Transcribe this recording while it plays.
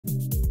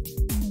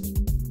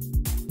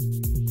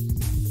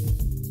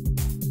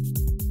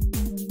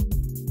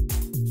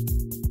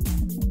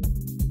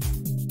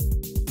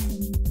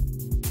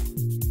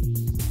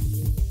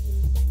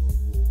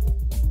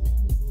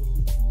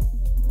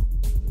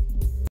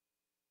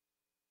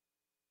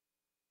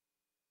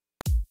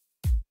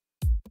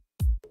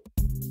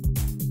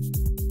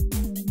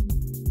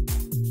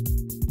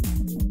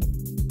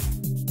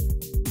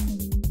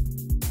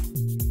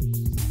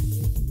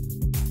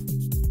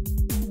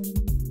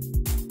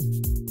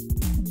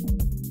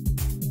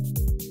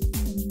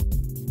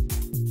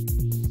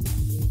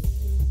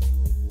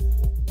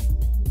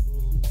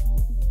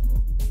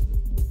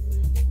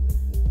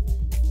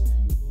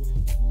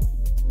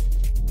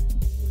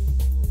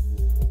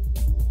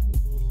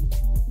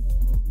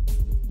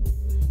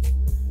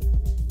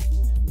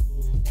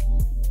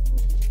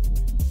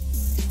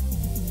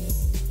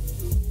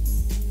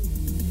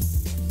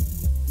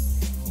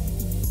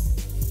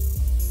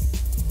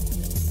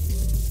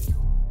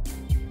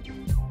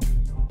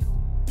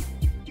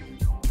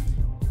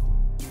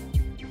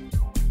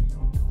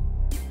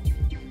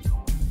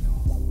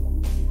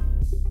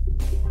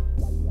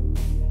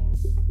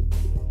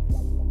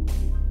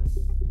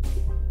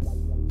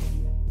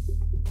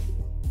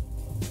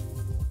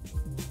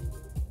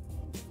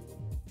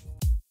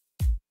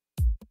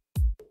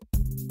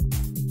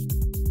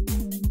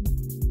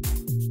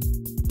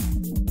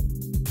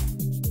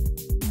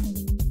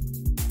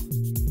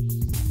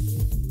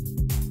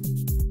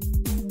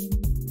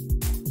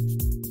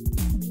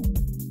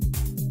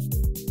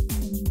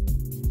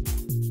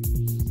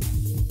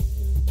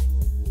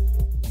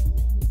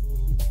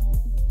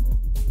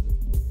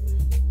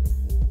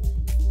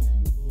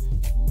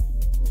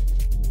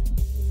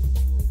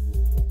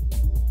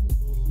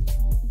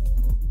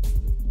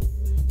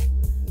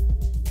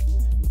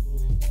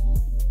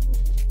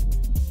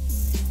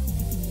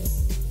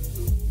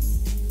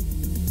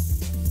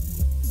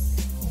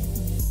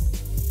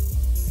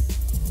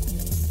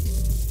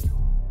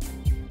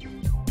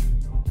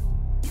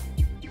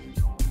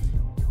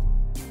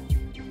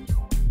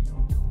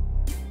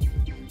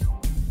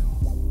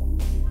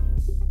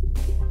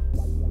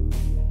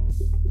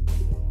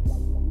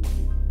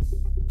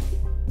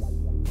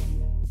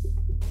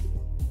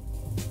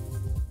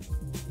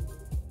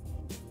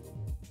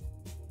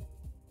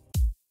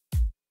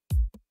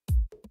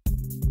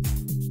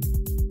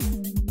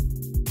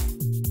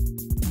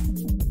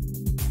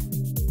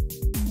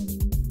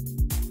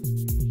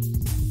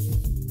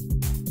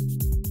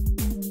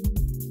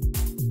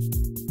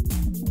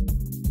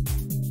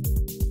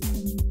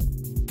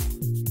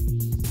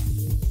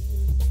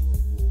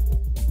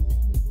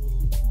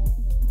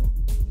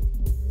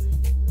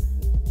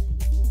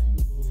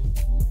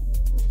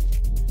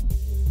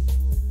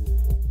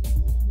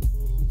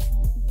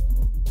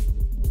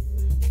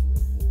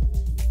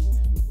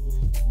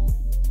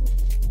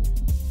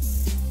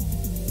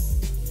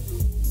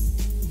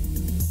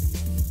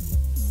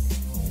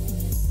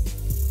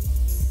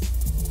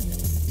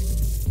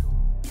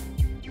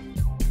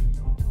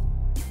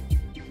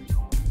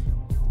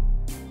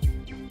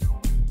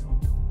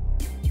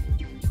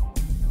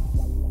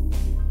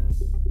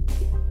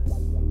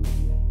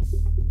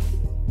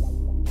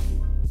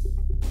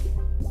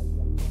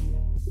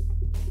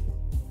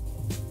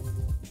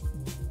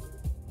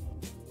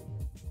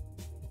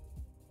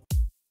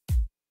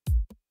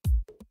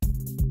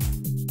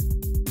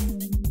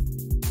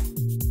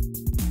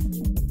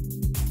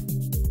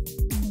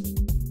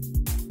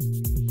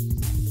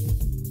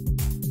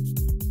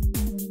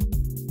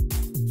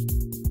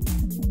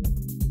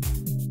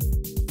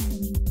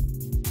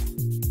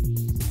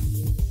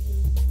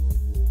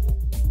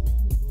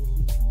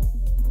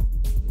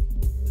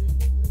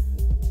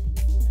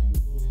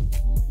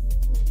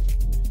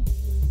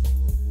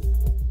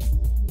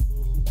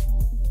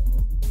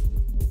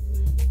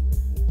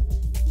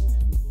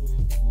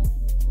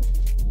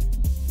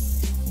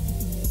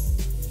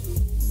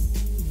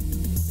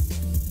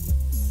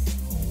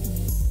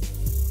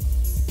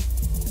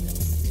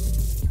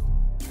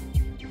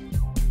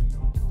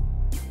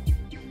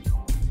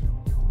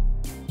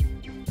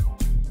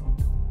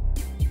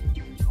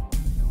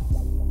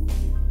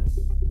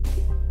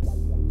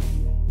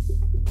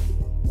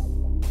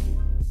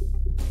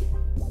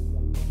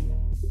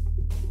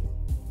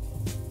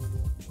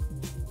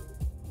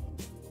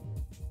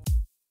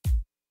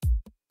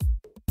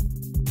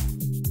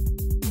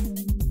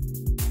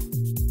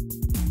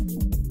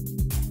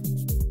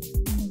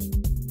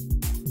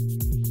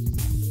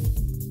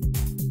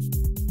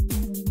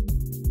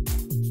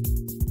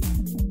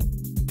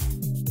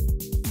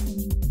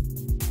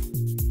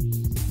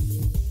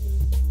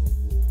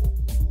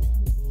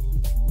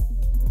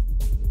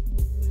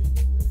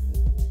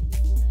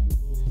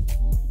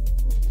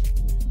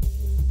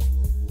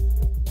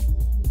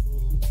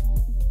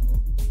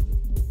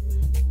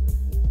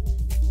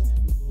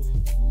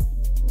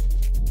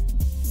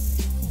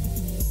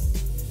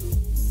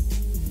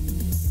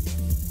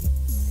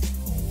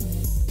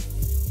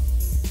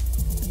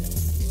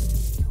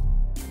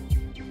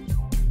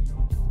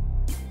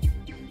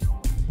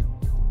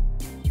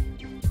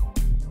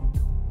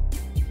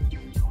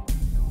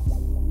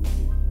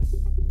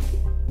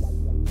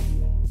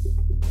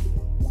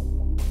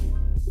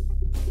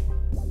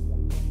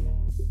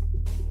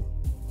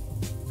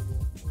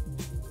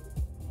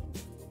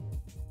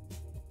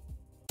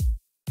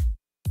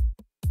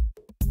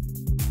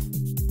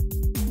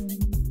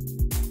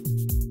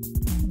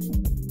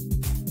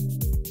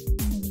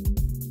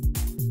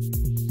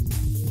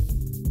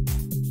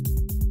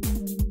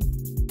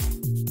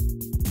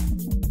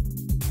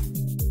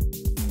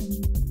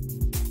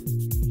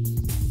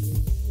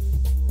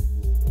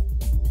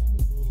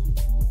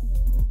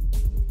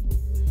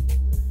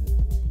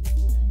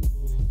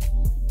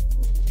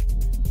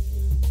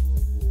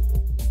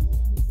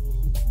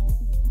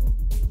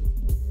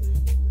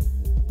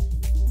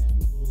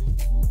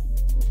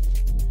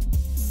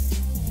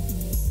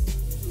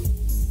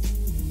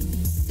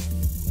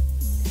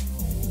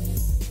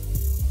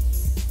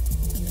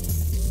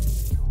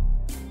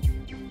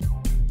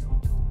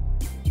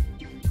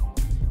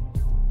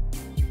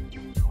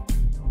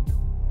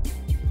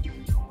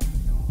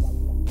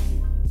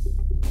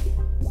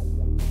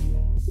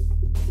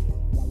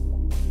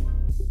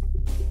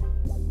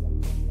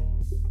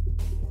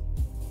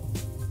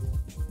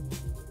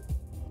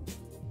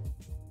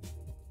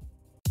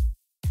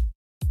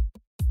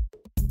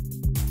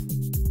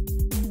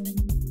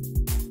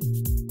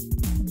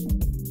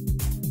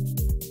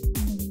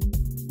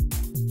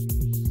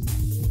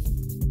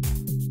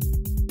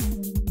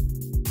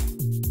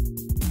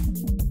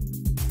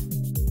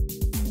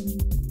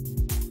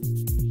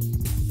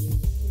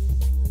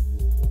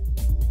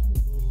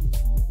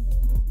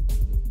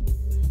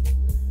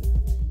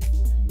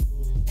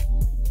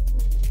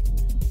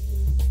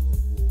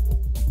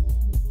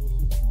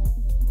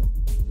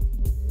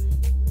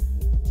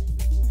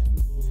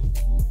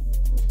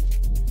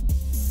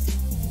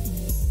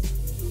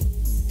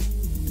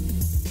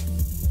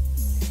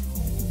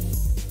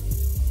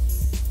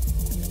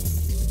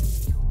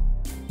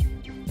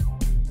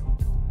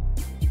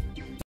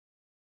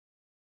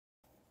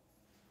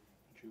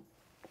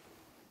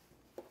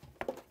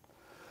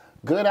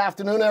Good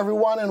afternoon,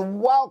 everyone,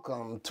 and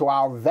welcome to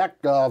our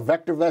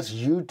VectorVest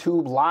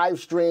YouTube live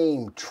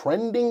stream,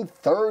 Trending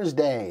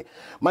Thursday.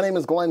 My name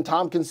is Glenn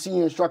Tompkins,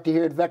 Senior Instructor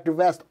here at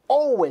VectorVest.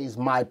 Always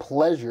my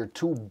pleasure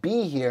to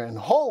be here, and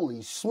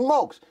holy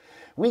smokes,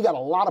 we got a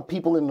lot of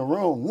people in the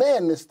room.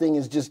 Man, this thing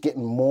is just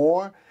getting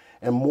more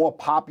and more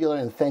popular,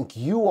 and thank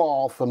you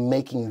all for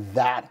making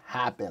that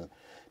happen.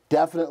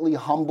 Definitely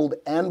humbled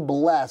and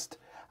blessed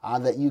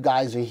that you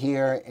guys are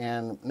here,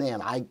 and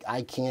man,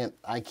 I can't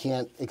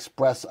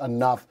express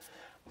enough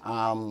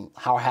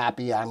how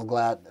happy I'm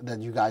glad that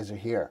you guys are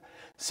here.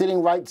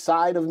 Sitting right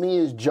side of me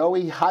is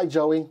Joey. Hi,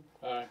 Joey.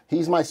 Hi.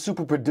 He's my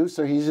super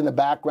producer. He's in the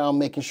background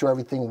making sure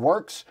everything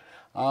works.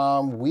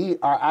 We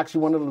are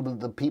actually one of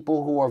the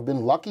people who have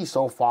been lucky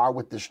so far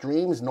with the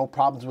streams. No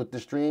problems with the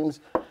streams,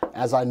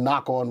 as I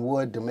knock on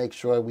wood to make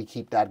sure we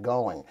keep that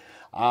going.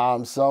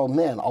 So,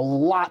 man, a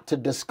lot to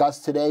discuss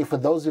today. For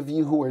those of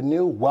you who are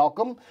new,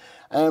 welcome.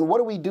 And what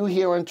do we do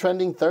here on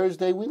Trending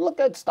Thursday? We look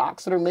at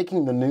stocks that are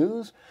making the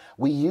news.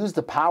 We use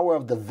the power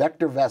of the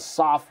VectorVest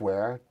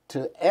software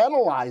to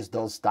analyze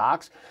those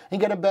stocks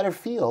and get a better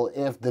feel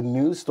if the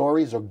news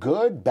stories are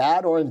good,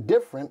 bad, or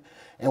indifferent,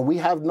 and we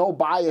have no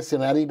bias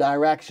in any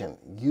direction.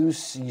 You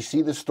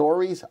see the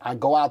stories. I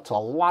go out to a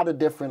lot of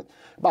different,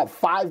 about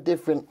 5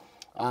 different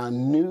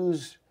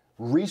news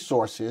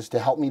resources to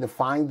help me to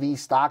find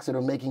these stocks that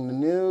are making the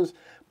news,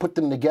 put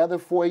them together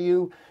for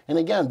you. And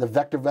again, the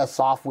VectorVest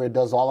software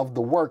does all of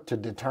the work to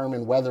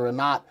determine whether or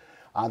not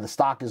the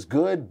stock is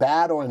good,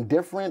 bad, or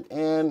indifferent.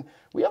 And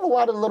we have a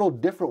lot of little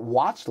different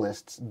watch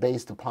lists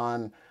based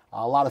upon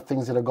a lot of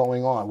things that are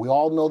going on. We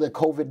all know that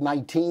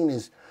COVID-19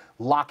 is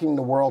locking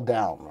the world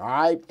down, all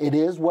right? It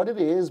is what it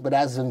is, but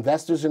as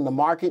investors in the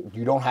market,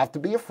 you don't have to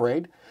be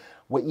afraid.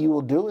 What you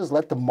will do is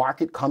let the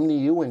market come to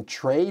you and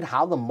trade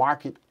how the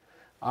market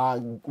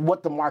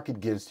what the market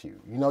gives to you.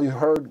 You know, you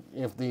heard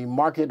if the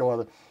market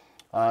or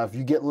if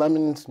you get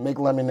lemons, make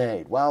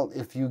lemonade. Well,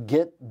 if you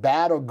get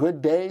bad or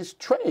good days,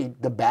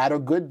 trade the bad or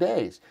good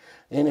days.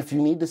 And if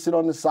you need to sit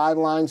on the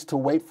sidelines to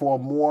wait for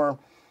a more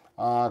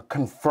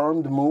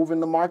confirmed move in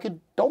the market,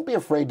 don't be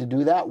afraid to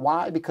do that.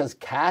 Why? Because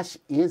cash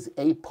is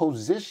a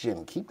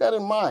position. Keep that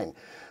in mind.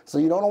 So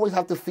you don't always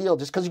have to feel,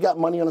 just because you got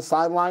money on the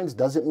sidelines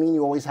doesn't mean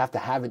you always have to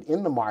have it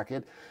in the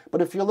market.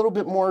 But if you're a little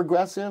bit more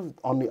aggressive,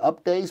 on the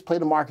up days, play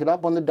the market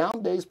up. On the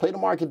down days, play the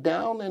market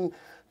down. And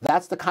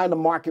that's the kind of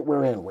market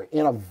we're in. We're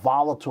in a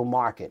volatile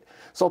market.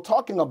 So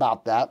talking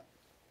about that,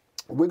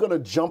 we're going to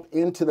jump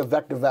into the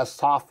VectorVest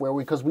software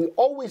because we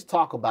always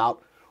talk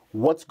about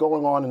what's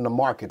going on in the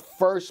market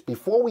first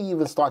before we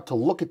even start to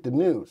look at the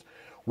news.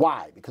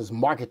 Why? Because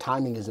market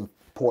timing is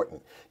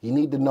important. You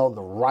need to know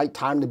the right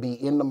time to be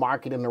in the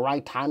market and the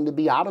right time to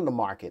be out of the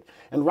market.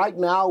 And right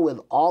now, with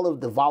all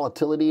of the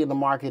volatility in the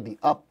market, the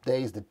up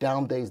days, the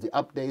down days, the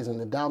up days, and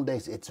the down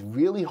days, it's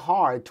really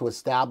hard to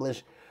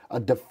establish a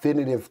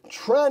definitive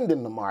trend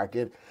in the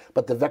market,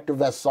 but the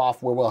VectorVest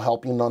software will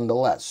help you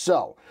nonetheless.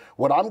 So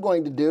what I'm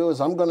going to do is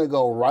I'm going to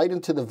go right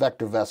into the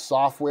VectorVest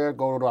software,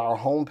 go to our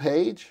home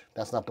page.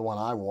 That's not the one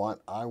I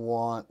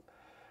want.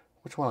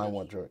 Which one I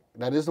want, Drew?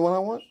 That is the one I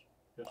want?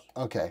 Yes.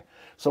 Okay.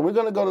 So we're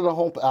going to go to the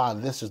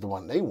home, this is the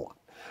one they want.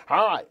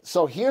 All right,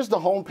 so here's the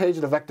home page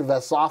of the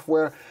VectorVest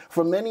software.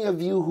 For many of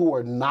you who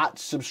are not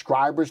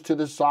subscribers to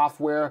the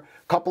software, a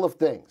couple of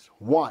things.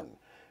 One,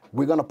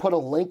 we're going to put a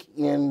link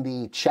in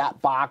the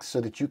chat box so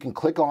that you can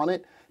click on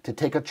it to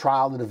take a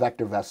trial of the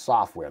VectorVest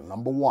software,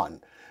 number one.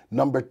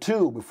 Number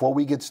two, before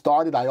we get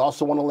started, I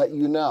also want to let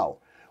you know,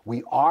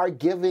 we are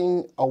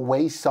giving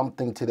away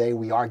something today.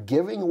 We are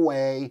giving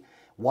away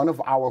one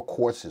of our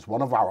courses,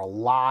 one of our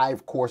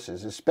live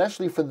courses,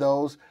 especially for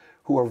those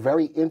who are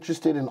very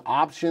interested in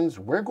options.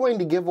 We're going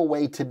to give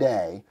away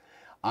today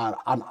an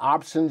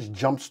options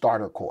jump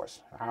starter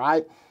course, all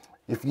right?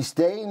 If you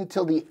stay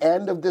until the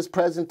end of this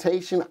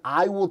presentation,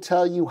 I will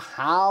tell you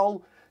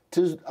how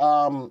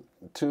to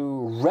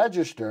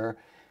register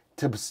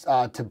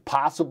to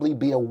possibly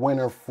be a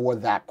winner for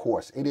that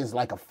course. It is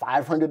like a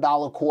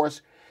 $500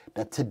 course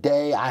that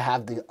today I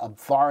have the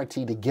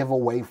authority to give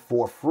away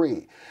for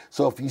free.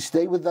 So if you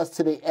stay with us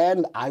to the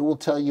end, I will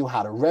tell you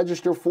how to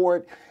register for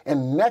it.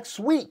 And next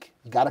week,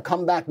 you got to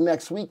come back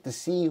next week to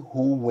see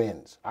who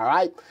wins, all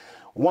right?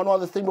 One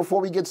other thing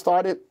before we get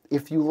started,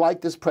 if you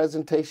like this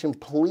presentation,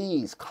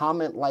 please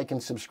comment, like,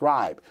 and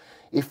subscribe.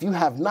 If you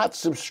have not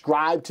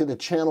subscribed to the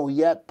channel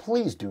yet,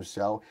 please do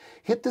so.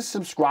 Hit the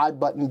subscribe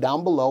button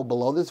down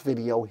below this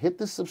video. Hit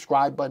the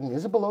subscribe button.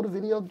 Is it below the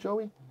video,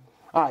 Joey?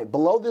 All right,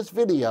 below this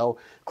video,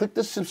 click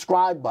the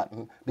subscribe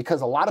button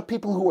because a lot of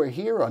people who are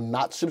here are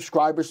not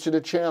subscribers to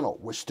the channel.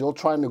 We're still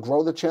trying to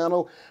grow the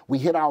channel. We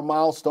hit our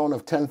milestone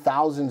of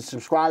 10,000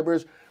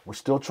 subscribers. We're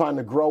still trying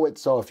to grow it.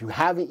 So if you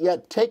haven't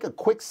yet, take a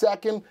quick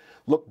second,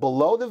 look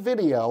below the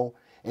video,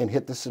 and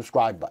hit the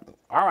subscribe button.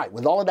 All right,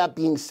 with all of that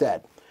being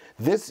said,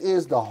 this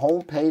is the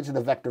home page of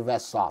the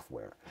VectorVest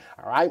software,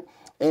 all right?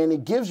 And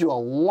it gives you a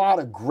lot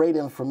of great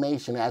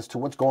information as to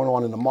what's going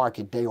on in the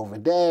market day over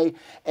day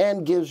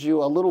and gives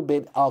you a little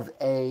bit of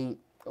a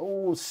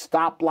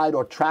stoplight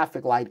or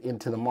traffic light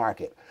into the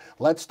market.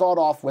 Let's start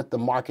off with the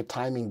market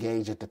timing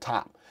gauge at the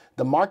top.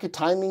 The market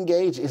timing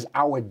gauge is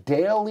our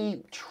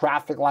daily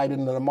traffic light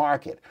into the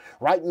market.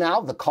 Right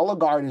now, the color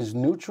guard is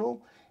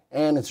neutral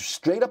and it's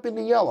straight up in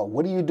the yellow.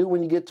 What do you do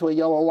when you get to a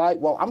yellow light?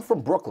 Well, I'm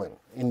from Brooklyn.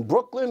 In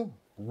Brooklyn,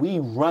 we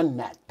run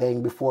that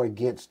thing before it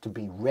gets to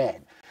be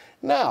red.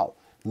 Now,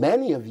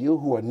 many of you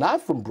who are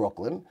not from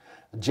Brooklyn,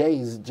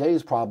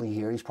 Jay's probably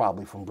here. He's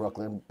probably from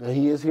Brooklyn.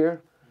 He is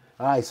here?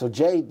 All right, so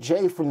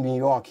Jay from New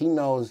York, he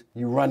knows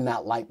you run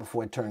that light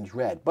before it turns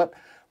red. But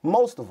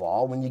most of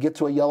all, when you get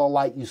to a yellow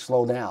light, you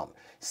slow down.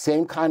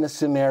 Same kind of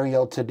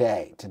scenario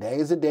today. Today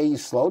is the day you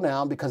slow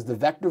down because the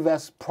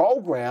VectorVest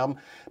program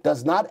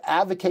does not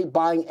advocate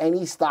buying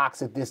any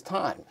stocks at this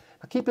time.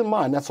 Now keep in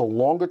mind, that's a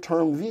longer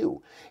term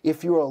view.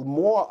 If you're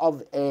more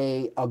of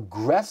an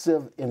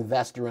aggressive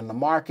investor in the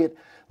market,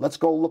 let's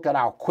go look at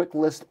our quick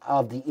list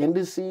of the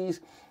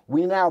indices.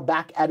 We're now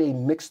back at a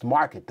mixed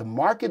market. The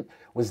market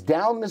was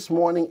down this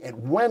morning, it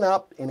went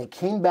up, and it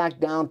came back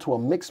down to a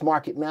mixed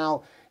market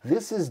now.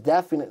 This is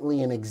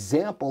definitely an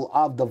example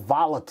of the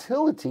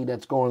volatility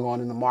that's going on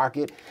in the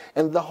market.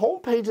 And the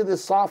homepage of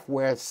this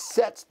software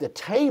sets the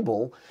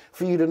table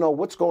for you to know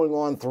what's going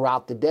on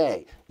throughout the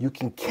day. You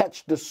can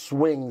catch the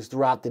swings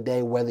throughout the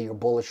day, whether you're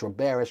bullish or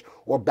bearish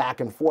or back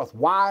and forth.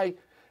 Why?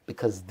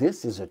 Because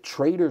this is a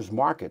trader's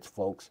market,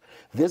 folks.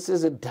 This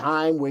is a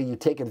time where you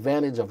take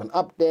advantage of an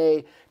up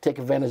day, take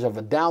advantage of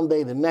a down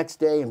day the next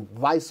day, and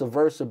vice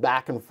versa,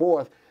 back and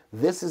forth.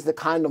 This is the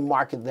kind of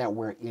market that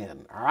we're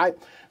in, all right?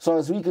 So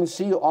as we can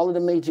see, all of the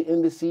major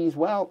indices,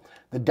 well,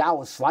 the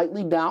Dow is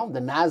slightly down,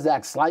 the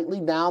NASDAQ slightly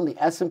down, the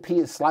S&P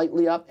is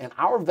slightly up, and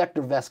our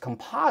VectorVest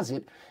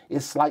composite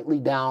is slightly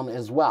down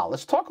as well.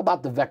 Let's talk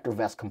about the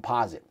VectorVest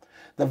composite.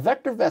 The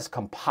VectorVest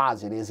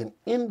composite is an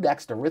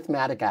indexed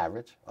arithmetic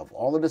average of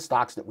all of the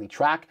stocks that we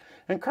track,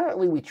 and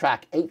currently we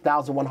track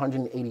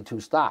 8,182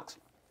 stocks.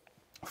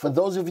 For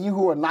those of you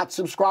who are not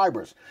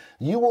subscribers,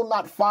 you will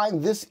not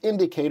find this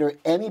indicator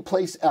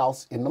anyplace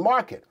else in the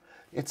market.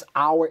 It's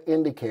our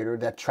indicator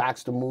that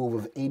tracks the move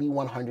of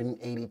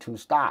 8,182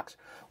 stocks.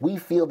 We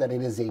feel that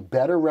it is a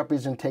better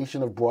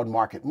representation of broad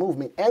market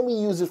movement, and we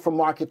use it for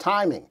market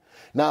timing.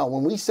 Now,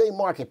 when we say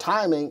market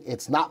timing,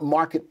 it's not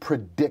market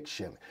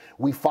prediction.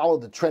 We follow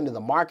the trend of the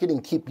market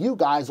and keep you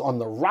guys on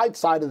the right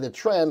side of the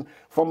trend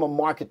from a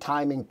market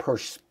timing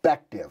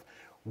perspective.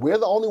 We're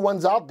the only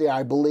ones out there,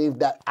 I believe,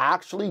 that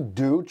actually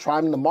do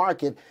time the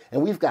market,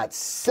 and we've got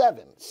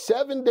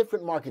seven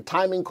different market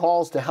timing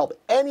calls to help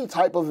any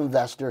type of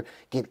investor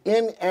get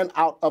in and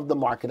out of the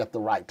market at the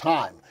right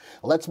time.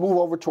 Let's move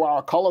over to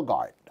our color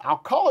guard. Our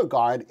color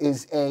guard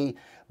is a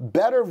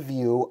better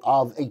view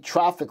of a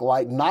traffic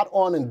light, not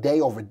on a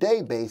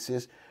day-over-day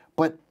basis,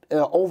 but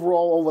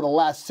overall over the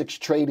last 6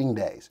 trading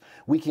days.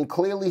 We can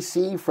clearly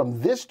see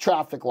from this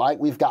traffic light,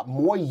 we've got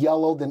more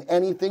yellow than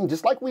anything,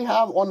 just like we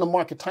have on the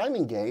market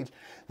timing gauge.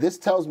 This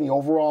tells me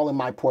overall in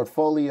my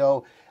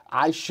portfolio,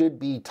 I should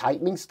be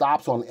tightening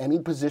stops on any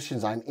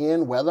positions I'm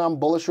in, whether I'm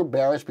bullish or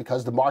bearish,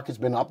 because the market's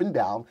been up and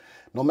down.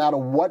 No matter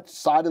what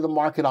side of the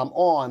market I'm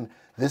on,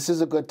 this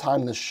is a good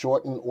time to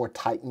shorten or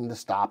tighten the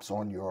stops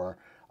on your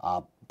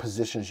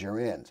positions you're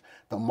in.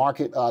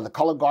 The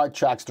color guard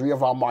tracks 3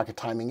 of our market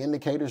timing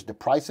indicators: the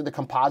price of the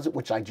composite,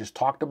 which I just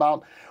talked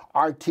about,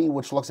 RT,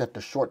 which looks at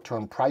the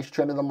short-term price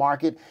trend of the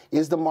market.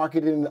 Is the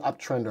market in an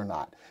uptrend or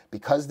not?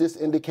 Because this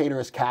indicator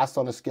is cast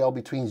on a scale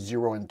between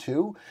 0 and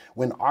 2,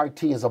 when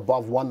RT is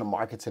above 1, the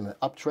market's in an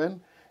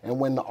uptrend. And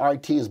when the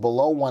RT is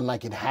below 1,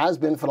 like it has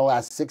been for the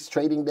last 6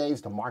 trading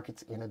days, the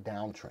market's in a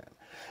downtrend.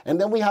 And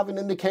then we have an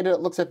indicator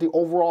that looks at the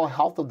overall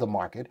health of the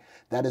market.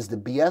 That is the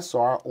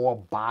BSR, or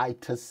buy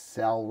to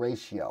sell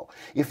ratio.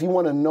 If you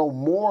want to know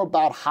more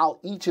about how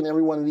each and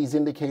every one of these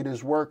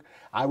indicators work,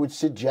 I would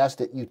suggest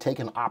that you take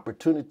an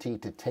opportunity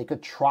to take a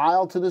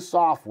trial to the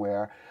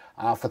software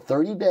for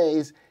 30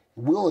 days.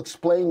 We'll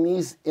explain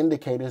these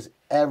indicators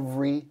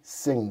every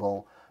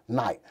single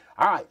night.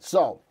 All right,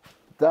 so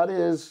that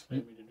is...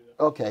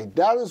 Okay,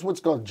 that is what's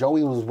going on.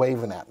 Joey was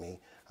waving at me.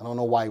 I don't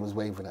know why he was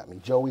waving at me.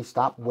 Joey,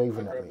 stop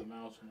waving at me. The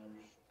mouse and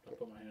I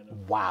put my hand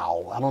up.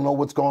 Wow, I don't know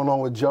what's going on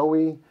with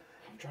Joey.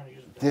 I'm trying to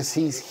use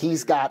it.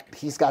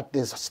 He's got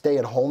this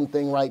stay-at-home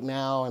thing right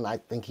now, and I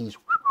think he's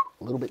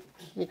a little bit.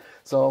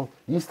 So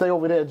you stay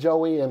over there,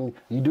 Joey, and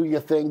you do your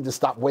thing. Just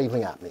stop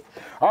waving at me.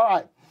 All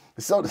right.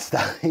 So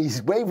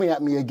he's waving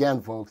at me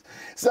again, folks.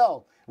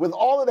 So with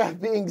all of that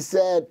being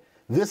said,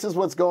 this is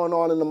what's going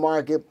on in the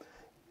market.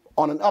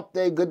 On an up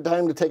day, good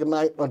time to take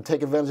advantage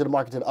of the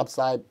market to the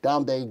upside.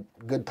 Down day,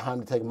 good time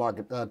to take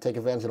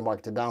advantage of the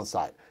market to the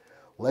downside.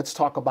 Let's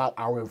talk about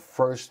our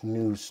first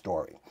news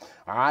story.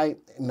 All right,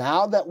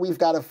 now that we've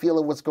got a feel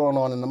of what's going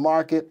on in the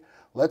market,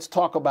 let's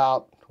talk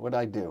about what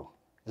I do.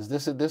 Is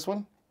this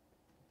one,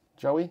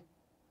 Joey?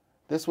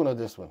 This one or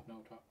this one? No,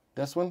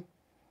 this one?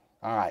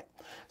 All right.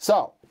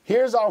 So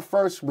here's our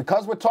first,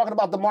 because we're talking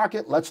about the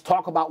market, let's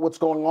talk about what's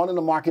going on in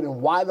the market and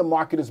why the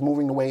market is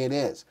moving the way it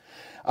is.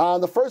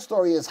 The first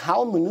story is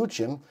how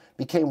Mnuchin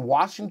became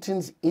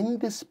Washington's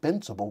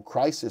indispensable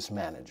crisis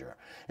manager.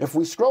 If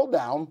we scroll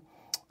down,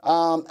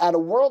 At a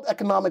World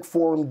Economic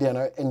Forum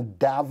dinner in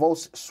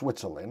Davos,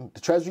 Switzerland,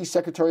 the Treasury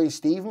Secretary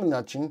Steve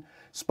Mnuchin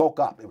spoke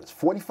up. It was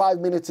 45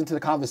 minutes into the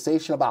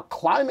conversation about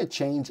climate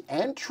change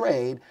and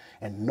trade,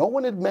 and no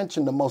one had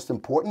mentioned the most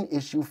important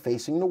issue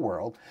facing the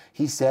world.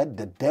 He said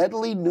the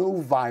deadly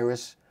new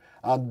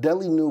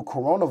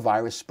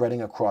coronavirus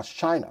spreading across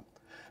China.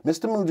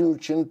 Mr.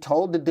 Mnuchin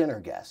told the dinner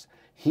guests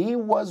he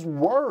was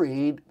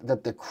worried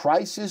that the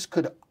crisis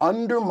could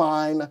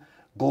undermine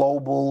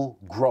global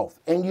growth.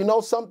 And you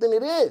know something,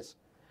 it is.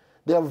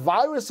 The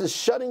virus is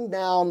shutting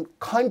down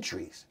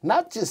countries,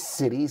 not just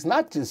cities,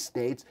 not just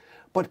states,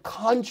 but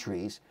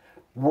countries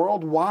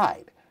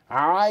worldwide.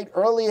 All right,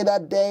 earlier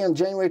that day on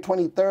January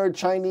 23rd,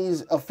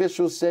 Chinese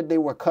officials said they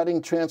were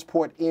cutting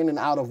transport in and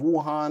out of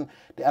Wuhan,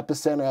 the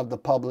epicenter of the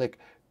public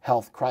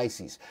health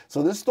crises.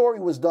 So this story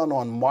was done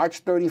on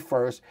March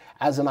 31st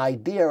as an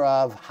idea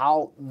of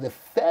how the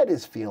Fed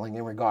is feeling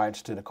in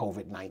regards to the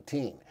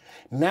COVID-19.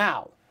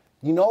 Now,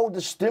 you know, the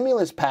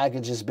stimulus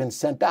package has been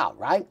sent out,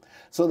 right?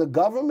 So the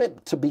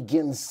government to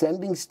begin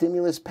sending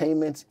stimulus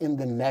payments in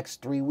the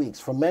next 3 weeks.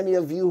 For many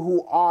of you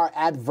who are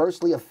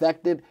adversely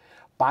affected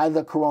by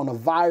the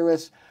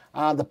coronavirus,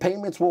 the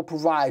payments will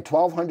provide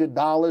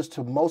 $1,200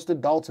 to most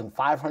adults and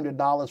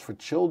 $500 for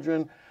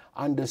children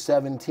under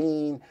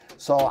 17.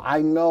 So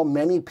I know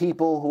many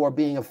people who are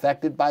being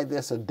affected by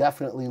this are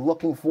definitely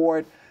looking for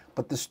it,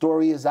 but the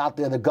story is out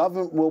there. The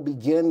government will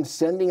begin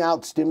sending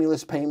out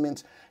stimulus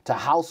payments to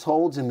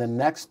households in the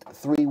next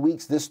 3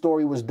 weeks. This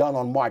story was done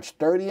on March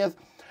 30th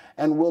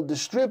and will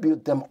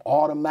distribute them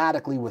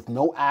automatically with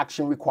no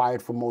action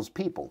required for most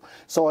people.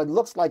 So it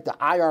looks like the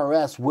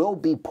IRS will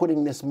be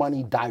putting this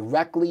money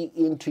directly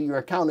into your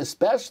account,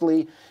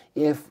 especially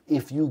if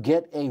you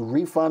get a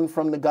refund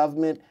from the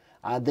government.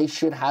 They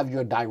should have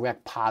your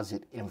direct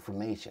deposit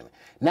information.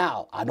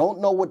 Now, I don't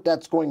know what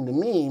that's going to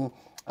mean,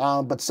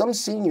 but some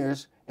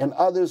seniors and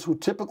others who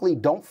typically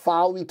don't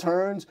file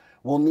returns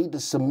will need to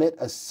submit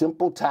a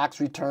simple tax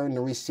return to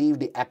receive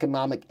the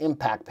economic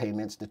impact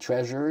payments, the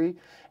Treasury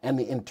and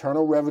the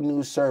Internal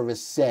Revenue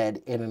Service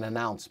said in an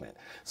announcement.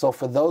 So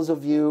for those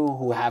of you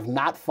who have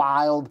not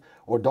filed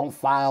or don't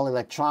file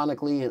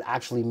electronically and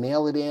actually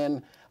mail it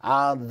in,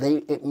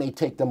 it may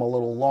take them a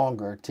little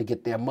longer to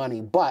get their money,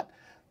 but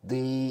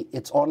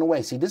it's on the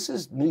way. See, this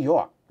is New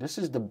York. This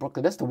is the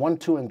Brooklyn. That's the 1,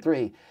 2, and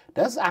 3.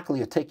 That's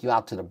actually take you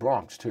out to the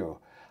Bronx too.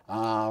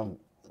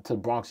 To the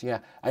Bronx, yeah.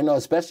 I know,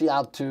 especially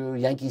out to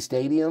Yankee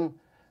Stadium.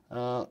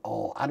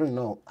 I don't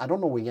know. I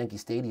don't know where Yankee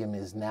Stadium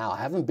is now. I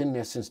haven't been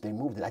there since they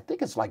moved it. I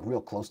think it's like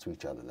real close to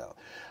each other though.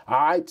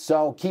 All right,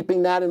 so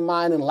keeping that in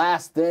mind, and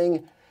last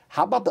thing,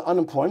 how about the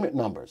unemployment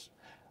numbers?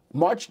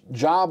 March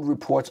job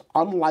reports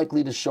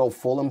unlikely to show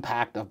full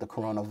impact of the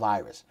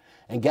coronavirus.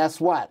 And guess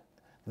what?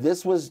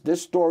 This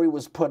story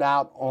was put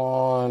out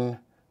on,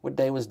 what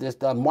day was this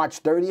done?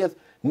 March 30th.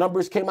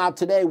 Numbers came out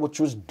today, which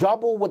was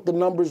double what the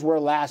numbers were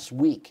last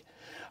week.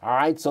 All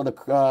right, so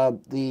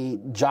the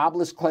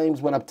jobless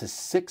claims went up to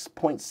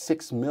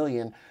 6.6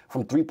 million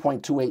from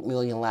 3.28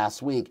 million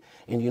last week.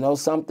 And you know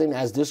something,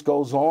 as this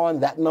goes on,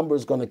 that number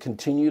is going to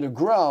continue to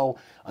grow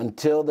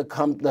until the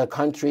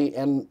country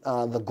and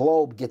the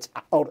globe gets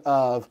out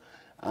of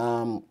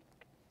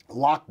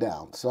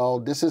lockdown. So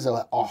this is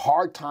a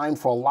hard time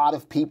for a lot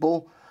of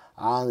people.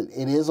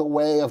 It is a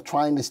way of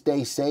trying to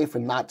stay safe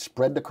and not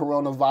spread the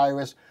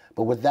coronavirus.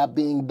 But with that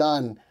being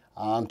done,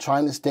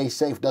 trying to stay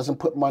safe doesn't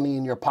put money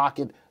in your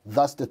pocket.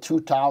 Thus, the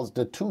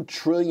 $2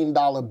 trillion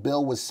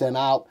bill was sent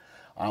out,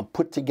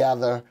 put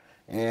together,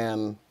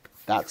 and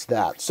that's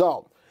that.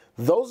 So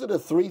those are the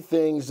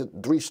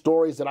three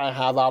stories that I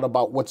have out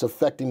about what's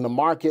affecting the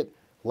market.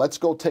 Let's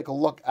go take a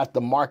look at the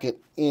market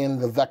in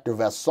the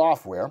VectorVest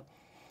software.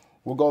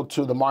 We'll go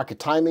to the market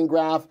timing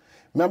graph.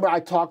 Remember I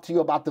talked to you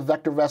about the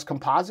VectorVest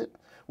composite?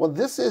 Well,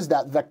 this is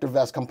that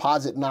VectorVest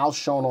composite now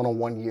shown on a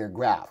 1-year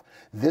graph.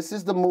 This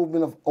is the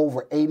movement of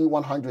over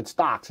 8,100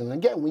 stocks. And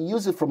again, we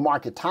use it for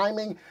market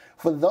timing.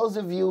 For those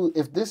of you,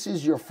 if this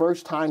is your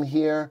first time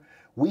here,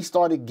 we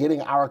started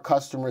getting our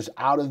customers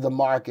out of the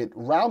market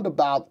round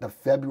about the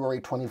February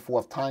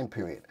 24th time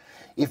period.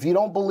 If you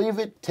don't believe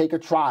it, take a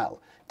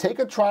trial. Take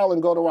a trial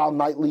and go to our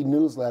nightly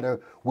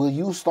newsletter where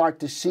you start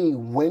to see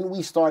when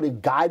we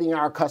started guiding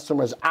our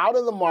customers out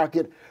of the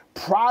market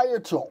prior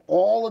to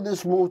all of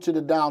this move to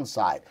the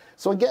downside.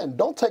 So again,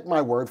 don't take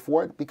my word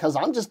for it because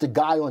I'm just a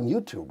guy on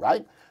YouTube,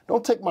 right?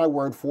 Don't take my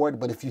word for it,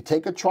 but if you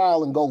take a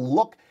trial and go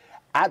look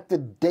at the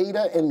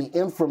data and the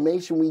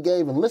information we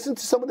gave and listen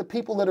to some of the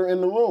people that are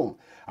in the room.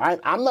 All right,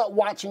 I'm not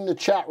watching the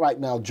chat right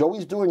now.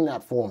 Joey's doing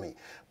that for me.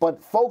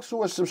 But folks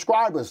who are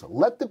subscribers,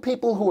 let the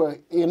people who are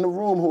in the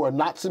room who are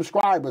not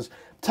subscribers,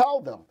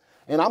 tell them,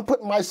 and I'm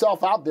putting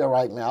myself out there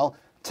right now,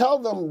 tell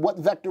them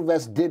what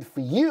VectorVest did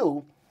for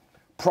you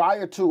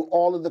prior to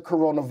all of the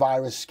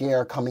coronavirus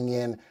scare coming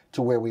in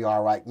to where we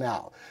are right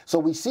now. So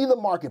we see the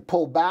market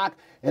pull back,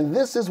 and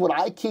this is what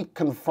I keep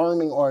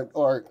confirming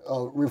or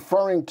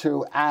referring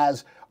to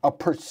as a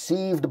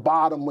perceived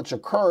bottom which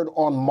occurred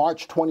on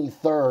March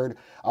 23rd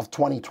of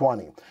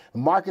 2020. The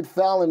market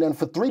fell, and then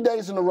for 3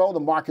 days in a row, the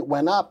market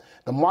went up.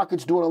 The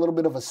market's doing a little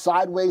bit of a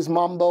sideways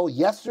mumbo.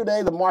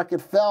 Yesterday, the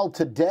market fell.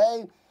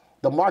 Today,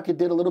 the market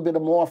did a little bit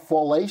of more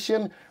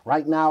fallation.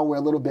 Right now, we're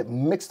a little bit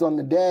mixed on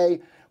the day,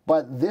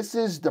 but this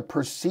is the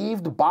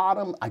perceived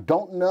bottom. I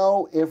don't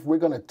know if we're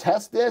going to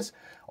test this.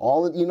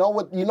 You know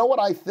what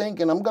I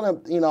think, and I'm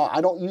going to, I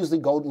don't usually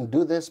go and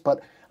do this,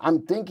 but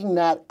I'm thinking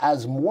that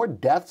as more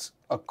deaths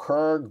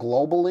occur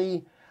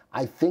globally,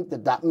 I think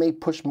that may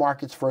push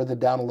markets further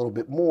down a little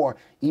bit more,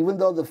 even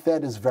though the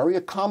Fed is very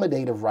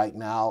accommodative right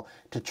now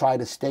to try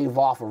to stave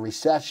off a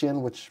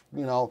recession, which,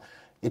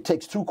 it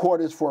takes 2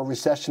 quarters for a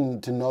recession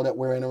to know that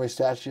we're in a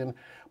recession.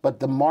 But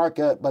the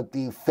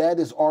Fed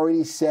has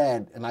already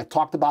said, and I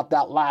talked about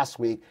that last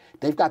week,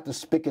 they've got the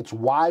spigots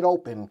wide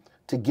open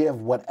to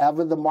give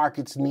whatever the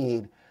markets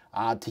need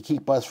to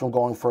keep us from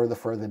going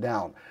further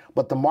down.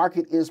 But the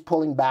market is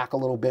pulling back a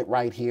little bit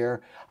right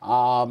here,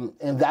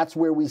 and that's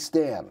where we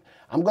stand.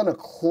 I'm not going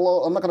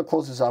to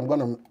close this out. I'm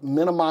going to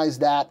minimize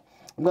that.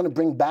 I'm going to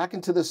bring back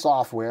into the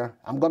software.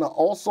 I'm going to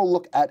also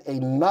look at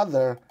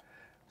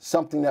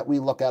something that we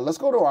look at. Let's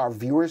go to our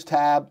viewers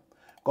tab,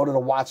 go to the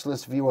watch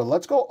list viewer.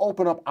 Let's go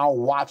open up our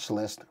watch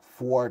list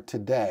for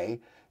today.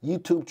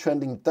 YouTube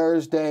trending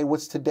Thursday.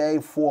 What's today?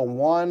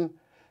 4/1.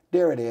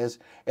 There it is.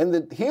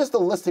 And here's the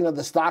listing of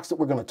the stocks that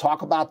we're going to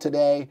talk about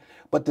today.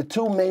 But the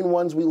 2 main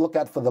ones we look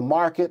at for the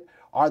market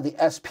are the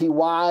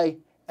SPY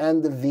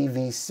and the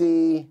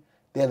VVC.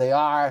 There they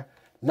are.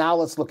 Now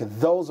let's look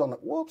at those on the,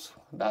 whoops,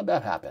 how'd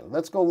that happen?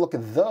 Let's go look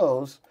at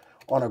those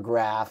on a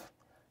graph.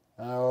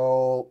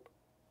 Oh,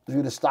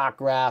 view the stock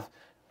graph.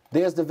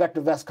 There's the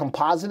VectorVest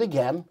composite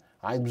again.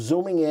 I'm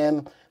zooming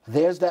in.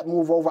 There's that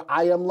move over.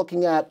 I am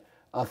looking at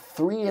a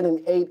 3 and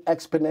an 8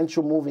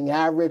 exponential moving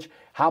average.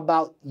 How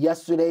about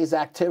yesterday's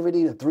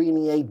activity? The 3 and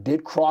the 8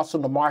 did cross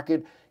on the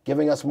market,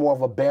 giving us more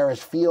of a bearish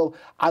feel.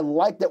 I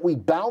like that we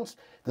bounced.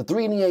 The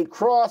 3 and the 8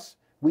 cross.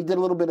 We did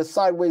a little bit of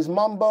sideways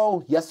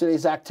mumbo.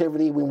 Yesterday's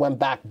activity, we went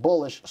back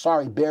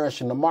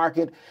bearish in the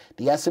market.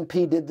 The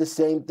S&P did the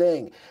same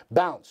thing.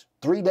 Bounce.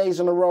 3 days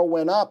in a row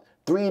went up.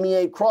 3 and the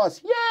 8 cross.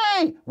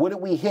 Yay! What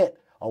did we hit?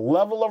 A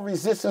level of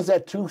resistance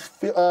at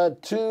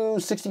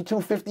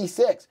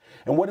 262.56.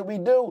 And what did we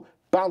do?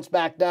 Bounce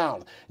back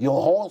down. You'll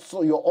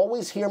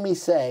always hear me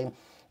say,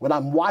 when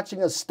I'm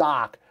watching a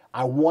stock,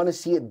 I want to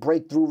see it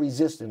break through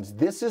resistance.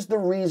 This is the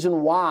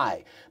reason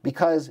why.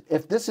 Because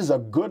if this is a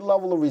good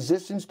level of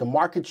resistance, the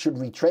market should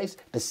retrace.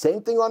 The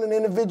same thing on an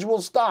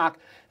individual stock.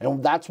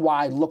 And that's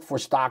why I look for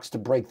stocks to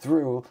break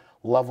through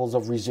levels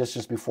of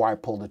resistance before I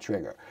pull the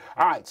trigger.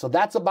 All right, so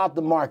that's about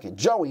the market.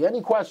 Joey,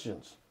 any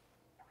questions?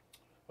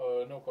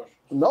 No questions.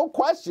 No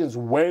questions.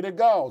 Way to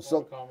go.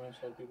 So comments,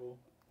 a lot of people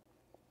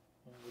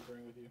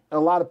agreeing with you. A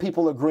lot of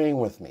people agreeing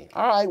with me.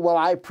 All right, well,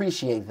 I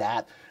appreciate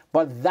that.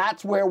 But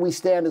that's where we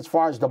stand as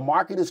far as the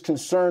market is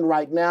concerned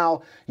right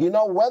now.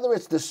 Whether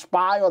it's the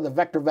SPY or the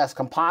VectorVest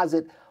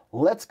composite,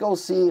 let's go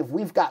see if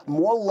we've got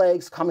more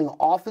legs coming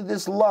off of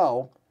this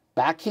low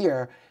back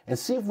here and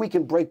see if we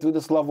can break through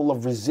this level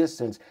of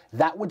resistance.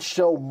 That would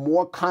show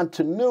more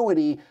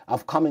continuity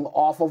of coming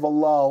off of a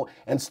low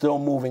and still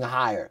moving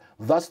higher.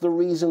 Thus the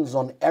reasons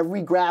on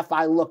every graph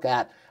I look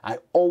at, I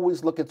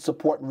always look at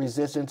support and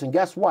resistance. And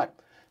guess what?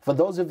 For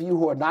those of you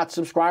who are not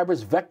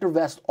subscribers,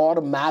 VectorVest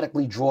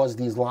automatically draws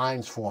these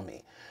lines for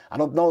me. I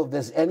don't know if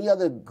there's any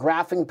other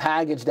graphing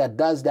package that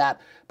does that,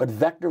 but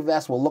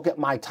VectorVest will look at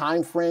my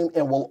time frame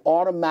and will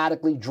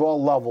automatically draw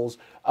levels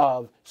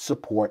of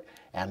support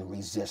and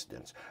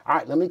resistance. All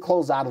right, let me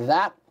close out of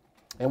that.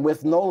 And if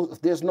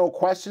there's no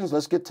questions,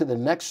 let's get to the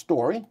next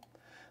story.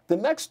 The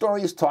next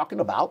story is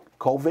talking about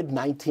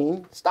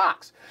COVID-19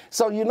 stocks.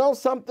 So you know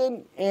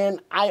something,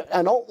 and I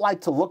don't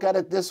like to look at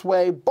it this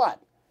way, but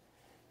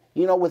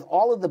with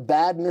all of the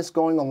badness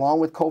going along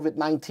with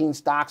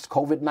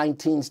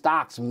COVID-19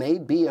 stocks may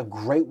be a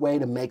great way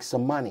to make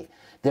some money.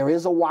 There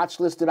is a watch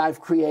list that I've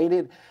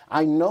created.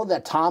 I know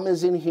that Tom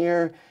is in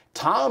here.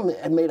 Tom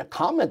had made a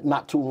comment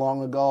not too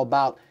long ago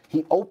about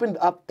he opened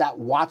up that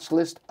watch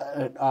list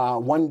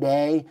one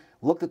day,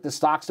 looked at the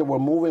stocks that were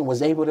moving,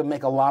 was able to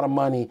make a lot of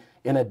money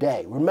in a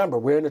day. Remember,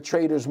 we're in a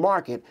trader's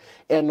market,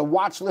 and the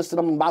watch list that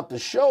I'm about to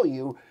show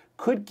you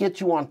could get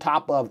you on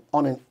top of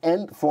on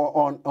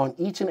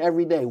each and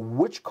every day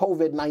which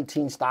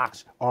COVID-19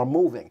 stocks are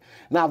moving.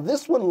 Now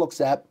this one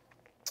looks at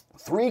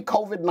 3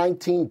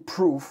 COVID-19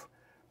 proof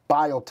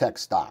biotech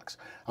stocks.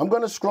 I'm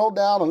going to scroll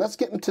down and let's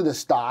get into the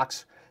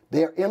stocks.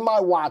 They're in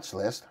my watch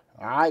list.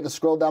 All right, let's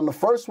scroll down. The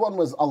first one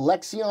was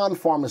Alexion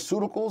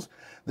Pharmaceuticals.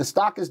 The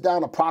stock is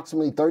down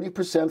approximately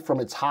 30% from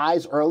its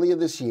highs earlier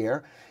this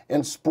year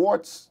and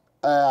sports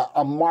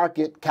a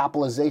market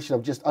capitalization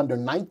of just under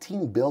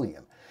 $19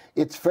 billion.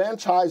 Its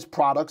franchise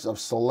products of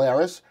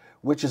Solaris,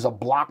 which is a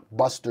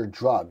blockbuster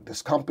drug.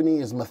 This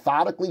company is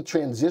methodically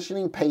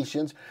transitioning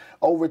patients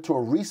over to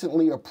a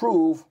recently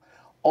approved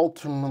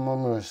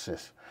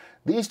ultramyosis.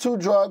 These two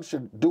drugs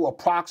should do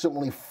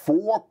approximately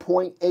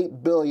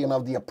 $4.8 billion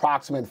of the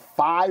approximate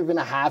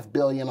 $5.5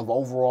 billion of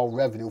overall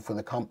revenue for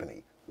the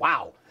company.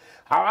 Wow.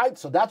 All right,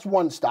 so that's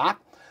one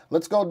stock.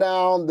 Let's go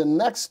down. The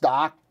next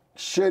stock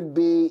should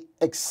be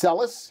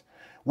Excelis.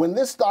 When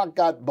this stock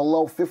got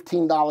below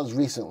 $15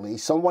 recently,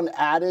 someone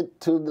added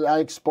to that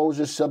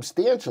exposure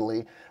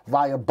substantially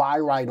via buy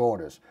right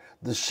orders.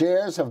 The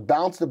shares have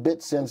bounced a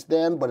bit since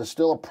then, but are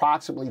still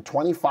approximately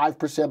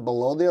 25%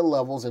 below their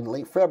levels in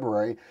late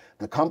February.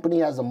 The company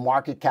has a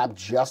market cap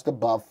just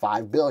above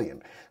 $5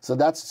 billion. So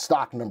that's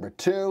stock number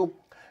 2.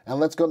 And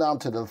let's go down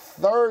to the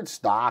third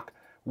stock,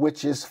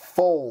 which is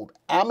Fold.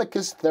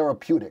 Amicus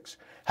Therapeutics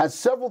has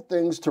several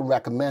things to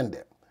recommend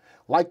it.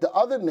 Like the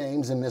other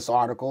names in this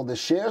article, the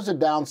shares are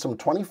down some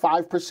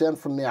 25%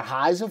 from their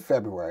highs in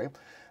February.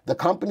 The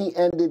company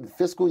ended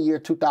fiscal year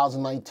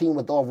 2019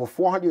 with over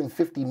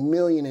 $450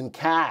 million in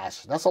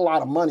cash. That's a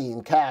lot of money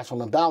in cash on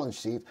the balance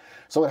sheet.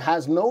 So it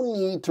has no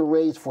need to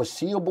raise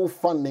foreseeable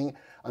funding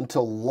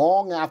until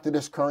long after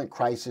this current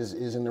crisis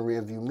is in the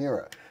rearview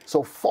mirror.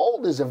 So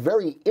Fold is a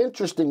very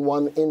interesting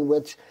one in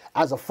which,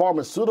 as a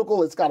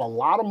pharmaceutical, it's got a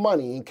lot of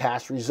money in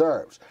cash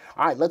reserves.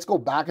 All right, let's go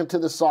back into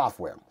the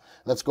software.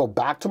 Let's go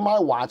back to my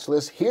watch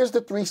list. Here's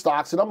the 3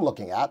 stocks that I'm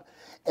looking at: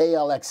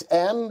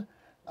 ALXN,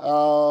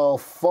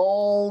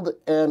 Fold,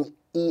 and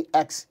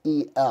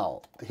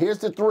EXEL. Here's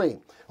the 3.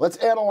 Let's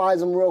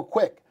analyze them real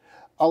quick.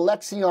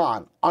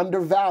 Alexion,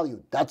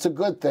 undervalued. That's a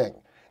good thing.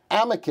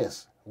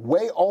 Amicus,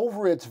 way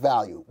over its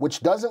value,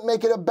 which doesn't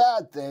make it a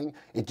bad thing.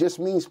 It just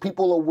means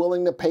people are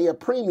willing to pay a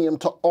premium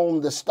to own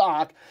the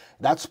stock.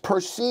 That's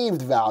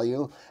perceived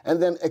value.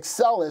 And then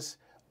Excelis,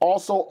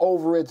 also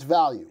over its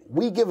value.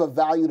 We give a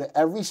value to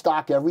every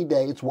stock every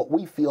day. It's what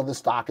we feel the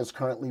stock is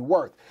currently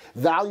worth.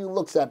 Value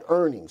looks at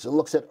earnings. It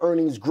looks at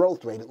earnings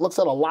growth rate. It looks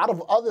at a lot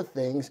of other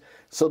things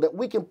so that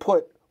we can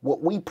put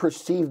what we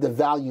perceive the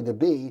value to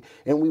be,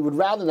 and we would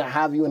rather than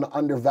have you in an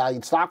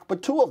undervalued stock,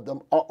 but 2 of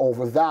them are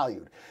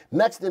overvalued.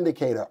 Next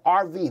indicator,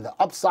 RV, the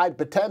upside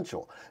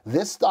potential.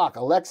 This stock,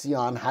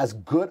 Alexion, has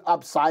good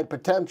upside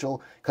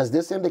potential because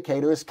this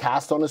indicator is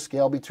cast on a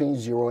scale between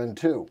 0 and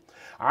 2.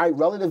 All right,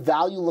 relative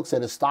value looks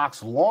at a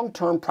stock's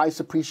long-term price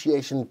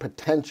appreciation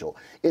potential.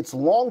 Its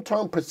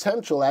long-term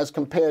potential as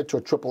compared to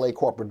a AAA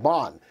corporate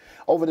bond.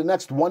 Over the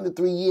next 1 to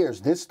 3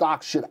 years, this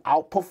stock should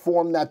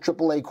outperform that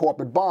AAA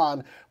corporate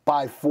bond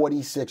by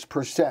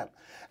 46%.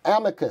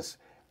 Amicus,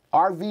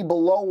 RV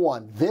below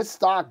 1. This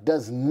stock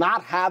does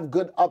not have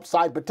good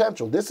upside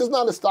potential. This is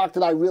not a stock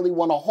that I really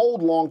want to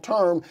hold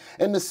long-term.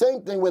 And the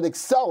same thing with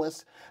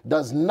Excelis,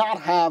 does not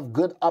have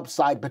good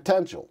upside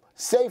potential.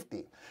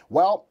 Safety.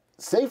 Well,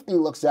 safety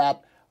looks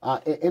at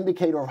an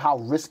indicator of how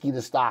risky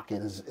the stock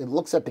is. It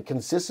looks at the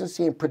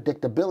consistency and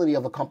predictability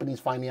of a company's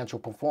financial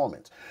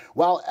performance.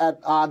 Well,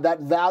 at that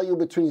value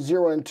between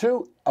 0 and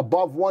 2,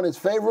 above 1 is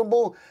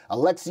favorable.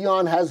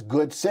 Alexion has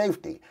good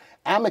safety.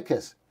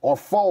 Amicus or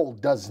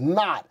Fold does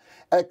not.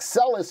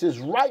 Excelis is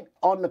right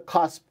on the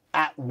cusp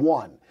at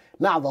 1.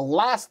 Now, the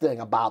last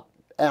thing about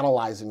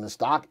analyzing the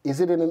stock,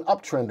 is it in an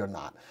uptrend or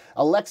not?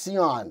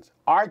 Alexion's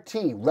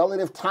RT,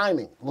 relative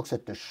timing, looks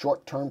at the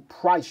short-term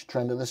price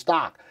trend of the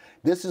stock.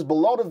 This is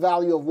below the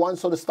value of 1,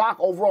 so the stock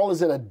overall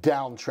is in a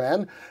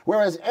downtrend,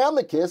 whereas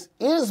Amicus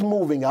is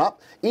moving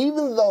up.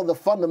 Even though the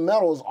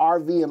fundamentals,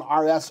 RV and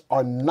RS,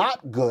 are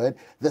not good,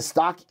 the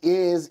stock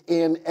is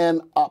in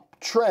an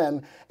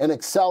uptrend, and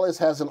Excelis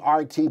has an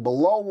RT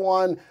below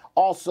 1,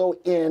 also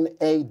in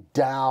a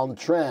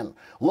downtrend.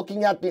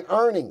 Looking at the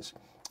earnings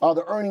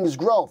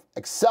growth,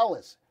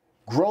 Excelis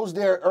grows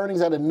their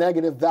earnings at a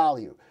negative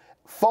value.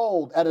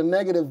 Fold at a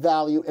negative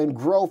value, and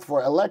growth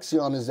for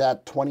Alexion is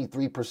at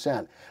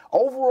 23%.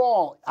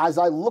 Overall, as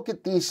I look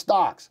at these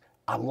stocks,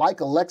 I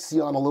like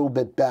Alexion a little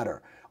bit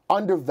better.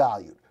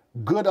 Undervalued,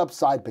 good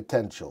upside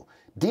potential,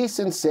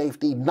 decent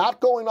safety,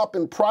 not going up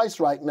in price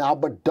right now,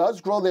 but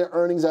does grow their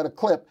earnings at a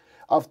clip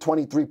of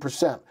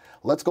 23%.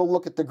 Let's go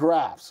look at the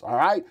graphs, all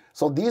right?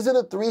 So these are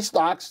the 3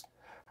 stocks.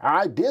 All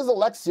right, there's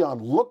Alexion.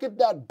 Look at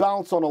that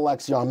bounce on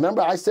Alexion.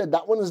 Remember, I said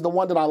that one is the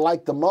one that I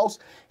like the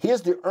most.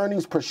 Here's the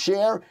earnings per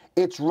share.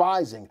 It's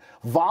rising.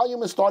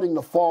 Volume is starting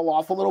to fall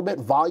off a little bit.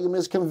 Volume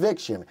is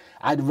conviction.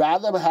 I'd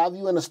rather have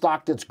you in a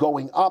stock that's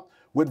going up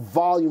with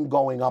volume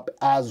going up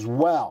as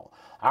well.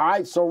 All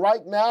right, so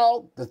right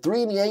now, the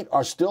 3 and the 8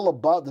 are still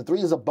above. The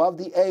 3 is above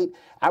the 8.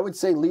 I would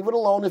say leave it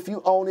alone if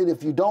you own it.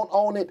 If you don't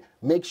own it,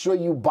 make sure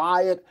you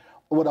buy it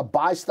with a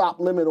buy stop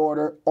limit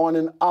order on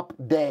an up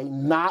day,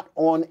 not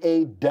on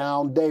a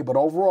down day. But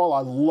overall,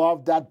 I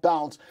love that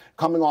bounce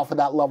coming off of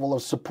that level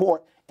of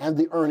support and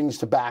the earnings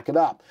to back it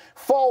up.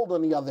 Fold,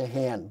 on the other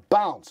hand,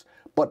 bounce,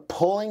 but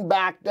pulling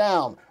back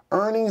down.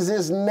 Earnings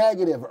is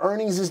negative.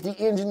 Earnings is the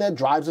engine that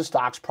drives the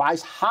stock's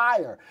price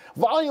higher.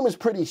 Volume is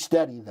pretty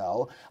steady,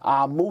 though,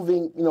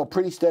 moving,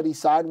 pretty steady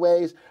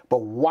sideways.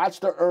 But watch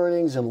the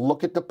earnings and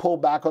look at the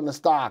pullback on the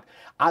stock.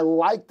 I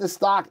like the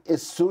stock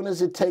as soon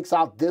as it takes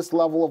out this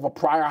level of a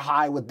prior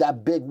high with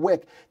that big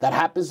wick that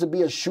happens to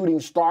be a shooting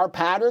star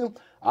pattern.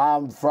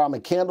 from a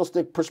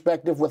candlestick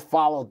perspective with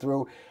follow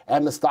through,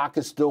 and the stock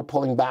is still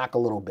pulling back a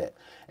little bit.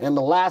 And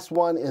the last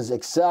one is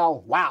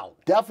Excel. Wow,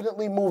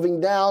 definitely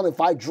moving down. If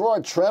I draw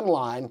a trend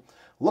line,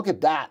 look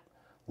at that.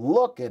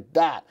 Look at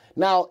that.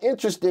 Now,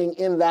 interesting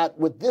in that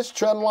with this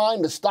trend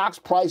line, the stock's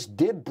price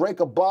did break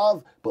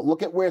above, but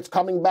look at where it's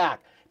coming back.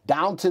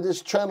 Down to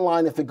this trend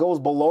line. If it goes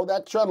below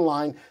that trend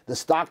line, the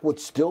stock would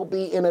still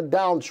be in a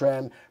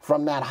downtrend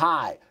from that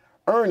high.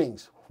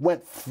 Earnings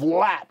went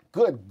flat.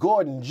 Good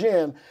Gordon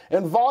Jim.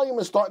 And volume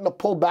is starting to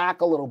pull back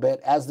a little bit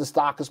as the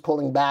stock is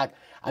pulling back.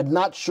 I'm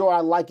not sure I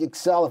like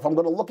Excel. If I'm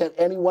going to look at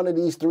any one of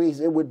these threes,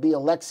 it would be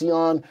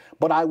Alexion,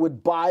 but I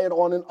would buy it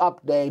on an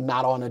up day,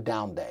 not on a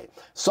down day.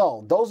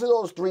 So those are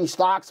those three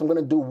stocks. I'm going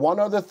to do one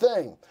other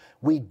thing.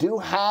 We do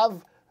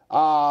have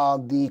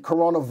the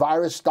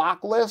coronavirus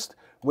stock list,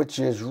 which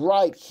is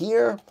right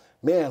here.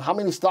 Man, how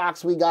many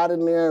stocks we got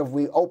in there? If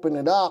we open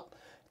it up,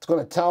 it's going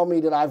to tell me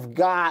that I've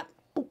got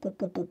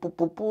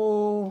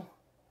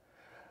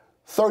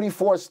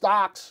 34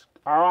 stocks.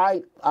 All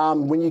right.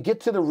 When you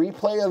get to the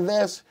replay of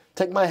this,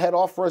 take my head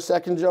off for a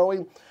second,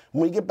 Joey.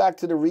 When we get back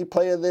to the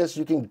replay of this,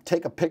 you can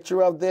take a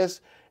picture of this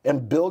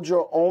and build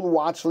your own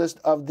watch list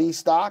of these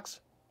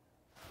stocks.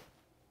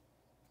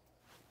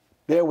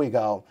 There we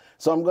go.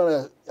 So I'm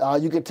going to,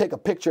 you can take a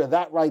picture of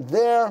that right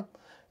there.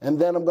 And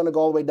then I'm going to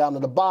go all the way down to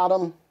the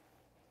bottom.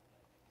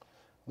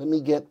 Let me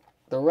get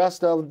the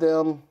rest of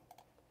them.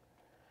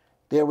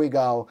 There we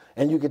go.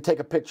 And you can take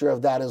a picture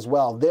of that as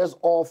well. There's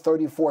all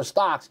 34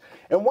 stocks.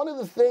 And one of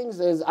the things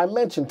is, I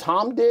mentioned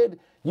Tom did,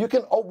 you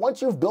can,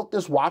 once you've built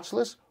this watch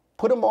list,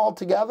 put them all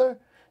together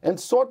and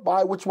sort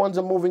by which ones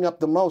are moving up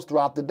the most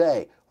throughout the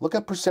day. Look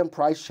at percent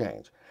price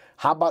change.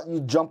 How about you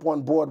jump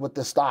on board with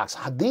the stocks?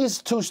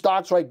 These two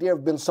stocks right there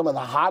have been some of the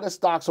hottest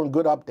stocks on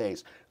good up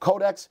days,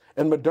 Codex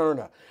and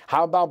Moderna.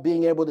 How about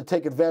being able to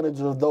take advantage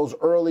of those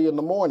early in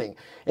the morning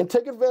and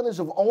take advantage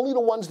of only the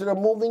ones that are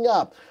moving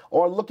up,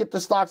 or look at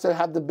the stocks that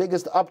have the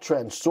biggest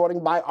uptrend, sorting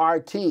by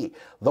RT.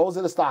 Those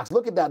are the stocks.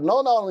 Look at that.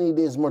 Not only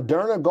is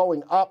Moderna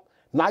going up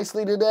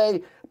nicely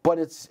today, but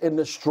it's in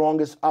the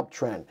strongest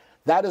uptrend.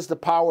 That is the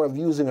power of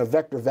using a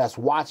VectorVest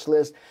watch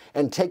list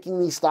and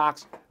taking these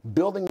stocks,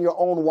 building your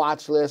own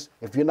watch list.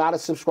 If you're not a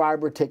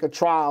subscriber, take a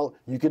trial.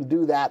 You can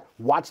do that.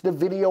 Watch the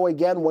video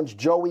again once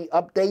Joey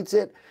updates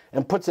it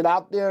and puts it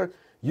out there.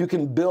 You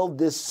can build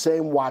this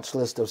same watch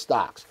list of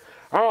stocks.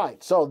 All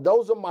right, so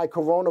those are my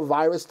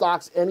coronavirus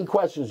stocks. Any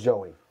questions,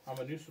 Joey? I'm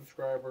a new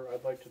subscriber.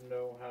 I'd like to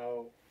know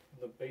how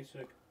the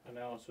basic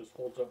analysis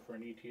holds up for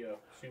an ETF.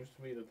 Seems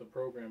to me that the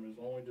program is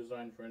only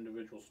designed for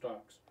individual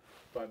stocks.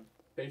 By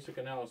basic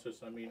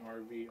analysis, I mean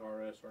RV,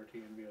 RS, RT,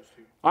 and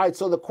VST. All right,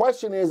 so the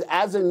question is,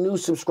 as a new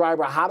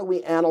subscriber, how do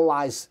we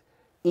analyze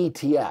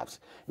ETFs?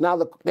 Now,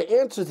 the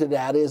answer to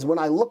that is when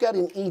I look at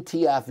an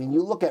ETF and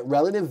you look at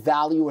relative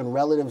value and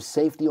relative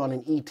safety on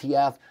an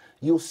ETF,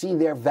 you'll see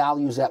their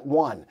values at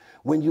 1.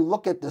 When you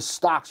look at the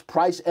stock's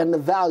price and the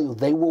value,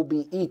 they will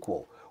be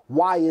equal.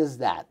 Why is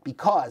that?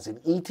 Because an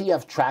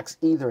ETF tracks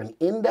either an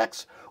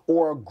index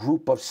or a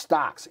group of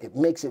stocks. It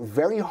makes it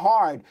very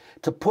hard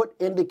to put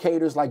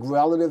indicators like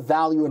relative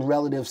value and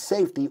relative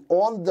safety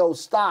on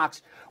those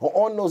stocks or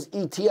on those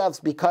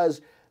ETFs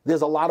because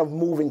there's a lot of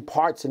moving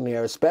parts in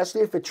there,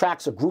 especially if it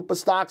tracks a group of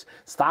stocks.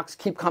 Stocks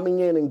keep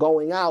coming in and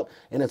going out,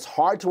 and it's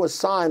hard to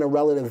assign a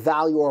relative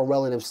value or a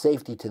relative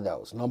safety to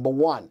those, number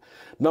one.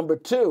 Number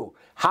two,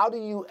 how do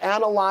you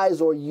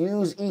analyze or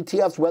use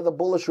ETFs, whether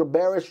bullish or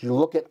bearish? You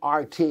look at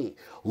RT.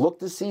 Look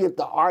to see if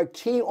the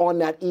RT on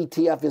that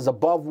ETF is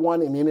above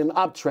 1 and in an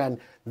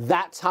uptrend.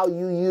 That's how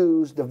you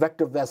use the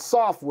VectorVest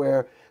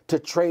software to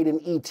trade an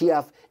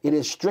ETF. It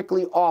is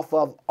strictly off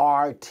of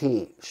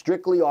RT,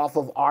 strictly off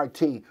of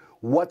RT.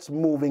 What's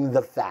moving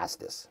the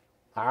fastest?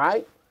 All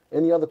right?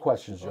 Any other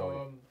questions, Joey?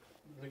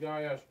 The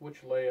guy asked,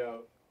 which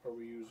layout are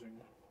we using?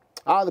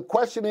 The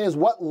question is,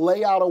 what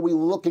layout are we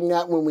looking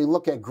at when we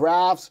look at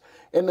graphs?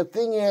 And the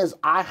thing is,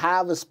 I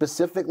have a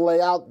specific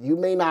layout. You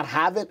may not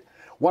have it.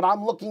 What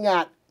I'm looking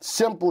at,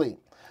 simply,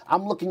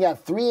 I'm looking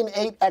at 3 and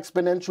 8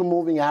 exponential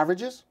moving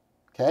averages.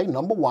 Okay,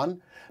 number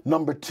one.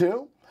 Number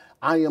two,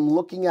 I am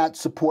looking at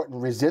support and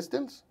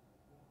resistance.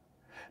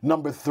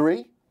 Number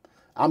three,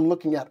 I'm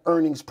looking at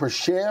earnings per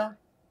share.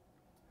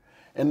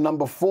 And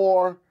number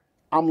four,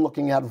 I'm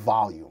looking at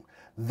volume.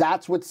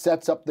 That's what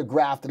sets up the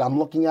graph that I'm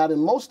looking at.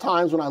 And most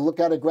times when I look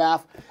at a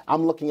graph,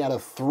 I'm looking at a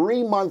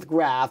 3-month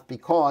graph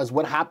because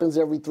what happens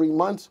every 3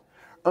 months?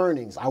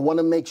 Earnings. I want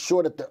to make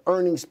sure that the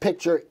earnings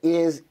picture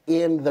is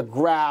in the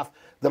graph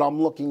that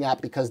I'm looking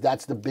at because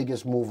that's the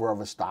biggest mover of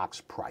a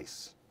stock's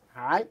price.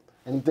 All right?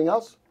 Anything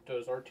else?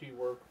 Does RT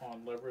work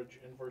on leverage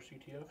inverse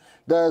ETFs?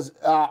 Does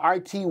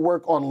RT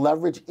work on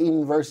leverage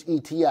inverse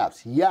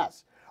ETFs?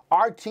 Yes.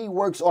 RT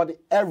works on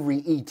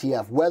every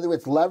ETF, whether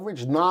it's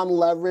leverage,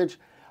 non-leverage,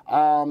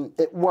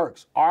 it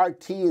works.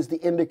 RT is the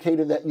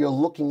indicator that you're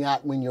looking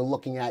at when you're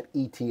looking at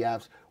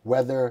ETFs,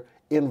 whether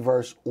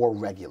inverse or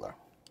regular.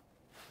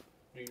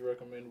 do you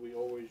recommend we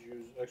always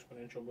use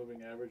exponential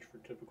moving average for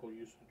typical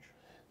usage?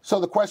 So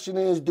the question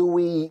is, do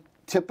we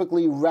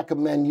typically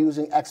recommend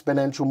using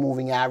exponential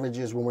moving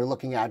averages when we're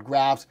looking at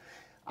graphs?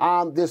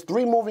 There's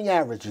 3 moving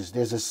averages.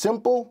 There's a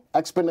simple,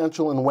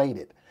 exponential, and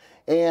weighted.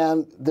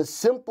 And the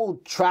simple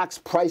tracks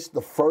price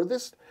the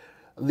furthest.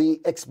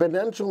 The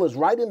exponential is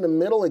right in the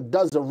middle. It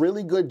does a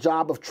really good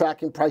job of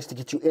tracking price to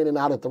get you in and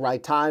out at the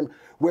right time,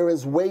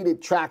 whereas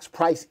weighted tracks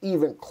price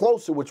even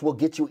closer, which will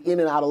get you in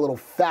and out a little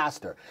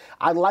faster.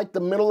 I like the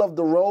middle of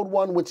the road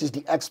one, which is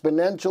the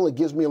exponential. It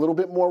gives me a little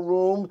bit more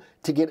room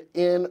to get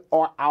in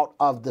or out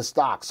of the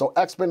stock. So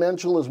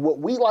exponential is what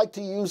we like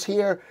to use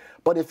here,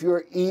 but if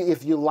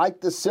you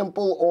like the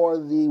simple or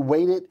the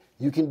weighted,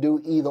 you can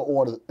do either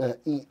or,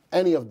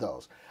 any of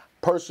those.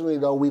 Personally,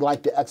 though, we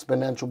like the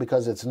exponential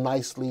because it's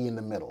nicely in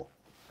the middle.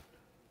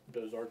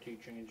 Does RT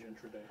change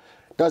intraday?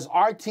 Does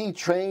RT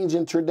change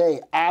intraday?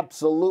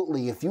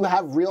 Absolutely. If you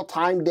have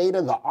real-time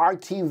data, the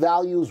RT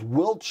values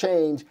will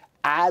change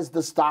as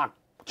the stock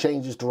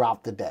changes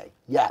throughout the day.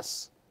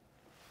 Yes.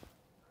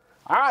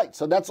 All right,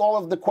 so that's all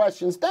of the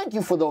questions. Thank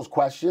you for those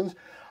questions.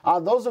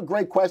 Those are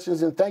great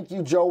questions, and thank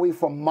you, Joey,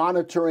 for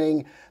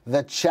monitoring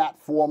the chat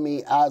for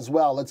me as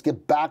well. Let's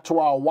get back to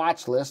our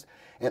watch list,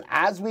 and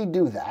as we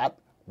do that,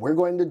 we're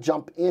going to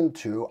jump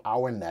into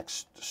our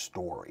next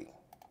story.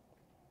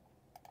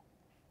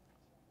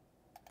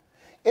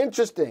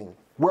 Interesting.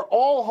 We're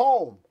all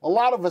home. A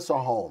lot of us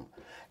are home.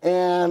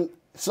 And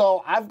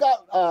so I've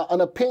got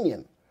an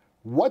opinion.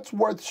 What's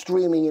worth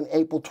streaming in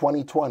April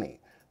 2020?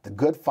 The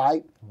Good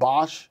Fight,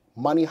 Bosch,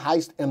 Money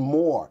Heist, and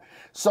more.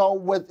 So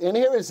and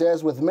here it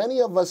says, with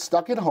many of us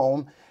stuck at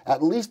home,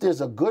 at least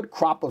there's a good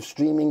crop of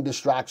streaming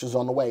distractions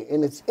on the way.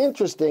 And it's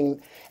interesting,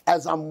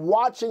 as I'm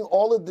watching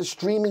all of the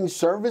streaming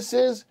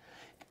services,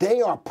 they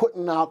are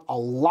putting out a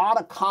lot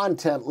of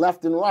content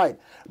left and right.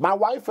 My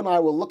wife and I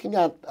were looking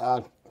at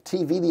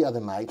TV the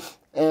other night,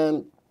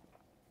 and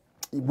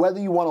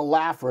whether you want to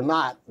laugh or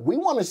not, we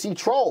want to see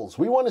Trolls.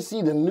 We want to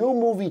see the new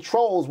movie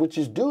Trolls, which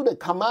is due to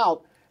come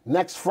out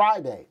next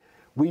Friday.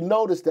 We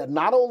noticed that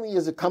not only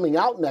is it coming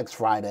out next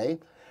Friday,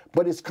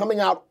 but it's coming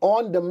out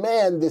on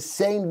demand the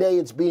same day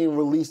it's being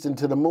released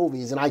into the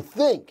movies. And I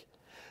think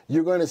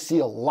you're going to see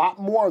a lot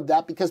more of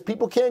that because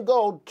people can't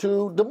go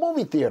to the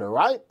movie theater,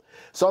 right?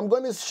 So I'm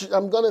going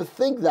to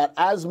think that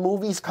as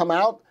movies come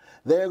out,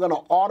 they're going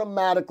to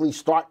automatically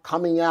start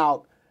coming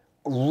out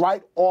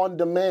right on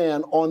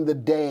demand on the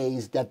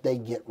days that they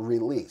get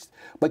released.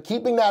 But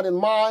keeping that in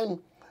mind,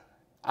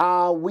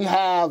 we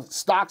have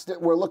stocks that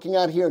we're looking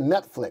at here: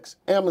 Netflix,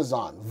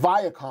 Amazon,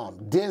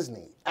 Viacom,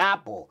 Disney,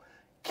 Apple,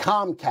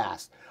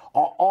 Comcast,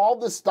 are all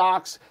the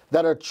stocks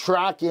that are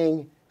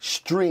tracking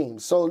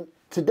streams. So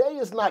today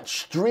is not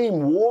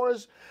stream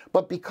wars,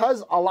 but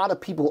because a lot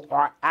of people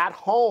are at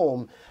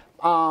home,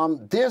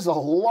 there's a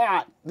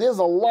lot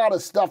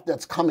of stuff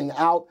that's coming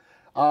out.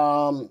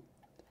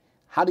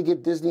 How to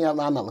get Disney out?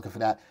 No, I'm not looking for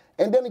that.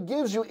 And then it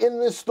gives you in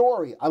this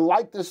story, I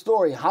like this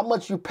story, how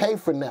much you pay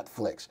for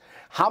Netflix,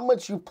 how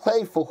much you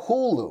pay for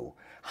Hulu,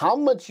 how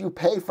much you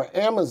pay for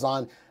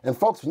Amazon. And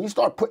folks, when you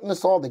start putting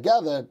this all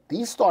together,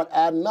 these start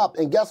adding up.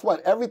 And guess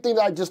what? Everything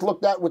that I just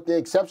looked at, with the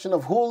exception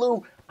of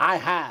Hulu, I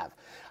have.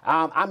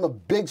 I'm a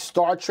big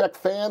Star Trek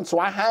fan, so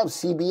I have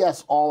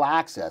CBS All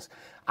Access.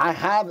 I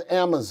have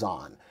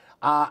Amazon.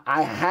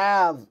 I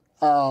have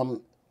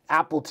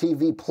Apple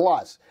TV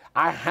Plus.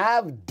 I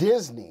have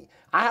Disney.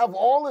 I have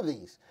all of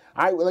these.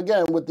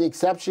 Again, with the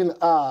exception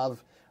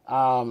of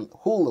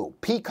Hulu,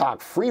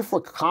 Peacock, free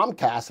for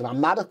Comcast, and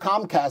I'm not a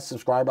Comcast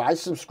subscriber. I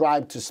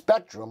subscribe to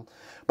Spectrum,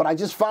 but I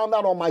just found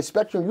out on my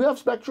Spectrum. You have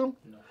Spectrum?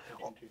 No,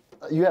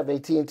 AT&T. You have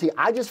AT&T.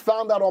 I just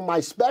found out on my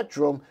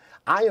Spectrum,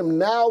 I am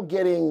now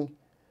getting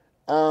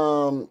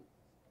Showtime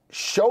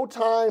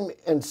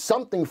and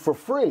something for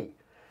free.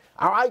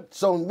 All right,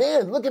 so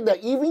man, look at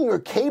that. Even your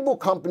cable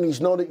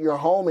companies know that you're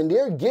home, and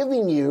they're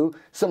giving you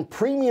some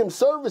premium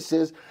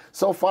services.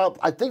 So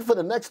I think for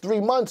the next 3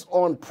 months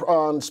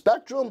on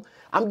Spectrum,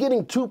 I'm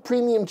getting 2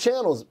 premium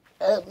channels.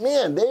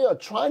 Man, they are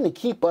trying to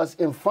keep us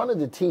in front of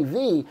the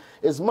TV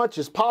as much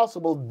as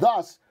possible.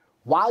 Thus,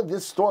 why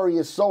this story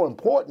is so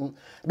important,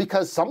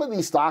 because some of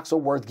these stocks are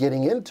worth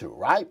getting into,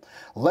 right?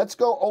 Let's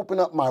go open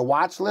up my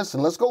watch list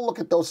and let's go look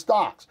at those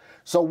stocks.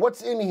 So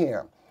what's in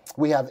here?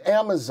 We have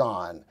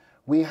Amazon.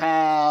 We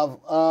have,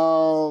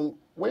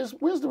 where's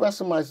the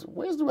rest of them?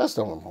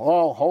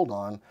 Oh, hold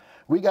on.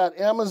 We got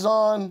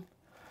Amazon,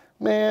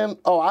 man.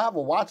 Oh, I have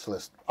a watch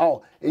list.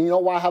 Oh, and you know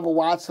why I have a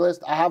watch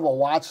list? I have a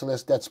watch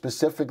list that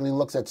specifically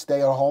looks at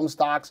stay-at-home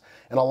stocks,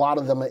 and a lot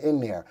of them are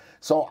in there.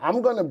 So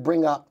I'm going to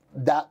bring up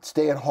that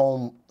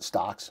stay-at-home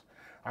stocks.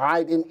 All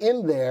right, and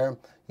in there,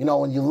 you know,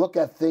 when you look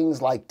at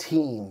things like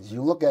Teams,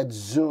 you look at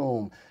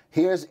Zoom,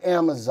 here's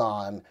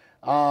Amazon,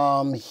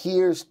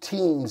 here's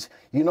Teams.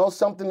 You know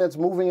something that's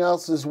moving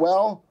else as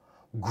well?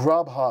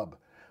 Grubhub.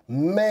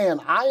 Man,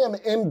 I am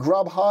in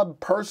Grubhub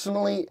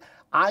personally.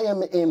 I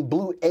am in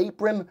Blue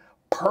Apron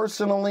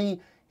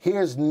personally.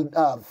 Here's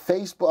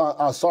Netflix.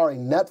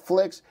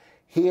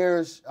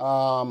 Here's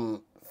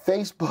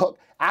Facebook,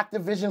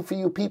 Activision for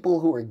you people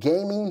who are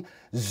gaming,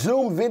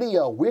 Zoom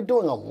video. We're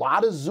doing a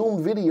lot of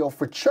Zoom video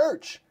for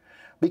church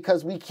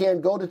because we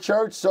can't go to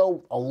church,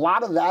 so a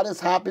lot of that is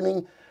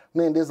happening.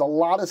 Man, there's a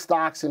lot of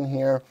stocks in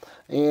here.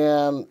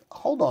 And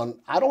hold on,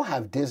 I don't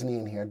have Disney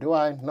in here, do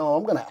I? No,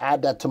 I'm going to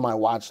add that to my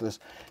watch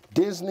list.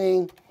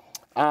 Disney,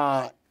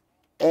 AAPPL,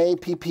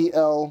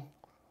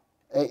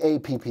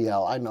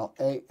 I know,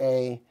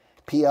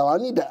 AAPL.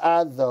 I need to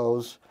add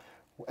those.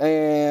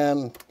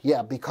 And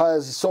yeah,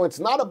 because, so it's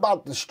not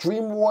about the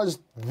stream wars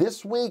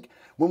this week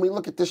when we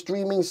look at the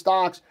streaming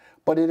stocks,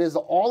 but it is a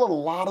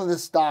lot of the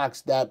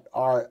stocks that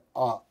are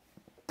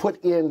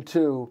put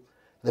into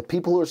the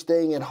people who are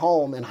staying at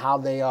home and how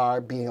they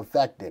are being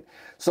affected.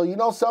 So you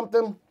know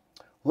something?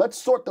 Let's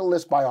sort the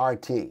list by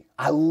RT.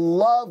 I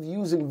love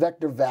using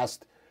VectorVest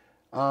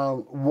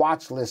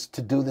watch list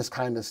to do this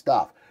kind of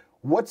stuff.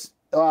 What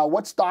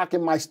stock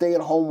in my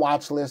stay-at-home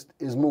watch list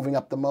is moving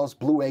up the most?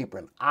 Blue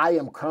Apron. I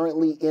am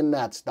currently in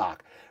that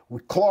stock.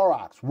 With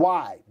Clorox.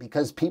 Why?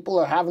 Because people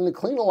are having to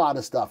clean a lot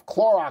of stuff.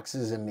 Clorox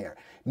is in there.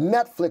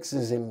 Netflix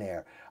is in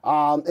there.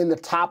 In the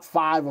top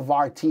 5 of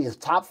RT is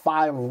top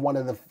 5 of one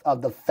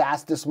of the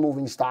fastest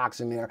moving stocks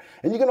in there.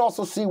 And you can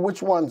also see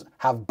which ones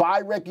have buy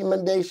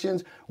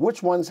recommendations,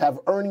 which ones have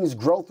earnings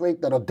growth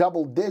rate that are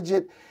double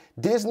digit.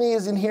 Disney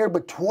is in here,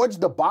 but towards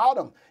the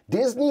bottom.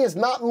 Disney is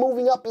not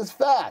moving up as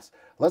fast.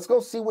 Let's go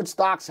see which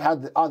stocks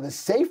are the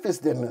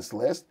safest in this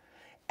list.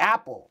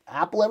 Apple.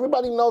 Apple,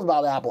 everybody knows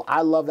about Apple.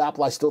 I love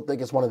Apple. I still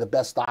think it's one of the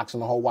best stocks in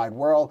the whole wide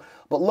world.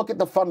 But look at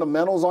the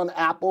fundamentals on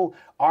Apple.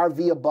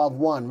 RV above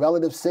 1.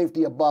 Relative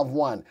safety above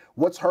 1.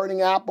 What's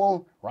hurting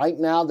Apple? Right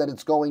now that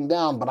it's going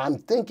down. But I'm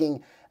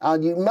thinking,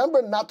 you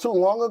remember not too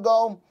long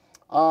ago,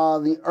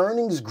 the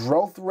earnings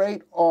growth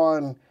rate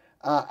on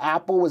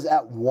Apple was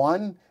at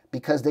 1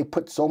 because they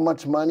put so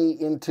much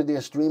money into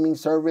their streaming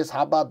service.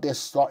 How about they're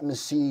starting to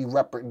see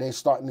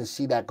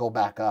that go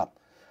back up?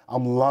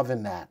 I'm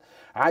loving that.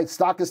 All right,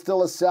 stock is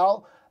still a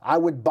sell. I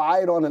would buy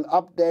it on an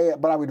up day,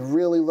 but I would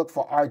really look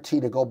for RT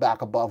to go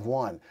back above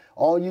 1.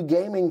 All you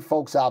gaming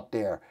folks out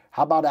there,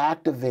 how about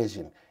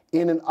Activision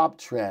in an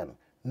uptrend?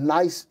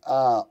 Nice,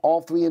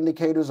 all 3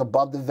 indicators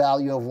above the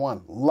value of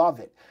 1. Love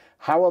it.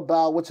 How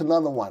about, what's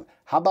another one?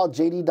 How about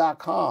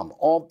JD.com?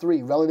 All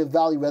 3, relative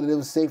value,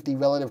 relative safety,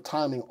 relative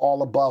timing,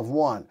 all above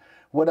 1.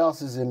 What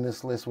else is in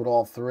this list with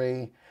all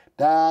 3?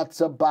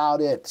 That's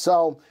about it.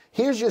 So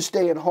here's your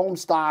stay-at-home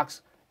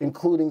stocks,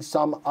 including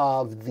some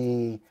of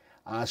the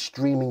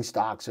streaming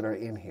stocks that are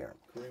in here.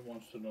 Kareem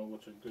wants to know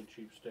what's a good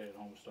cheap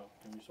stay-at-home stock.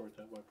 Can we sort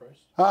that by price?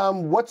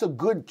 What's a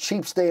good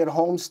cheap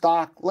stay-at-home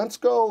stock? Let's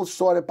go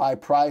sort it by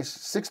price.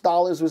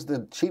 $6 was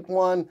the cheap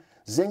one.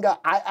 Zynga,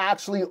 I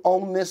actually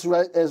own this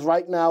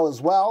right now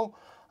as well.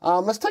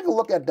 Let's take a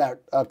look at that,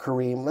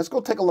 Kareem. Let's go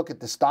take a look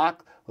at the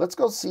stock. Let's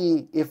go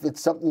see if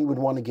it's something you would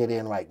want to get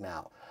in right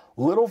now.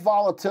 Little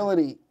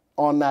volatility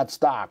on that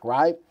stock,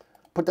 right?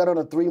 Put that on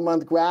a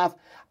 3-month graph.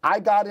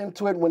 I got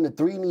into it when the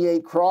 3 and the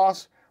 8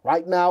 cross.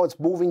 Right now, it's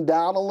moving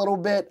down a little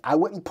bit. I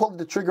wouldn't pull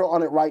the trigger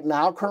on it right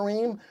now,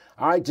 Kareem.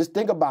 All right, just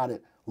think about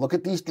it. Look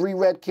at these 3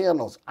 red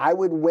candles. I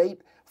would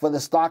wait for the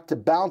stock to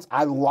bounce.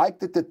 I like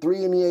that the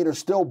 3 and the 8 are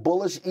still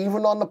bullish,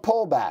 even on the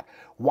pullback.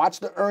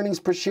 Watch the earnings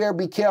per share.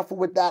 Be careful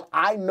with that.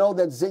 I know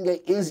that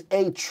Zynga is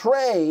a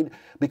trade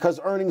because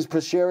earnings per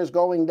share is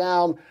going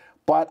down,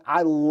 but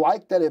I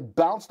like that it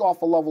bounced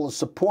off a level of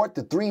support,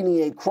 the 3 and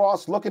the 8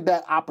 cross. Look at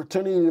that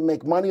opportunity to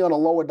make money on a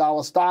lower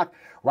dollar stock.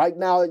 Right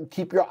now,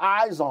 keep your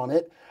eyes on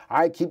it. All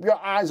right, keep your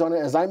eyes on it.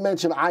 As I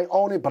mentioned, I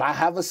own it, but I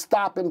have a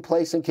stop in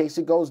place in case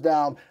it goes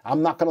down.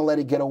 I'm not going to let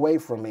it get away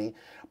from me.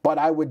 But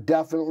I would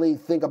definitely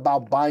think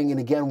about buying it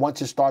again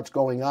once it starts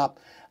going up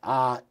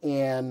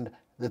and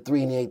the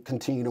 3 and the 8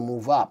 continue to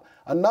move up.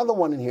 Another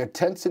one in here,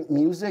 Tencent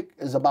Music,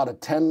 is about a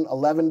 $10,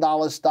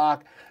 $11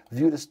 stock.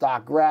 View the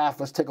stock graph.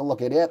 Let's take a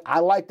look at it. I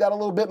like that a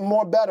little bit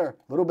more better,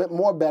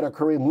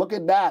 Kareem. Look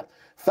at that.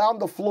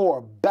 Found the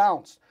floor,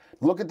 bounced.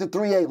 Look at the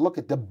 3-8. Look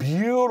at the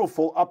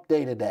beautiful up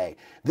day today.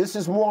 This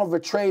is more of a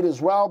trade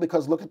as well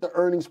because look at the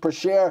earnings per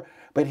share.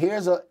 But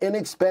here's an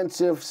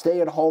inexpensive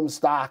stay-at-home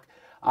stock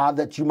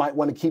that you might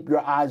want to keep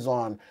your eyes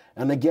on.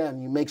 And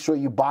again, you make sure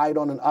you buy it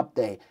on an up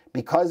day.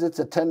 Because it's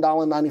a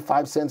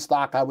 $10.95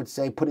 stock, I would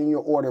say put in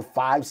your order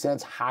 5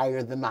 cents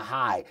higher than the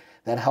high.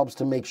 That helps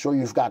to make sure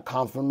you've got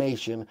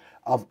confirmation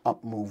of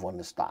up move on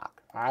the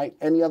stock. All right,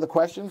 any other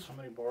questions? How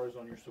many bars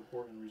on your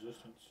support and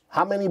resistance?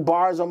 How many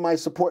bars on my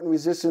support and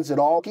resistance at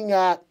all? Looking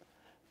at,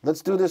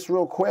 let's do this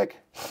real quick.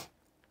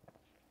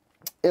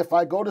 If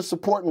I go to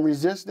support and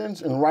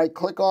resistance and right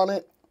click on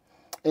it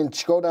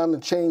and go down to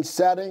change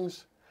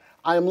settings,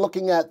 I am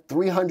looking at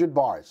 300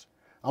 bars.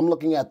 I'm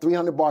looking at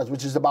 300 bars,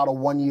 which is about a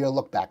 1-year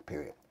look back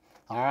period.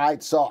 All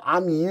right, so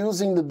I'm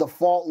using the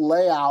default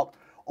layout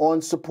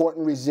on support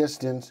and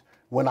resistance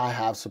when I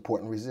have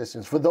support and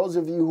resistance. For those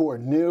of you who are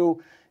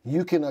new,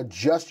 you can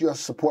adjust your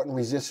support and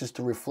resistance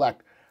to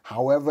reflect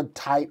however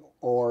tight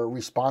or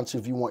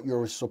responsive you want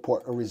your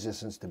support or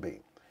resistance to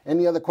be.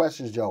 Any other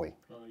questions, Joey?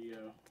 Yeah.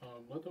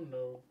 Let them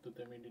know that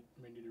they may need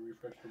to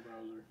refresh the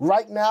browser?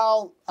 Right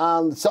now,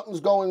 something's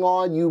going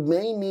on. You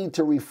may need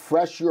to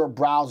refresh your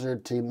browser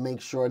to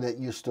make sure that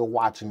you're still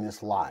watching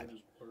this live.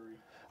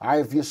 All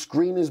right, if your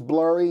screen is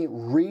blurry,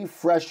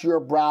 refresh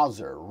your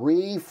browser.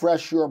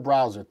 Refresh your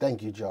browser.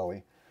 Thank you,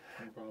 Joey.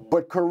 No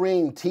But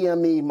Kareem,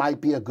 TME might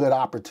be a good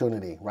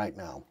opportunity right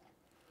now.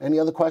 Any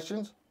other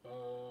questions?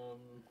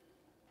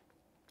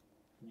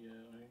 Yeah,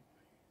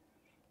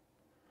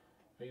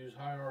 I use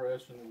high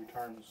RS in the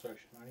retirement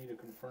section. I need a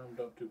confirmed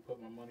up to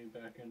put my money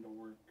back into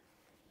work.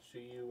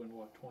 See you in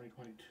what,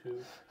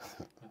 2022?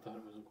 I thought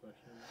it was a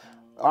question.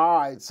 All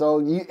right, so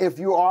if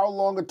you are a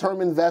longer term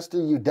investor,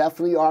 you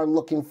definitely are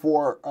looking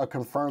for a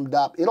confirmed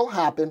up. It'll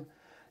happen.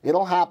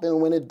 It'll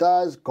happen. When it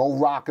does, go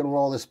rock and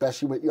roll,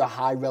 especially with your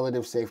high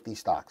relative safety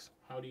stocks.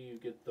 How do you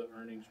get the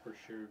earnings per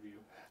share view?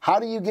 How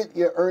do you get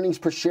your earnings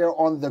per share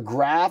on the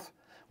graph?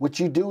 What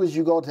you do is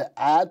you go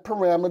to add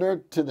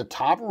parameter to the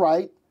top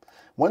right.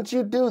 Once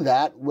you do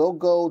that, we'll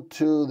go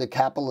to the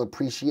capital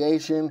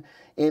appreciation.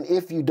 And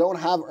if you don't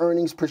have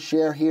earnings per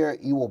share here,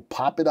 you will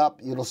pop it up.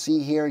 You'll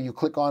see here, you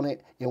click on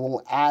it, and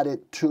we'll add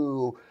it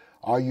to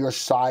your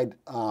side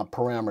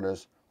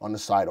parameters on the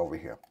side over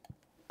here.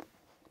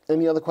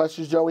 Any other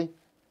questions, Joey?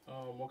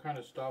 What kind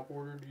of stop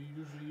order do you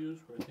usually use?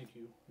 I think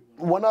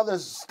One other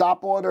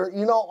stop order,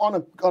 you know,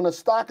 on a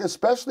stock,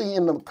 especially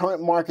in the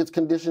current market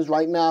conditions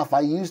right now, if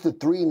I use the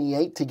 3 and the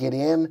 8 to get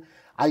in,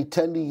 I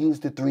tend to use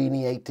the 3 and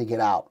the 8 to get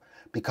out.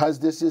 Because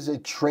this is a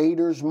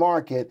trader's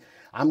market,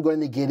 I'm going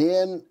to get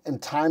in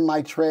and time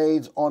my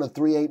trades on a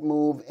 3-8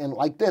 move. And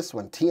like this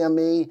one,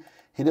 TME,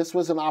 this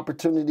was an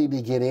opportunity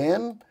to get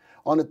in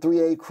on a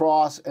 3-8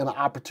 cross and an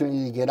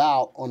opportunity to get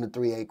out on the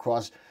 3-8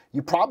 cross.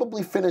 You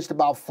probably finished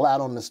about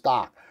flat on the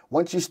stock.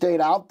 Once you stayed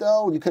out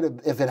though, you could have,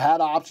 if it had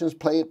options,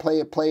 play it,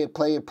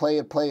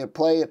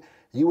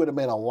 you would have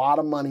made a lot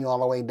of money all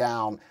the way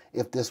down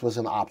if this was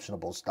an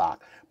optionable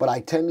stock. But I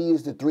tend to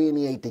use the 3 and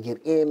the 8 to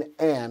get in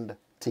and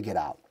to get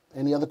out.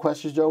 Any other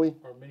questions, Joey?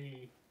 Are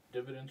many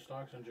dividend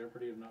stocks in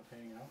jeopardy of not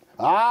paying out?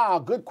 Ah,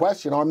 good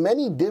question. Are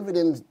many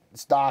dividend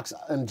stocks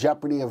in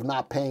jeopardy of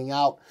not paying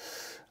out?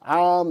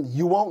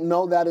 You won't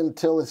know that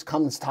until it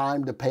comes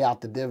time to pay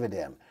out the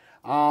dividend.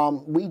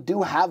 We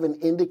do have an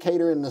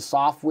indicator in the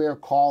software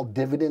called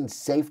dividend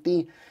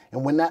safety,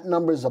 and when that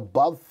number is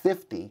above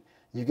 50,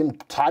 you can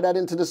tie that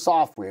into the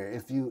software.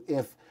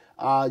 If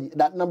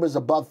that number is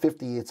above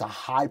 50, it's a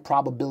high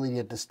probability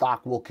that the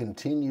stock will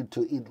continue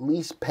to at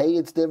least pay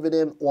its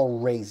dividend or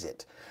raise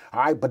it.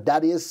 All right, but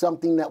that is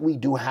something that we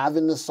do have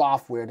in the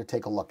software to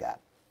take a look at.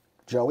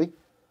 Joey?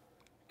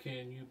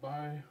 Can you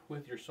buy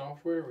with your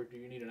software, or do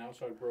you need an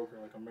outside broker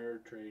like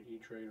Ameritrade,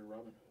 E-Trade, or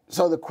Robinhood?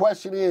 So the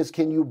question is,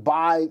 can you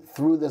buy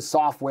through the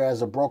software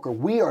as a broker?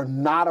 We are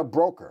not a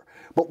broker,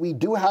 but we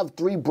do have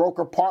 3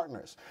 broker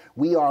partners.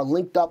 We are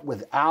linked up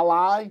with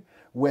Ally,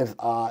 with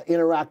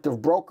Interactive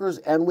Brokers,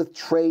 and with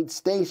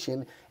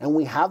TradeStation. And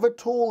we have a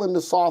tool in the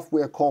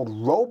software called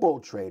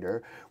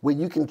RoboTrader where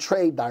you can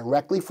trade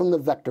directly from the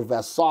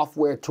VectorVest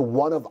software to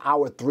one of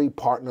our 3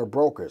 partner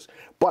brokers.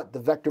 But the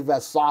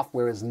VectorVest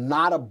software is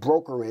not a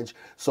brokerage,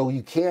 so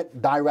you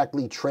can't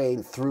directly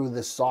trade through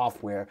the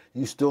software.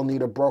 You still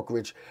need a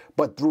brokerage.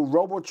 But through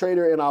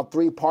RoboTrader and our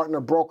 3 partner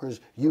brokers,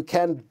 you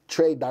can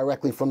trade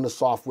directly from the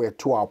software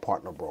to our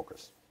partner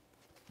brokers.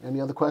 Any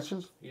other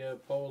questions? Yeah,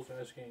 Paul's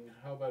asking,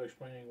 how about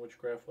explaining which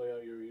graph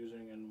layout you're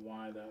using and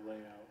why that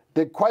layout?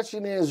 The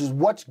question is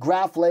what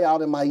graph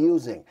layout am I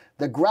using?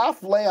 The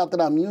graph layout that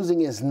I'm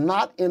using is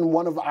not in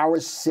one of our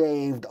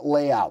saved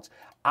layouts.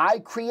 I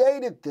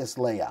created this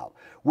layout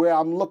where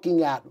I'm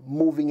looking at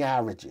moving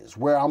averages,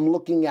 where I'm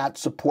looking at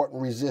support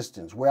and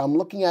resistance, where I'm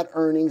looking at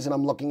earnings and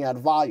I'm looking at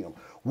volume.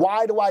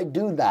 Why do I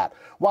do that?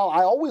 Well,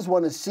 I always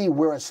want to see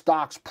where a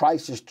stock's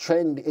price is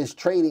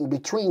trading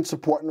between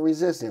support and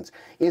resistance.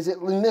 Is it,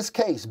 in this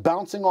case,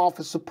 bouncing off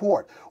of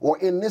support, or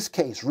in this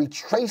case,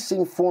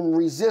 retracing from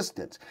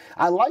resistance?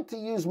 I like to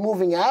use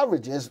moving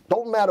averages,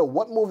 don't matter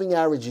what moving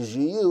averages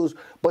you use,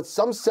 but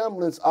some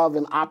semblance of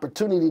an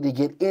opportunity to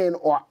get in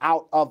or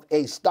out of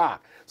a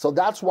stock. So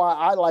that's why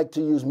I like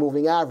to use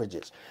moving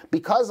averages.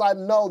 Because I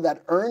know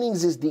that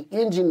earnings is the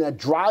engine that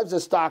drives a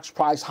stock's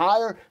price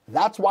higher,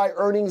 that's why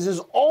earnings is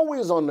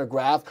always on the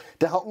graph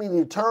to help me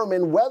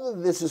determine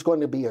whether this is going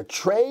to be a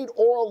trade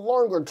or a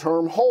longer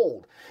term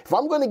hold. If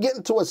I'm going to get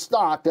into a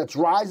stock that's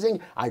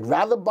rising, I'd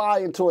rather buy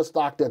into a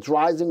stock that's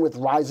rising with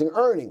rising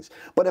earnings.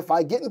 But if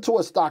I get into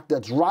a stock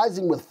that's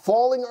rising with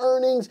falling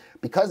earnings,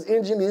 because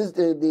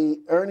the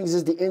earnings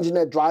is the engine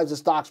that drives the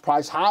stock's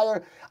price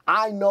higher,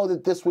 I know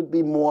that this would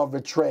be more of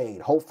a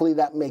trade. Hopefully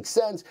that makes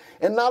sense.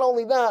 And not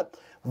only that,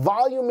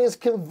 volume is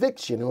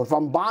conviction. And if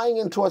I'm buying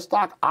into a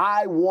stock,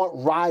 I want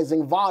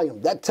rising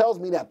volume. That tells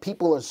me that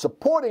people are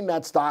supporting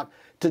that stock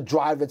to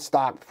drive its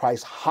stock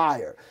price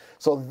higher.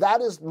 So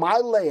that is my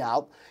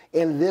layout,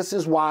 and this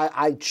is why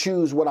I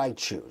choose what I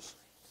choose.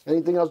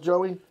 Anything else,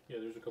 Joey? Yeah,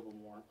 there's a couple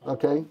more.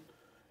 Okay.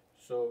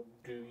 So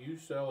do you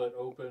sell at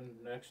open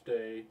next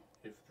day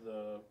if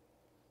the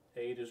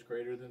 8 is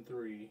greater than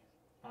 3?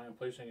 I am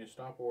placing a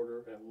stop order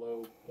at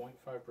low 0.5%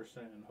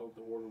 and hope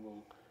the order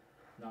will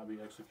not be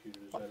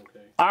executed. Is that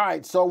okay? All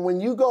right, so when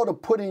you go to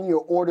put in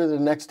your order the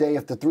next day,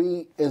 if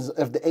the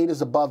 8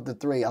 is above the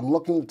 3, I'm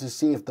looking to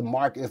see if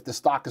the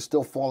stock is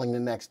still falling the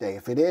next day.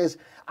 If it is,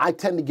 I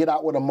tend to get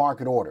out with a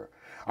market order.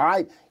 All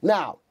right,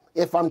 now,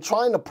 if I'm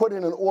trying to put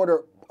in an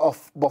order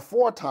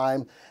before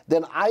time,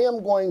 then I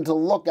am going to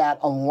look at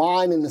a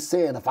line in the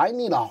sand. If I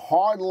need a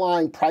hard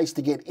line price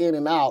to get in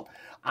and out,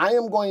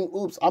 I'm going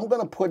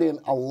to put in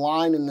a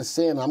line in the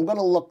sand. I'm going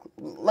to look,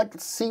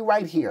 let's see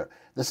right here.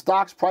 The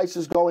stock's price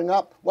is going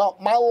up. Well,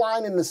 my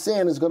line in the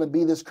sand is going to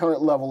be this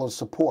current level of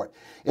support.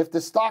 If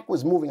the stock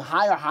was moving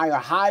higher, higher,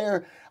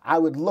 higher, I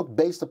would look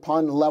based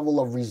upon the level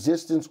of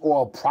resistance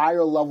or a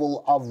prior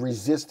level of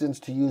resistance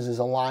to use as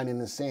a line in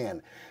the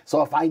sand.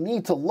 So if I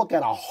need to look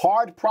at a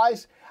hard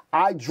price,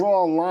 I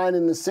draw a line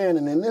in the sand,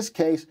 and in this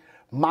case,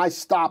 my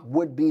stop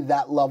would be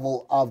that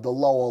level of the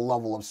lower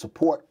level of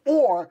support,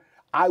 or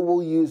I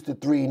will use the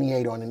 3 and the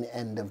 8 on an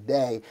end of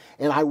day,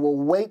 and I will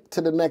wait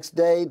to the next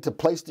day to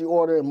place the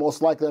order, and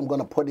most likely I'm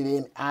going to put it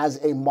in as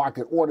a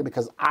market order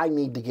because I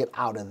need to get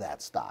out of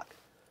that stock.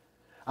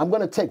 I'm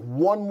going to take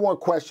one more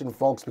question,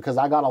 folks, because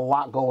I got a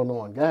lot going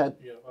on. Go ahead.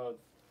 Yeah,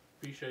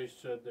 Vishay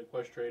said that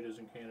Questrade is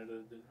in Canada,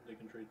 they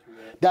can trade through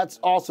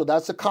that.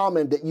 That's a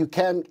comment that you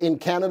can, in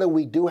Canada,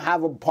 we do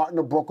have a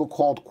partner broker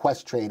called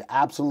Questrade.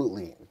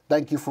 Absolutely.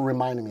 Thank you for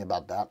reminding me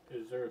about that.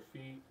 Is there a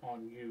fee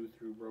on you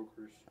through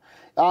brokers?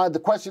 The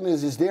question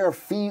is there a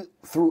fee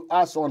through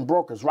us on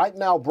brokers? Right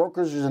now,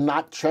 brokers are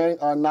not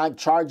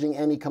charging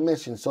any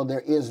commission, so there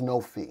is no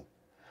fee.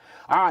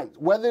 All right,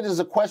 whether there's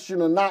a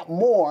question or not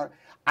more,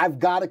 I've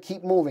got to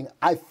keep moving.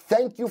 I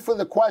thank you for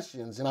the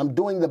questions, and I'm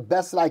doing the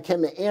best that I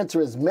can to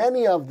answer as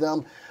many of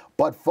them,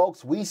 but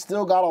folks, we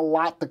still got a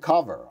lot to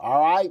cover,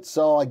 all right?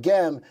 So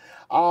again,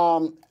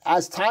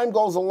 as time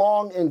goes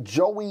along and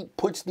Joey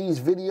puts these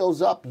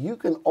videos up, you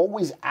can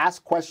always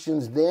ask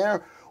questions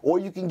there, or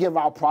you can give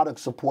our product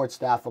support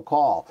staff a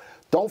call.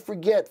 Don't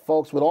forget,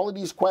 folks, with all of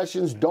these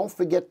questions, don't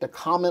forget to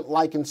comment,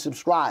 like, and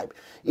subscribe.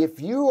 If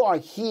you are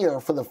here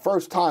for the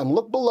first time,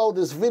 look below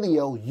this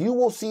video. You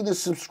will see the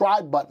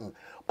subscribe button.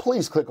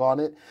 Please click on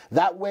it.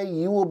 That way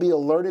you will be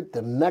alerted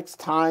the next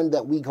time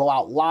that we go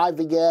out live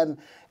again.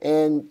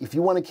 And if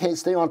you want to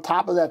stay on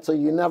top of that so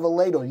you're never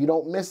late or you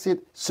don't miss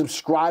it,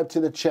 subscribe to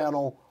the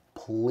channel,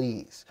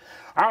 please.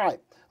 All right,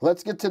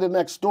 let's get to the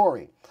next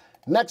story.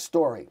 Next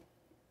story.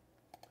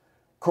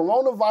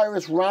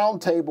 Coronavirus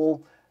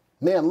roundtable.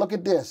 Man, look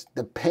at this.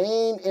 The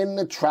pain in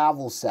the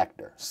travel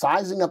sector.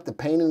 Sizing up the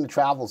pain in the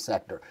travel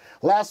sector.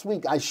 Last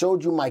week, I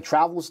showed you my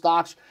travel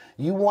stocks.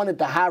 You wanted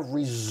to have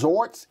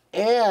resorts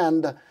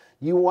and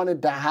you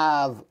wanted to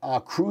have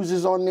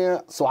cruises on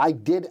there. So I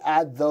did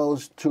add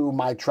those to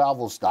my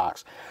travel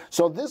stocks.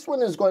 So this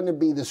one is going to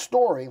be the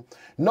story.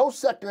 No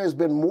sector has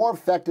been more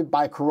affected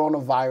by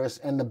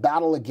coronavirus and the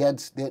battle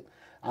against it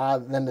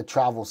than the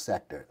travel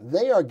sector.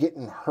 They are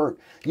getting hurt.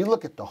 You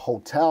look at the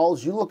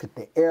hotels, you look at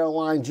the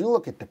airlines, you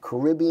look at the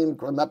Caribbean,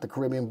 not the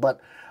Caribbean, but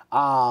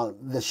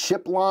the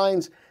ship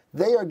lines,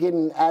 they are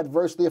getting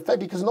adversely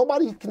affected because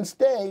nobody can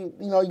stay,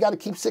 you got to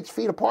keep 6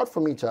 feet apart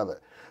from each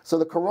other. So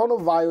the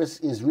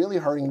coronavirus is really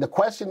hurting. The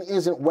question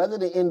isn't whether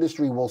the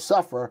industry will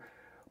suffer,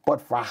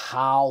 but for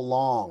how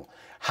long?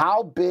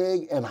 How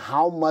big and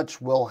how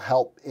much will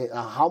help?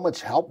 How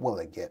much help will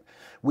it get?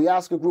 We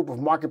ask a group of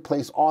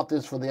marketplace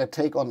authors for their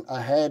take on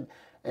ahead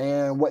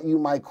and what you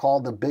might call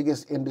the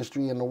biggest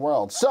industry in the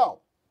world. So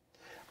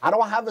I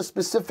don't have a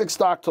specific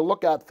stock to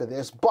look at for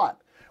this,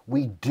 but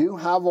we do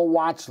have a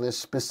watch list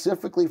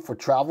specifically for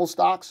travel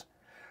stocks.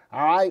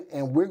 All right,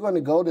 and we're going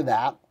to go to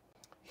that.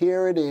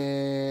 Here it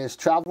is,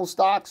 travel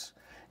stocks.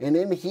 And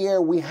in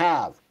here we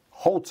have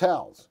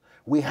hotels.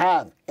 We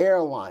have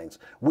airlines,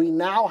 we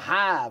now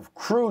have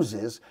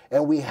cruises,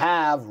 and we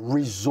have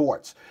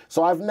resorts.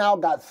 So I've now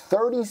got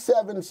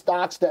 37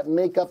 stocks that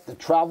make up the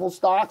travel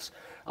stocks.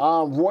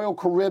 Royal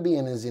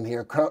Caribbean is in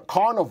here,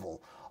 Carnival,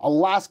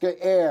 Alaska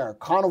Air,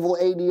 Carnival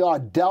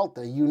ADR,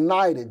 Delta,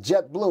 United,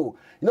 JetBlue.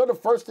 You know the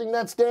first thing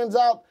that stands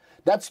out?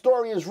 That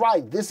story is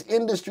right. This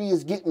industry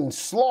is getting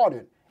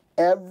slaughtered.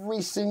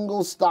 Every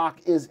single stock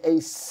is a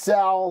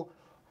sell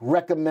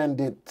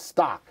recommended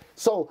stock.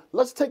 So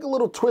let's take a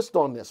little twist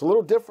on this, a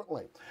little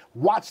differently.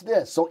 Watch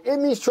this. So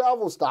in these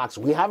travel stocks,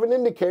 we have an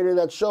indicator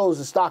that shows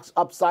the stock's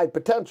upside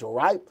potential,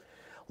 right?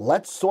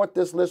 Let's sort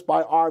this list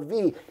by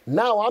RV.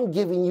 Now I'm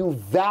giving you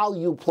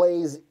value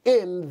plays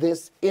in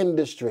this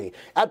industry.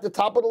 At the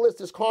top of the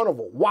list is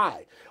Carnival.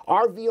 Why?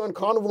 RV on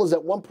Carnival is at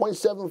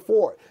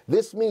 1.74.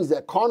 This means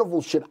that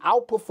Carnival should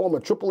outperform a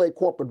AAA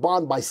corporate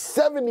bond by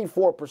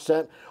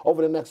 74%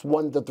 over the next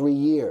 1 to 3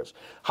 years.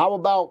 How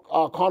about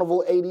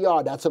Carnival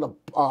ADR? That's an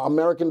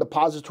American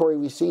Depository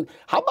Receipt.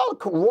 How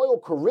about Royal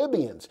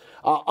Caribbean's?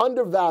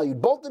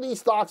 Undervalued. Both of these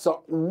stocks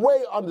are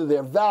way under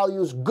their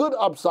values, good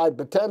upside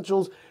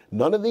potentials.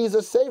 None of these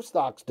are safe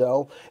stocks,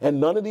 though, and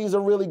none of these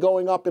are really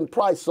going up in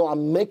price. So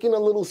I'm making a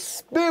little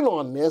spin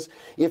on this.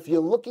 If you're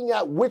looking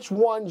at which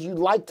ones you'd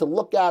like to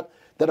look at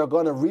that are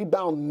going to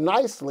rebound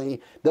nicely,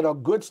 that are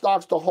good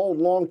stocks to hold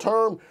long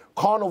term.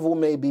 Carnival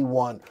may be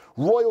one.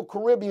 Royal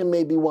Caribbean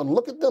may be one.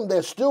 Look at them.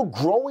 They're still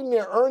growing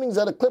their earnings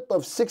at a clip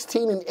of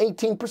 16 and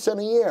 18%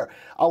 a year.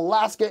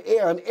 Alaska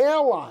Air, an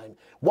airline,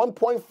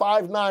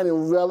 1.59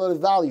 in relative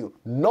value.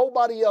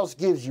 Nobody else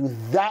gives you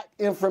that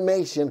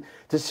information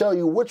to show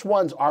you which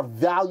ones are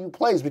value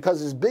plays, because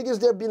as big as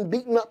they're being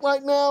beaten up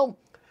right now,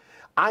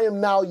 I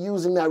am now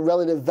using that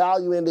relative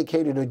value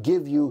indicator to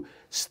give you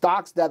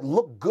stocks that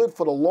look good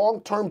for the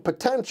long-term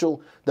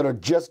potential that are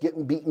just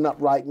getting beaten up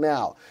right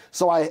now.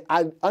 So I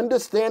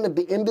understand that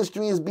the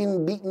industry is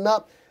being beaten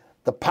up.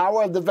 The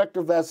power of the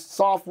VectorVest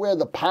software,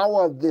 the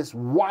power of this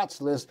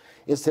watch list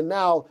is to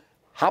now,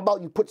 how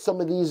about you put some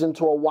of these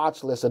into a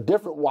watch list, a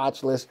different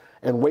watch list,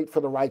 and wait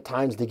for the right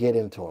times to get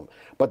into them.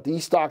 But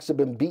these stocks have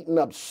been beaten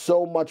up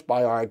so much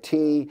by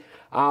RT,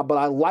 but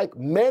I like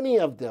many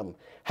of them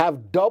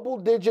have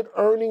double-digit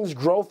earnings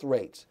growth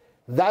rates.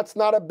 That's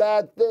not a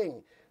bad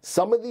thing.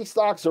 Some of these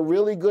stocks are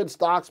really good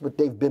stocks, but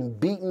they've been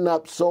beaten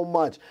up so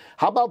much.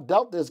 How about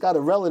Delta? It's got a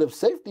relative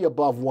safety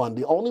above 1.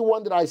 The only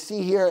one that I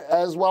see here,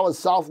 as well as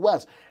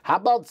Southwest. How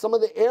about some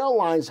of the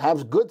airlines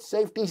have good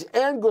safeties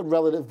and good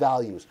relative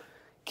values?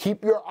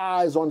 Keep your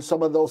eyes on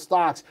some of those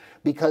stocks,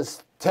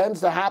 because tends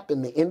to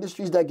happen. The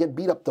industries that get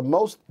beat up the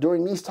most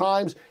during these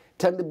times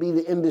tend to be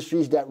the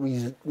industries that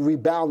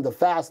rebound the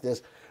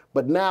fastest.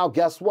 But now,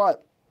 guess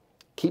what?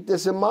 Keep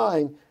this in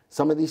mind.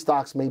 Some of these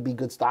stocks may be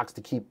good stocks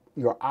to keep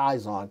your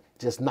eyes on,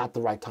 just not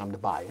the right time to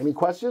buy. Any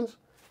questions?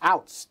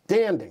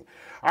 Outstanding.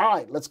 All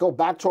right, let's go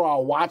back to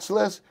our watch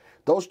list.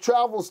 Those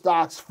travel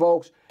stocks,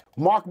 folks,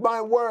 mark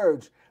my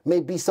words,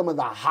 may be some of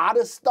the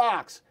hottest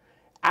stocks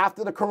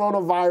after the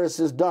coronavirus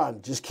is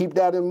done. Just keep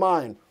that in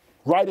mind.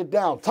 Write it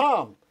down.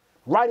 Tom,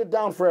 write it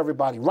down for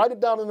everybody. Write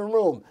it down in the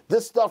room.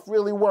 This stuff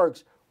really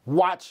works.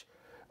 Watch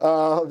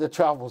the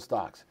travel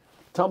stocks.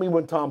 Tell me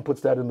when Tom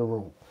puts that in the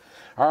room.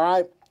 All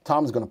right?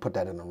 Tom's going to put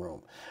that in the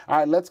room. All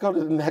right, let's go to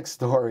the next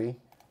story.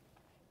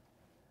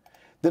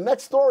 The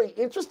next story,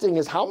 interesting,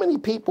 is how many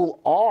people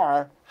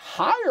are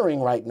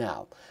hiring right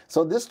now.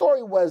 So this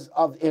story was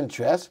of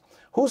interest.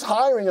 Who's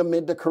hiring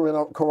amid the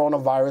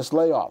coronavirus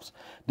layoffs?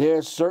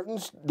 There's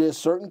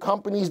certain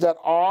companies that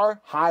are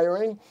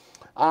hiring,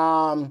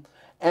 and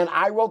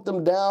I wrote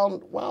them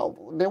down. Well,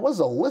 there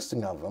was a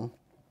listing of them.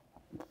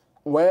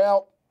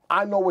 Well,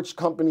 I know which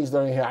companies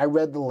that are here. I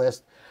read the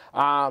list,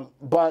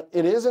 but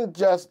it isn't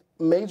just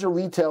major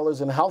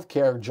retailers and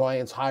healthcare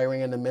giants hiring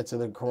in the midst of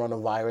the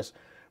coronavirus.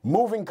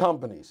 Moving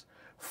companies,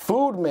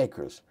 food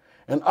makers,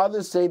 and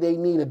others say they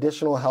need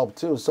additional help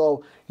too.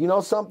 So, you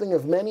know something,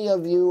 if many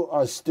of you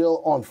are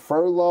still on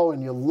furlough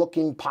and you're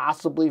looking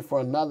possibly for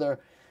another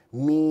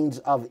means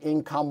of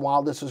income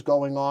while this is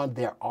going on,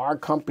 there are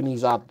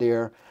companies out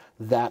there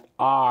that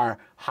are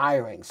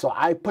hiring. So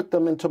I put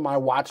them into my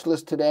watch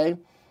list today.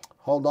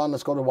 Hold on,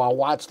 let's go to our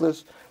watch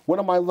list. What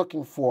am I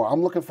looking for?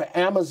 I'm looking for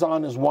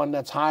Amazon is one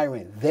that's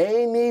hiring.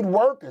 They need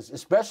workers,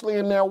 especially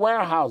in their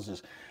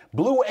warehouses.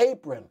 Blue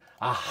Apron,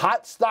 a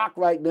hot stock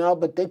right now,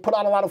 but they put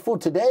out a lot of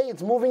food. Today,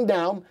 it's moving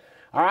down.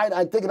 All right,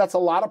 I think that's a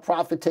lot of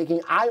profit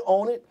taking. I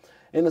own it,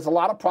 and it's a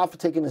lot of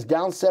profit taking. It's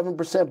down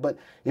 7%, but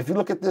if you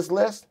look at this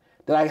list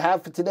that I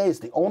have for today, it's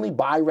the only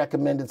buy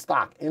recommended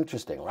stock.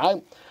 Interesting,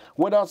 right?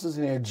 What else is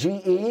in here?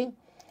 GE.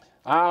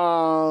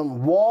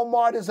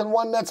 Walmart is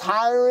one that's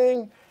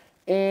hiring.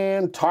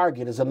 And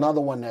Target is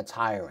another one that's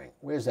hiring.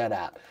 Where's that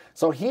at?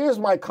 So here's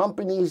my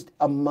companies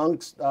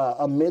amidst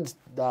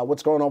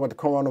what's going on with the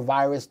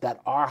coronavirus that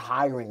are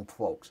hiring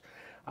folks.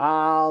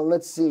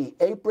 Let's see.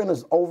 Apron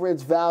is over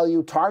its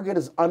value. Target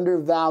is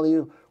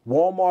undervalued.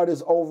 Walmart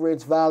is over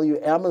its value.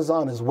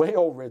 Amazon is way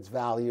over its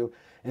value.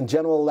 And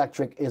General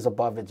Electric is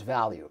above its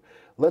value.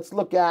 Let's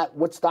look at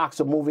what stocks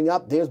are moving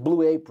up. There's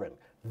Blue Apron.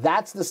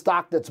 That's the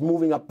stock that's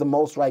moving up the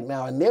most right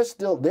now. And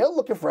they're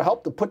looking for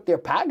help to put their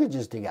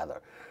packages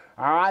together.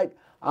 All right.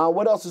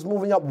 What else is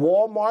moving up?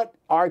 Walmart,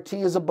 RT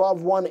is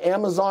above 1.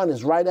 Amazon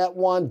is right at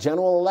 1.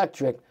 General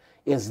Electric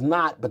is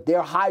not, but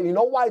they're high. You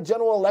know why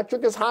General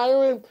Electric is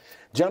hiring?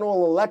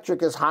 General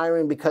Electric is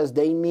hiring because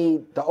they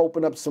need to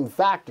open up some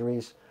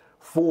factories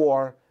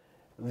for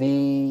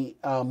the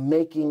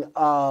making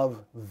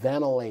of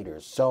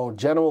ventilators. So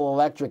General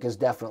Electric is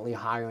definitely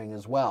hiring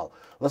as well.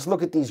 Let's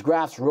look at these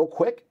graphs real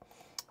quick.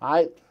 All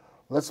right.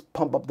 Let's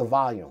pump up the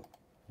volume.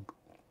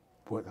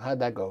 How'd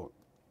that go?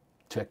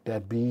 Check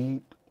that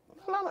beat.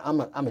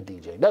 I'm a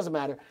DJ. Doesn't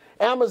matter.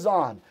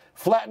 Amazon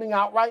flattening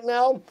out right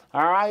now.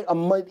 All right.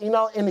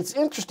 And it's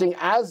interesting,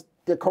 as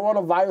the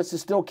coronavirus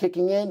is still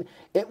kicking in,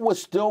 it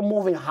was still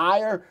moving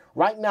higher.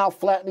 Right now,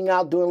 flattening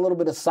out, doing a little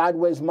bit of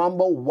sideways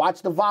mambo.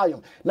 Watch the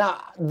volume.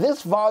 Now,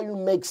 this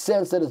volume makes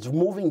sense that it's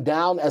moving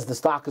down as the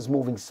stock is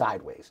moving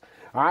sideways.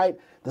 All right.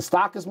 The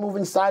stock is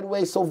moving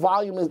sideways, so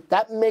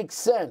that makes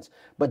sense.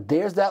 But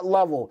there's that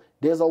level.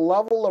 There's a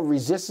level of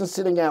resistance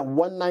sitting at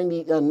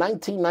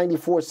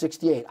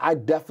 1994.68. I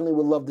definitely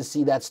would love to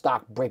see that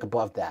stock break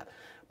above that.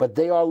 But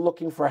they are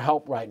looking for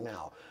help right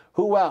now.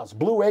 Who else?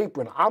 Blue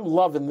Apron. I'm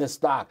loving this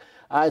stock.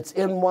 It's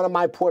in one of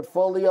my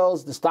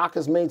portfolios. The stock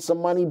has made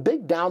some money.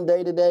 Big down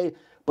day today.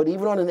 But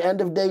even on an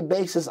end-of-day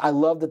basis, I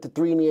love that the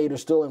 3 and the 8 are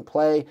still in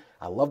play.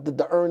 I love that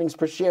the earnings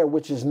per share,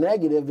 which is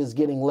negative, is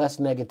getting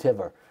less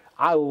negativer.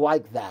 I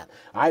like that.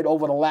 All right,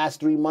 over the last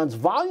 3 months,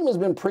 volume has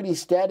been pretty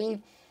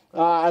steady.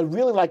 I'd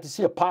really like to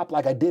see a pop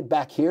like I did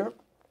back here.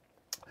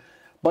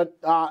 But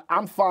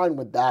I'm fine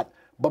with that.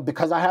 But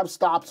because I have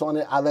stops on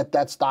it, I let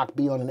that stock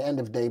be on an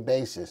end-of-day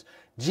basis.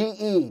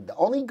 GE, the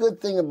only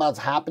good thing about what's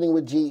happening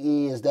with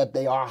GE is that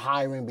they are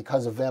hiring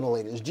because of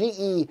ventilators.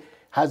 GE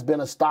has been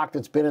a stock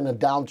that's been in a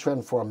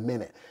downtrend for a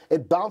minute.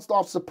 It bounced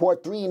off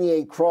support, 3 and the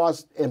 8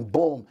 crossed, and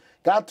boom,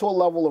 got to a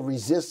level of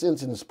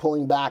resistance and is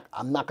pulling back.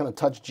 I'm not going to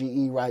touch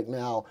GE right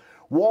now.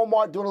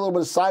 Walmart doing a little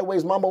bit of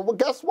sideways mama. Well,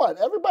 guess what?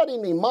 Everybody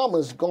and their mama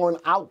is going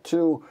out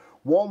to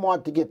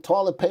Walmart to get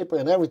toilet paper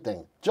and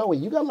everything. Joey,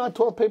 you got a lot of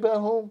toilet paper at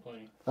home?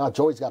 Plenty.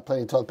 Joey's got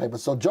plenty of toilet paper.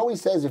 So Joey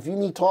says if you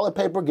need toilet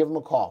paper, give him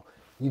a call.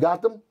 You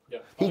got them? Yeah.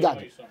 He got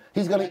them.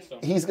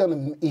 He's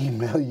gonna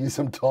email you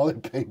some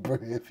toilet paper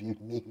if you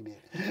need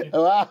it.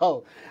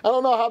 Wow. I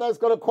don't know how that's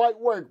gonna quite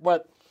work,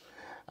 but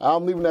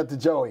I'm leaving that to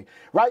Joey.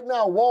 Right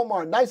now,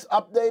 Walmart, nice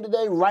up day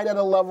today, right at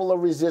a level of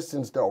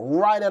resistance though.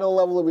 Right at a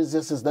level of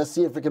resistance. Let's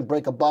see if it can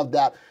break above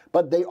that.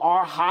 But they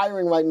are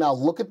hiring right now.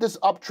 Look at this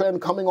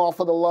uptrend coming off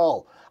of the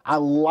low. I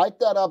like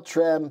that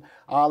uptrend.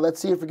 Let's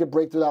see if we can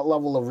break through that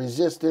level of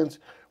resistance.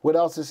 What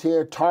else is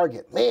here?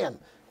 Target. Man,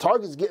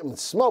 Target's getting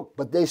smoked,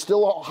 but they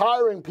still are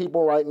hiring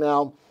people right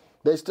now.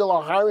 They still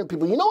are hiring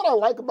people. You know what I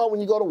like about when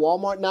you go to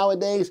Walmart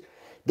nowadays?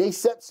 They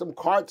set some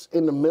carts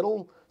in the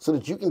middle so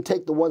that you can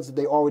take the ones that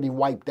they already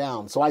wiped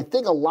down. So I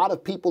think a lot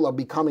of people are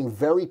becoming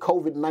very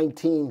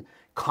COVID-19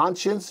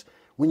 conscious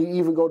when you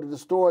even go to the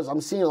stores.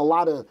 I'm seeing a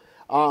lot of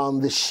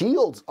the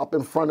shields up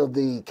in front of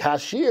the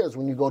cashiers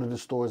when you go to the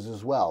stores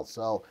as well.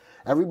 So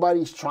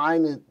everybody's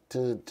trying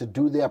to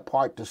do their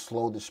part to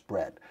slow the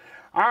spread.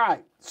 All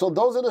right, so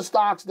those are the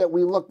stocks that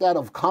we looked at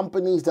of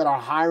companies that are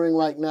hiring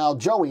right now.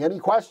 Joey, any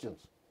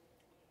questions?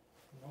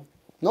 No.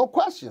 No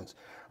questions.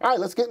 All right,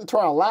 let's get into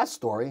our last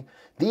story.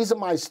 These are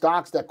my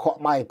stocks that caught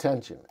my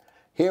attention.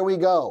 Here we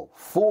go.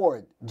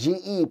 Ford,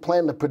 GE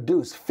plan to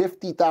produce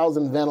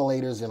 50,000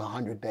 ventilators in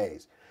 100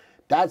 days.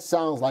 That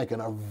sounds like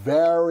a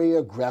very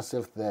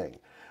aggressive thing.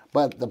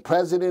 But the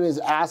president is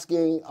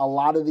asking a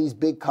lot of these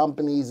big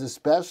companies,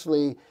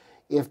 especially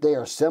if they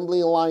are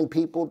assembly line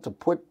people, to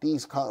put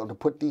these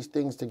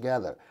things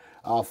together.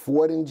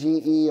 Ford and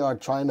GE are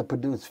trying to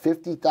produce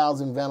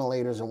 50,000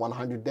 ventilators in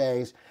 100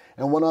 days.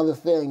 And one other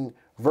thing,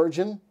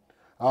 Virgin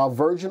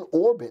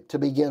Orbit to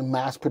begin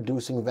mass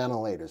producing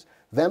ventilators.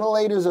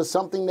 Ventilators are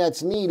something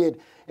that's needed,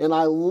 and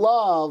I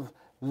love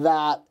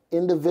that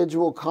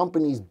individual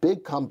companies,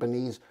 big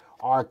companies,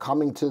 are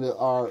coming to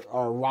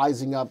are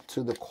rising up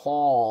to the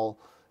call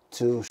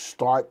to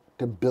start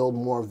to build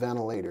more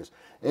ventilators.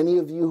 Any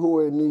of you who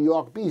are in New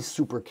York, be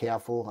super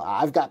careful.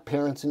 I've got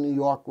parents in New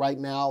York right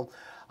now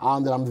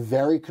that I'm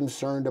very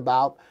concerned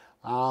about.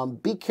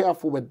 Be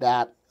careful with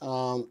that.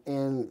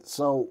 And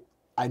so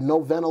I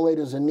know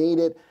ventilators are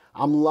needed.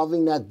 I'm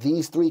loving that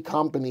these three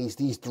companies,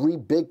 these three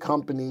big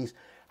companies,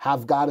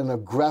 have got an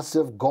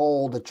aggressive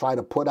goal to try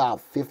to put out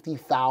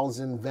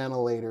 50,000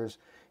 ventilators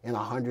in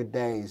 100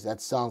 days.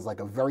 That sounds like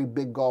a very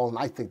big goal, and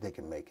I think they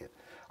can make it.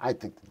 I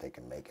think that they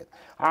can make it.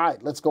 All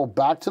right, let's go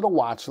back to the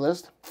watch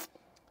list.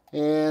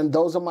 And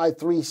those are my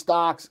three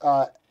stocks,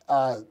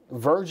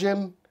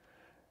 Virgin,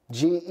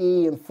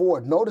 GE, and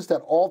Ford. Notice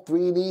that all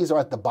three of these are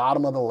at the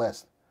bottom of the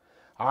list.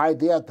 All right,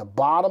 they're at the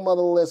bottom of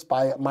the list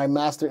by my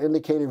master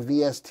indicator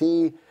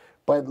VST,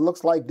 but it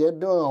looks like they're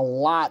doing a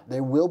lot.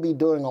 They will be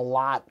doing a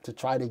lot to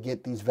try to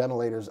get these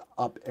ventilators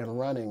up and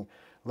running.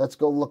 Let's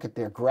go look at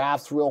their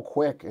graphs real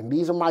quick. And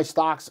these are my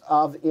stocks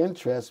of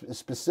interest,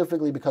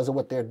 specifically because of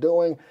what they're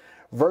doing.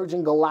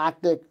 Virgin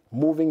Galactic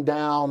moving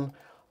down.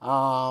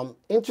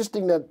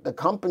 Interesting that the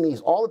companies,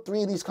 all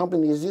three of these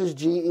companies, there's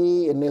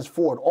GE and there's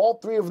Ford. All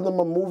three of them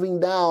are moving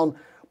down,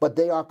 but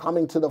they are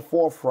coming to the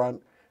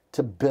forefront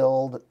to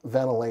build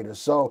ventilators.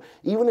 So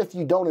even if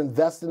you don't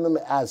invest in them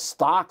as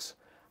stocks,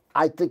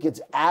 I think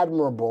it's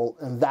admirable,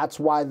 and that's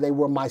why they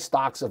were my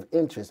stocks of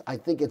interest. I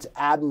think it's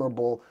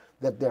admirable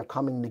that they're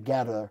coming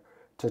together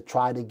to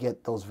try to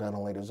get those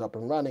ventilators up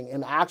and running.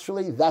 And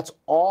actually, that's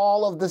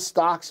all of the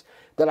stocks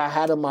that I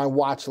had on my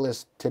watch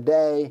list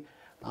today.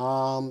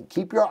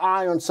 Keep your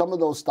eye on some of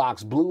those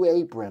stocks. Blue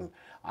Apron.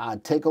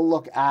 Take a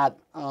look at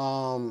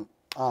Grubhub.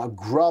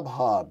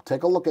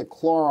 Take a look at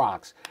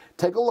Clorox.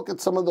 Take a look at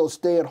some of those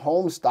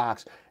stay-at-home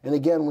stocks. And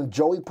again, when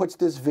Joey puts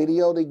this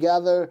video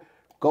together,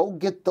 go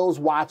get those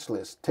watch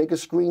lists. Take a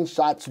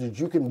screenshot so that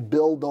you can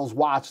build those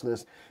watch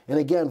lists. And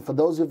again, for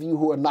those of you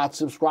who are not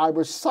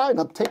subscribers, sign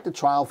up, take the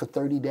trial for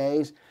 30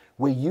 days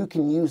where you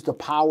can use the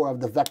power of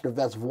the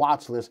VectorVest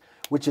watch list,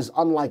 which is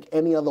unlike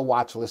any other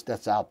watch list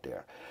that's out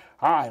there.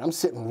 All right, I'm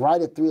sitting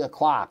right at 3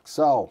 o'clock.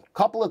 So, a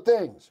couple of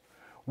things.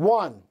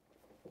 One,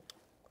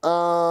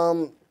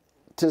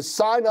 to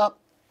sign up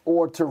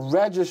or to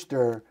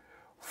register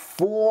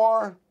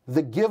for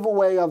the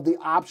giveaway of the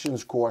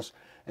options course.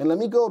 And let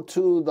me go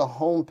to the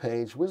home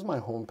page. Where's my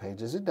home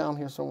page? Is it down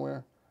here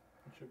somewhere?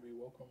 It should be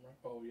welcome, right?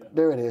 Oh, yeah.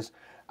 There it is.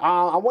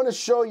 I want to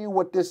show you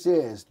what this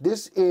is.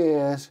 This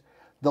is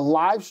the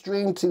live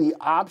stream to the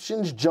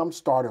Options Jump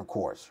Starter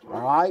course.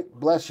 All right,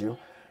 bless you.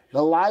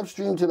 The live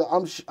stream to the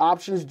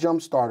Options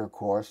Jump Starter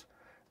course.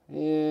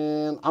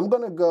 And I'm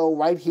going to go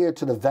right here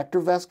to the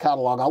VectorVest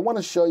catalog. I want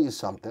to show you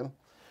something,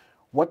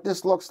 what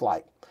this looks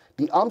like.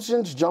 The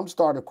Options Jump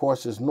Starter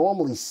course is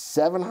normally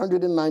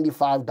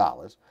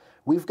 $795.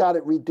 We've got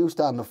it reduced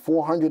down to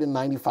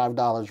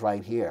 $495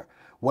 right here.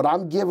 What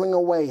I'm giving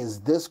away is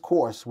this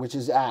course, which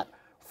is at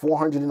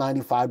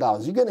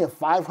 $495. You're getting a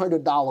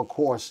 $500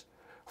 course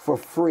for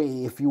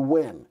free if you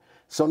win.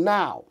 So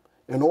now,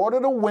 in order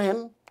to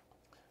win,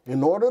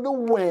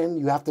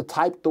 you have to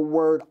type the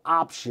word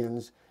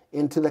options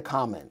into the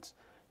comments.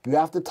 You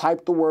have to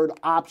type the word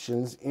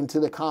options into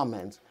the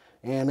comments.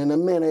 And in a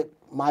minute,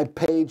 my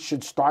page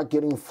should start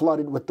getting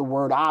flooded with the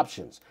word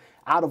options.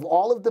 Out of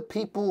all of the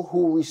people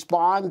who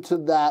respond to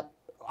that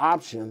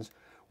options,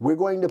 we're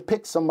going to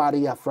pick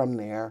somebody up from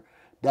there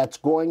that's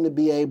going to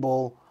be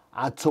able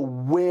to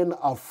win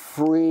a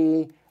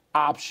free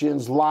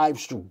options live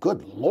stream.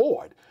 Good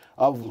Lord.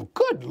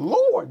 Good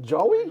Lord,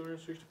 Joey.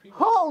 360 people.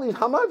 Holy,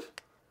 how much?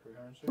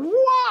 360.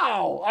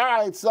 Wow. All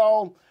right,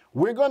 so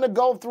we're going to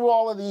go through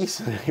all of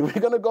these. We're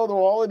going to go through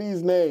all of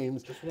these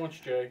names. Just once,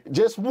 Jay.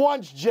 Just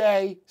once,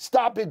 Jay.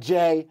 Stop it,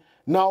 Jay.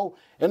 No.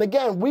 And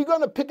again, we're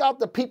going to pick out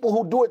the people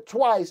who do it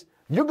twice.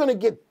 You're going to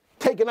get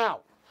taken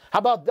out. How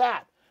about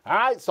that? All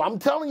right, so I'm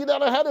telling you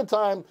that ahead of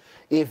time.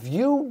 If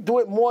you do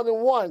it more than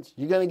once,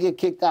 you're going to get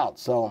kicked out.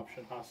 So,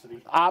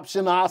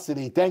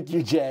 optionosity. Thank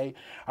you, Jay.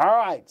 All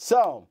right,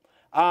 so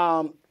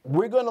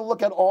we're going to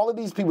look at all of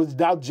these people.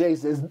 Now, Jay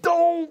says,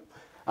 don't.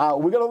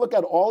 We're going to look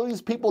at all of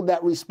these people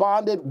that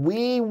responded.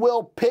 We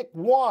will pick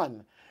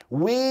one.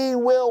 We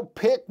will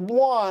pick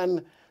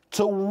one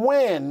to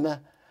win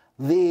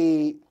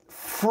the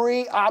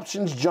free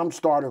Options Jump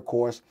Starter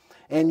course.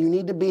 And you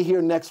need to be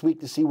here next week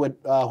to see what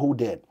who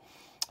did.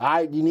 All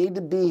right, you need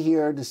to be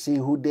here to see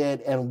who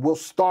did, and we'll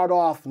start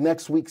off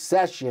next week's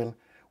session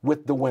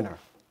with the winner.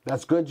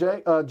 That's good,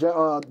 Joey?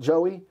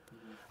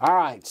 All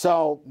right,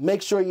 so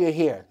make sure you're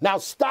here. Now,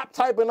 stop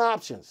typing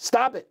options.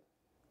 Stop it.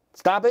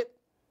 Stop it.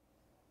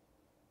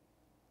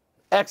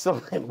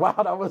 Excellent.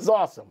 Wow, that was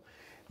awesome.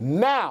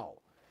 Now,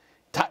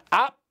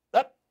 up,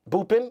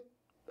 booping,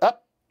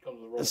 up,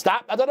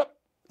 stop,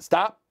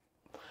 stop.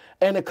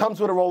 And it comes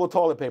with a roll of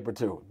toilet paper,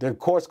 too. The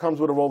course comes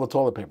with a roll of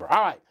toilet paper.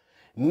 All right,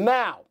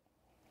 now,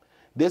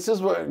 this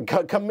is what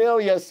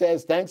Camellia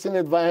says, thanks in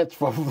advance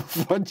for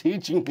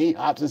teaching me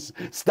options.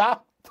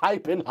 Stop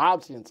typing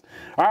options.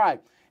 All right,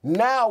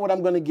 now what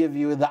I'm going to give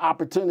you is the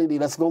opportunity.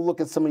 Let's go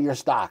look at some of your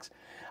stocks.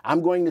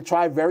 I'm going to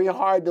try very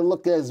hard to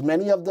look at as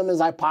many of them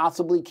as I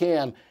possibly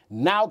can.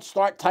 Now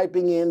start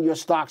typing in your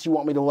stocks you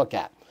want me to look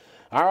at.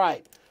 All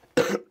right,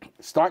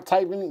 start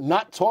typing,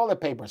 not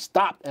toilet paper.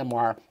 Stop,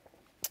 MR.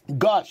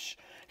 Gush,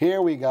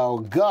 here we go.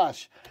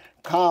 Gush,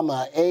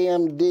 comma,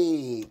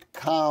 AMD,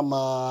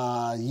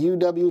 comma,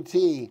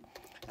 UWT,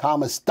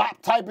 comma, stop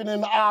typing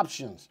in the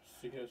options.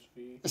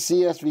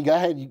 CSV, go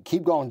ahead, you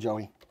keep going,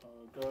 Joey.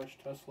 Gush,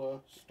 Tesla,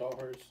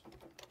 Stars.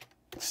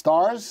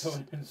 Stars?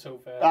 Going so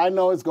fast. I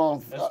know it's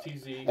going.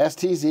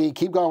 STZ,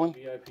 keep going.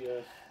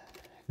 VIPS.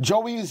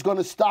 Joey is going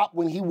to stop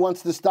when he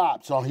wants to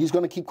stop, so he's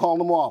going to keep calling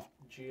them off.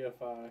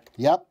 GFI.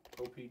 Yep.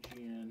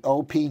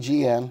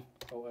 OPGN.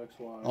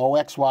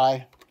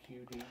 OXY.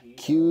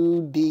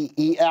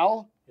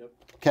 QDEL. Yep.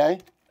 Okay.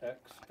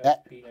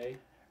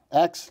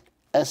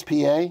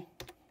 XSPA.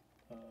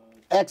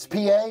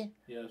 XPA.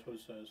 Yeah, that's what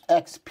it says.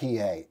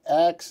 XPA.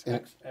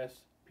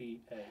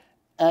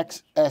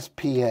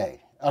 XSPA.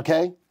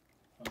 Okay.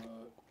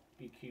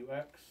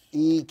 EQX.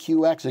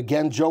 EQX.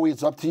 Again, Joey,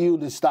 it's up to you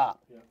to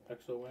stop. Yeah.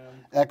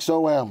 XOM.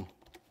 XOM.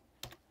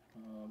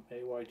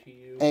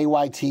 AYTU.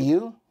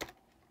 AYTU.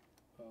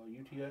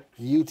 UTX.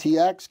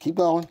 UTX. Keep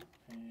going.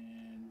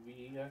 And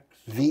VEX.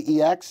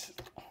 VEX.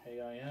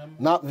 AIM.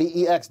 Not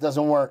VEX.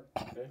 Doesn't work.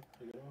 Okay.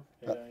 Take it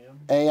off.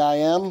 AIM.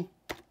 AIM.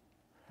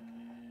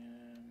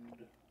 And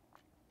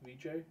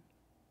VJ.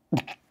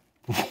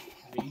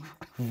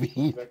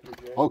 V. Vector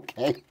J.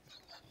 Okay.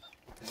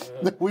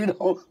 We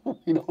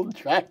don't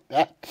track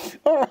that.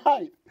 All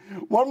right.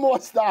 One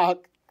more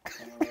stock.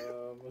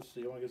 Let's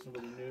see. I want to get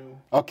somebody new.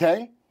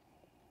 Okay.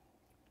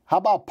 How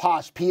about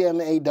Posh,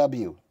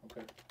 PMAW?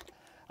 Okay.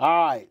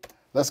 All right.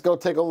 Let's go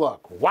take a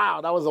look.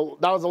 Wow, that was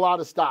a lot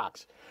of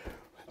stocks.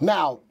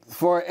 Now,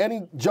 for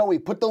any Joey,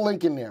 put the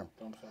link in there.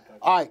 Don't stop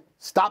typing. All right.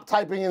 Stop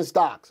typing in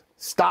stocks.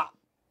 Stop.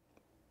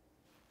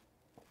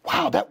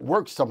 Wow, that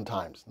works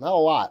sometimes. Not a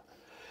lot.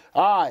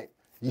 All right.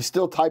 You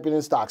still typing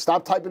in stocks.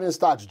 Stop typing in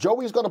stocks.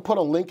 Joey's going to put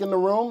a link in the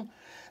room.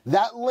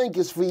 That link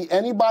is for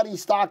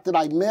anybody's stock that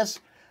I miss.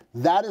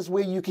 That is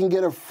where you can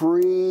get a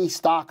free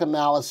stock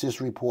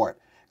analysis report.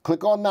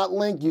 Click on that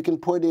link. You can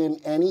put in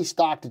any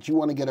stock that you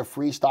want to get a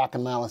free stock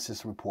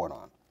analysis report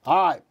on.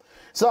 All right.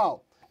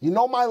 So, you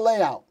know my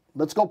layout.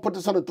 Let's go put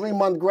this on a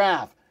 3-month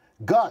graph.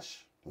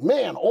 Gush.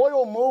 Man,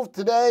 oil moved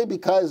today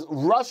because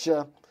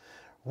Russia,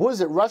 what is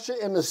it? Russia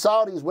and the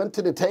Saudis went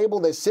to the table.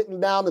 They're sitting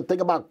down to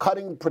think about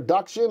cutting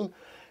production.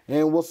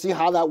 and we'll see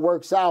how that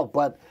works out.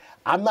 But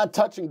I'm not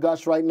touching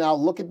Gush right now.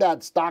 Look at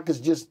that. Stock is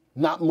just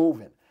not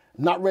moving.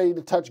 Not ready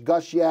to touch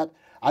Gush yet.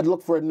 I'd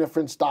look for a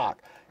different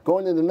stock.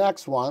 Going to the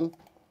next one.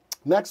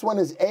 Next one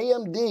is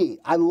AMD.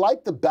 I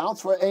like the bounce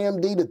for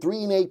AMD, the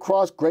 3 and 8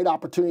 cross, great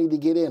opportunity to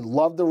get in.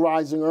 Love the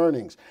rising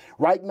earnings.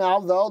 Right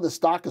now, though, the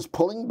stock is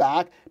pulling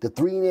back, the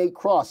 3 and 8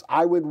 cross.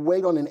 I would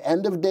wait on an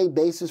end-of-day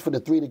basis for the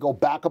 3 to go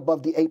back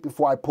above the 8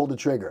 before I pull the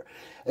trigger.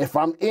 If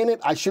I'm in it,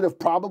 I should have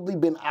probably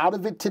been out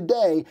of it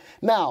today.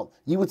 Now,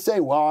 you would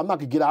say, well, I'm not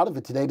going to get out of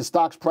it today. The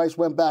stock's price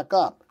went back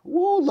up.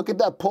 Whoa, look at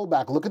that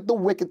pullback. Look at the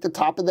wick at the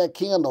top of that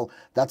candle.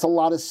 That's a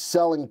lot of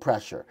selling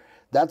pressure.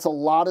 That's a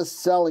lot of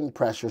selling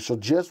pressure, so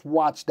just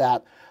watch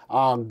that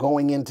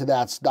going into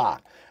that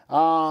stock.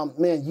 Man,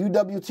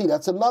 UWT,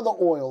 that's another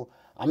oil.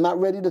 I'm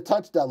not ready to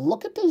touch that.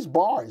 Look at these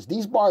bars.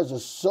 These bars are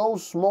so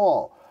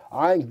small.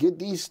 All right, get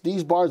these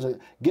bars.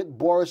 Get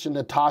Boris and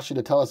Natasha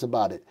to tell us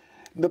about it.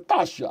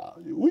 Natasha,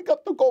 we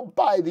got to go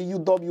buy the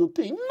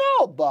UWT.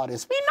 No,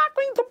 Boris, we're not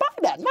going to buy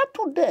that. Not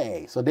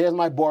today. So there's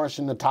my Boris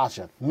and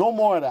Natasha. No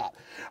more of that.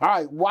 All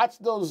right, watch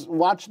those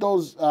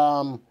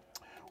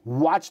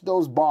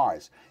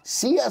bars.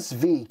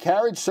 CSV,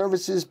 carriage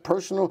services,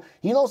 personal.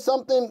 You know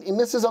something, and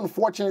this is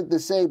unfortunate to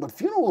say, but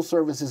funeral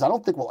services I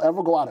don't think will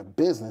ever go out of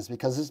business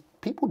because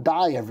people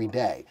die every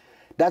day.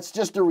 That's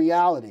just the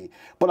reality.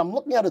 But I'm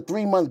looking at a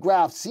 3-month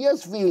graph.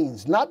 CSV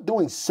is not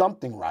doing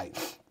something right.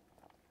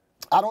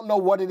 I don't know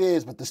what it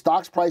is, but the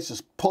stock's price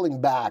is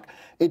pulling back.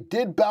 It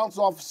did bounce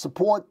off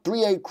support,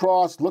 3-8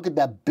 cross. Look at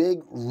that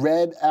big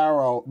red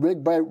arrow,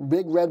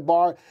 big red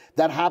bar.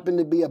 That happened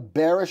to be a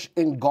bearish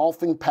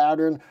engulfing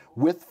pattern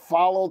with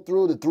follow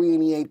through the 3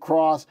 and the 8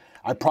 cross.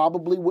 I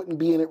probably wouldn't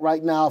be in it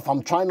right now. If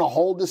I'm trying to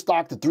hold the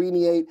stock, the 3 and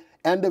the 8,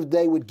 end of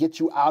day would get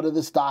you out of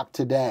the stock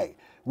today.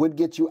 Would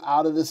get you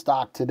out of the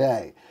stock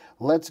today.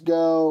 Let's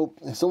go.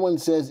 Someone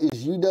says,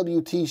 is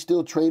UWT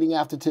still trading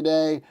after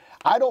today?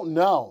 I don't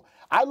know.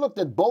 I looked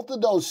at both of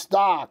those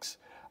stocks.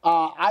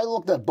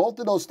 UWT,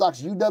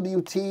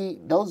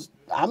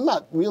 I'm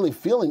not really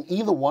feeling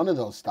either one of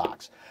those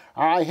stocks.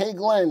 All right, hey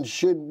Glenn,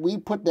 should we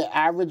put the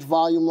average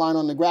volume line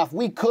on the graph?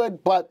 We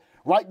could, but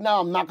right now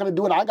I'm not going to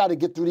do it. I got to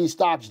get through these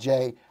stocks,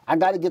 Jay. I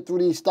got to get through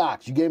these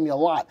stocks. You gave me a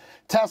lot.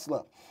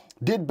 Tesla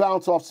did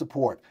bounce off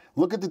support.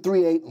 Look at the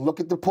 3.8. Look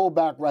at the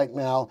pullback right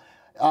now.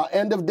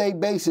 End of day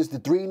basis, the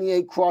 3 and the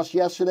 8 cross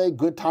yesterday,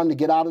 good time to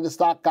get out of the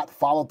stock, got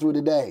followed through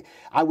today.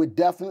 I would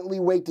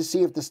definitely wait to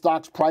see if the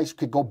stock's price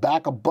could go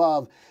back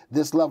above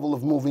this level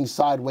of moving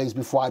sideways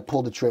before I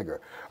pull the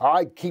trigger. All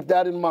right, keep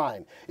that in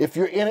mind. If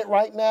you're in it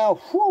right now,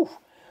 you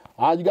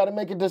got to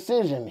make a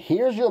decision.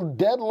 Here's your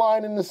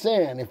deadline in the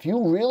sand. If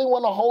you really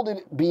want to hold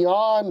it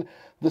beyond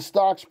the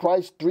stock's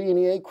price, 3 and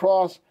the 8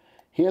 cross,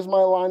 here's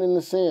my line in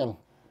the sand.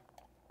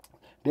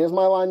 There's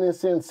my line in the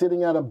sand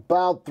sitting at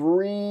about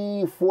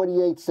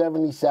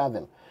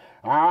 348.77.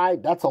 All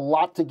right, that's a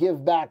lot to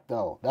give back,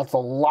 though. That's a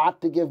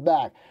lot to give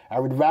back. I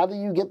would rather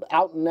you get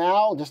out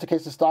now, just in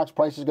case the stock's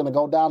price is going to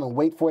go down, and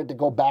wait for it to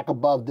go back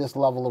above this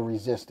level of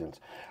resistance.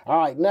 All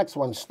right, next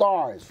one,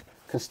 Stars,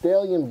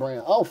 Castellian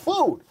brand. Oh,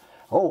 food.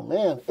 Oh,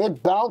 man,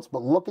 it bounced,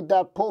 but look at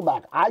that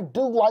pullback. I do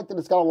like that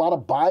it's got a lot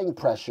of buying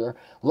pressure.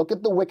 Look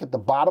at the wick at the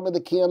bottom of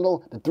the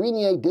candle. The 3 and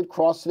the 8 did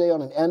cross today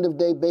on an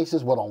end-of-day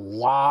basis with a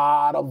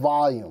lot of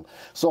volume.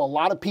 So a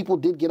lot of people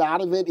did get out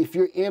of it. If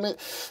you're in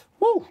it,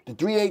 woo, the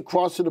 3-8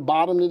 crossed to the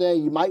bottom today.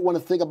 You might want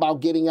to think about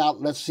getting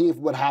out. Let's see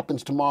what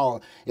happens tomorrow.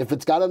 If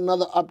it's got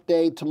another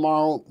update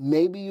tomorrow,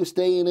 maybe you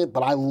stay in it, but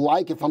I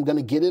like, if I'm going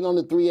to get in on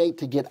the 3-8,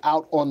 to get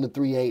out on the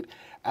 3-8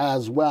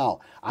 as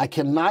well. I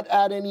cannot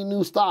add any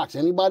new stocks.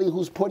 Anybody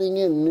who's putting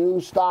in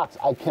new stocks,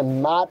 I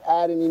cannot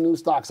add any new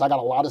stocks. I got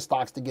a lot of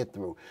stocks to get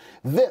through.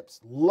 VIPs,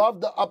 love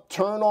the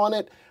upturn on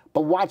it,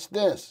 but watch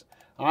this.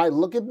 All right,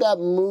 look at that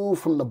move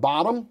from the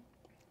bottom.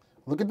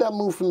 Look at that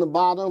move from the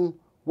bottom.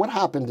 What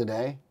happened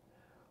today?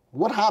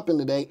 What happened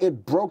today?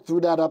 It broke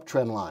through that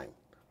uptrend line.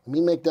 Let me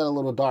make that a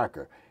little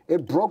darker.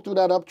 It broke through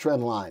that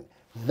uptrend line.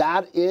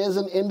 That is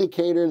an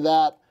indicator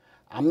that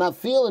I'm not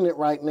feeling it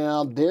right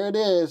now. There it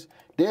is.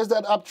 There's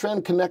that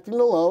uptrend connecting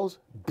the lows.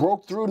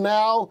 Broke through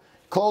now,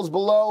 closed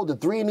below. The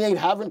 3 and the 8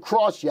 haven't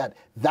crossed yet.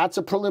 That's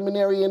a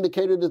preliminary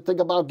indicator to think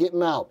about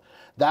getting out.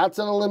 That's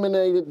a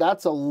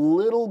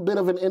little bit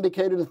of an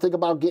indicator to think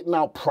about getting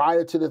out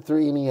prior to the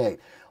 3 and the 8.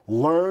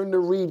 Learn to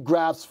read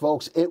graphs,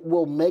 folks. It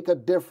will make a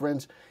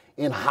difference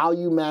in how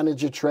you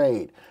manage your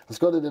trade. Let's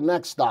go to the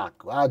next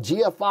stock.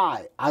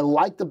 GFI, I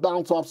like the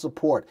bounce off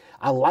support.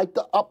 I like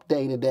the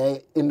update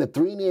today in the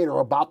 3 and the 8 are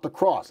about to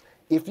cross.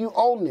 If you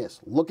own this,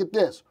 look at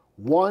this.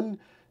 1,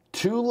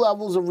 2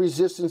 levels of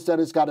resistance that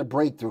it's got to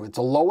break through. It's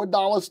a lower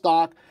dollar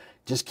stock.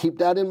 Just keep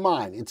that in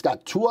mind. It's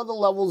got 2 other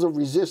levels of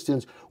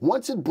resistance.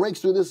 Once it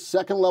breaks through this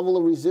second level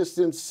of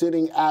resistance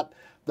sitting at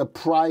the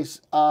price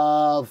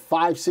of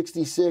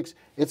 566,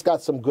 it's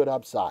got some good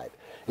upside.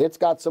 It's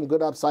got some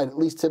good upside, at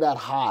least to that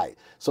high.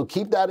 So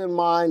keep that in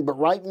mind. But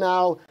right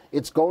now,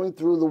 it's going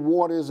through the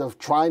waters of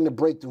trying to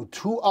break through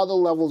 2 other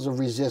levels of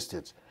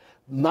resistance.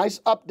 Nice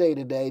update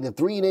today. The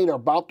 3 and 8 are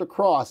about to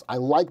cross. I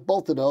like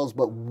both of those,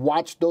 but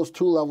watch those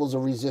 2 levels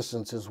of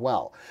resistance as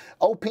well.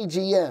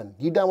 OPGN.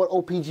 You done with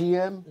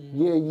OPGN?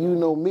 Yeah, you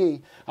know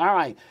me. All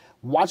right.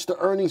 Watch the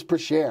earnings per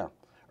share.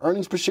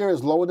 Earnings per share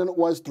is lower than it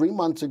was 3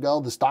 months ago.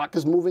 The stock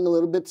is moving a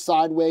little bit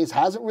sideways.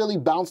 Hasn't really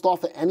bounced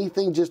off of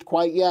anything just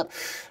quite yet.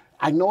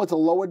 I know it's a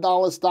lower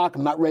dollar stock.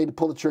 I'm not ready to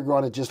pull the trigger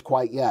on it just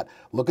quite yet.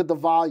 Look at the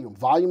volume.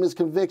 Volume is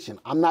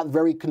conviction. I'm not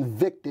very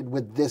convicted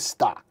with this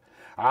stock.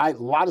 All right,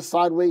 a lot of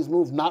sideways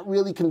move, not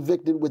really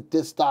convicted with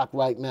this stock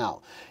right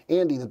now.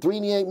 Andy, the 3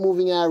 and 8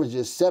 moving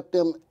averages,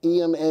 Sifting,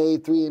 EMA,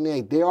 3 and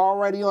 8, they're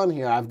already on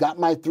here. I've got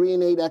my 3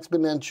 and 8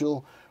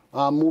 exponential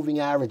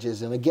moving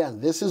averages. And again,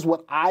 this is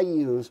what I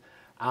use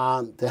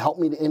to help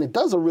me, and it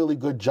does a really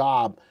good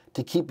job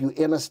to keep you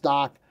in a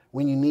stock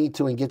when you need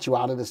to and get you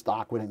out of the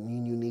stock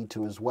when you need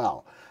to as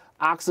well.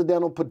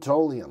 Occidental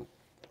Petroleum.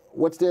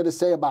 What's there to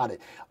say about it?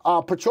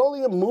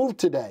 Petroleum moved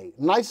today.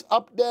 Nice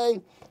up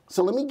day.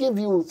 So let me give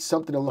you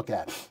something to look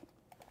at.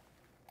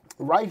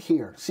 Right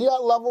here. See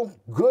that level?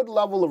 Good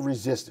level of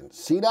resistance.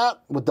 See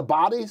that with the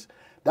bodies?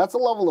 That's a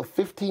level of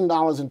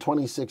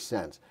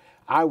 $15.26.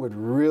 I would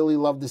really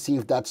love to see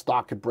if that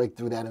stock could break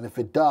through that. And if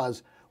it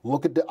does,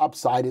 look at the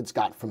upside it's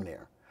got from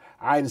there.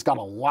 All right, it's got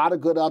a lot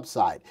of good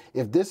upside.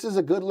 If this is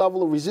a good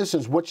level of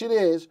resistance, which it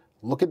is,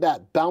 look at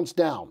that. Bounce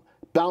down,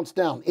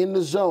 in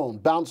the zone,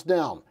 bounce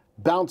down,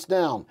 bounce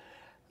down.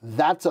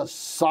 That's a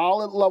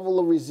solid level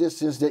of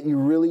resistance that you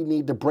really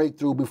need to break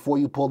through before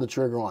you pull the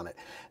trigger on it.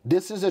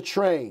 This is a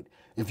trade.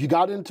 If you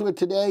got into it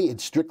today,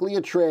 it's strictly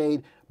a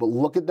trade, but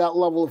look at that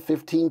level of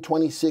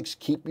 15.26.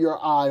 Keep your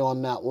eye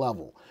on that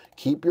level.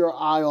 Keep your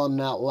eye on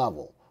that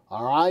level.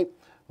 All right,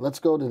 let's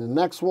go to the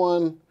next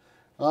one.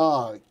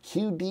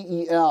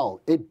 QDEL.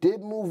 It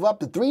did move up.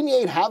 The 3 and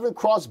 8 haven't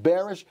crossed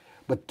bearish,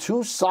 but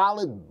 2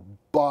 solid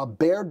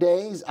bear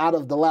days out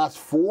of the last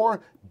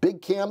 4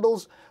 big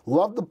candles.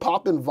 Love the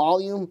pop in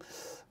volume.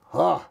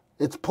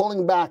 It's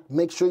pulling back.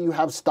 Make sure you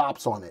have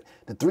stops on it.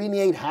 The 3 and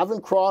 8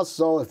 haven't crossed,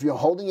 so if you're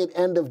holding it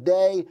end of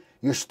day,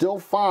 you're still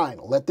fine.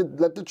 Let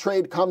the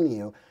trade come to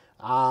you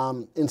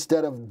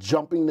instead of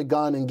jumping the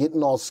gun and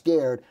getting all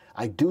scared.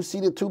 I do see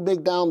the 2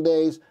 big down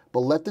days, but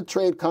let the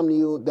trade come to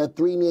you. That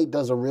 3 and 8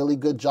 does a really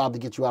good job to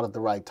get you out at the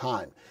right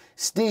time.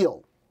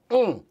 Steel,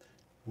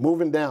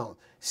 moving down.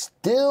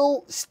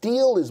 Steel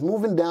is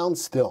moving down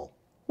still.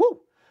 Woo!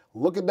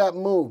 Look at that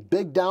move.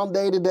 Big down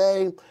day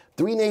today.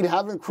 3 and 8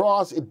 haven't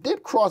crossed. It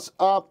did cross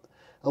up.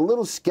 A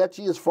little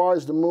sketchy as far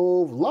as the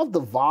move. Love the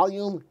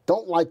volume.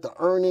 Don't like the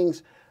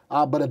earnings.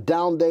 But a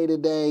down day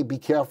today. Be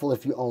careful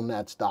if you own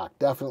that stock.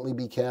 Definitely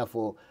be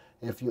careful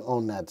if you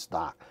own that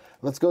stock.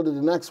 Let's go to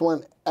the next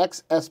one.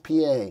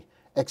 XSPA.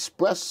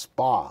 Express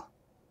Spa.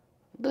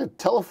 The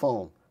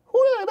telephone. Who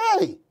are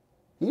they?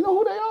 You know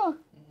who they are?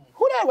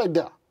 Who that right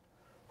there?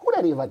 Who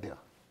that is right there?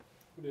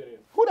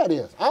 Who that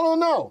is? I don't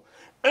know.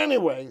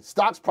 Anyway,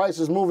 stocks price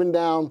is moving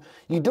down.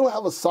 You do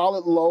have a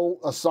solid low,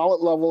 a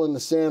solid level in the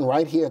sand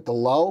right here at the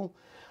low.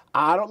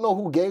 I don't know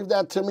who gave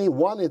that to me.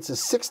 One, it's a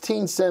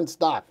 16-cent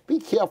stock. Be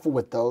careful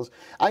with those.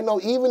 I know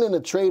even in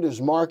the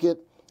trader's market,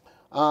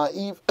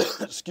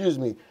 excuse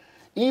me,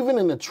 even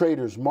in the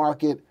trader's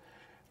market,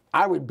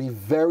 I would be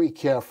very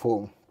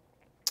careful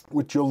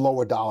with your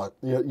lower dollar,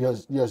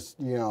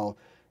 your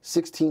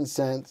 16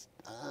 cents.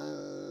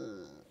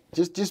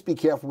 Just be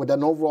careful with that.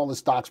 And overall, the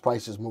stock's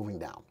price is moving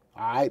down.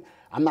 All right,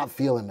 I'm not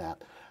feeling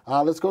that.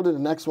 Let's go to the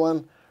next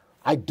one.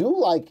 I do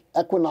like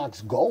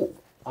Equinox Gold.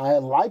 I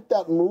like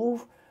that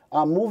move.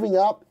 Moving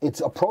up,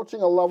 it's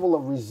approaching a level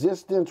of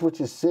resistance,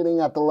 which is sitting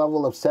at the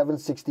level of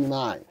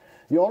 769.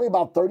 You're only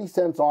about 30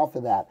 cents off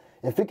of that.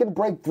 If it can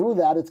break through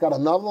that, it's got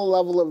another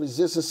level of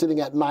resistance sitting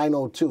at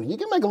 902. You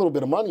can make a little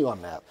bit of money on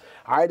that.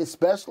 All right,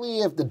 especially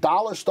if the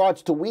dollar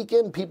starts to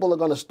weaken, people are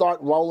going to start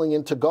rolling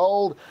into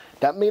gold.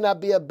 That may not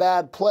be a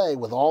bad play.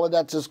 With all of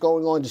that just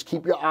going on, just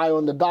keep your eye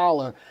on the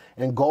dollar,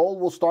 and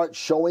gold will start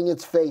showing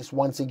its face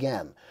once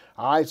again.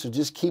 All right, so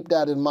just keep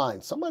that in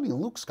mind. Somebody,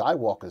 Luke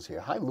Skywalker's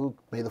here. Hi, Luke.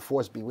 May the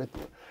force be with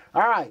you.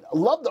 All right, I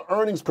love the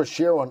earnings per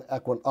share on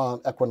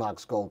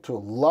Equinox Gold, too.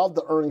 Love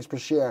the earnings per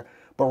share.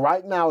 But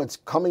right now, it's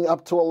coming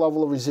up to a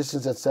level of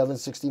resistance at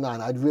 769.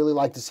 I'd really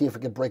like to see if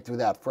it can break through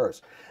that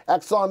first.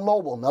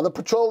 ExxonMobil, another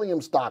petroleum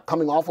stock,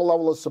 coming off a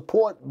level of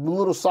support,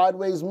 little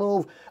sideways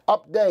move,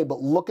 up day.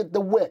 But look at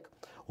the wick.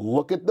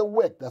 Look at the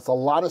wick. That's a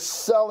lot of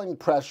selling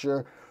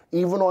pressure,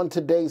 even on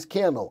today's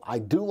candle. I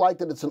do like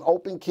that it's an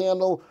open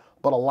candle,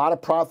 but a lot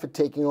of profit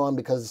taking on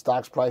because the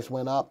stock's price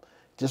went up.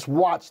 Just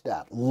watch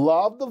that.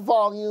 Love the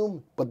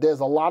volume, but there's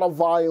a lot of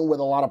volume with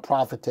a lot of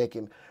profit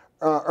taking.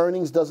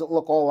 Earnings doesn't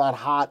look all that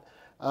hot.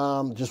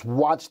 Just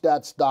watch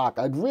that stock.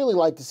 I'd really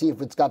like to see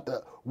if it's got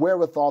the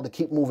wherewithal to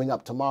keep moving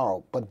up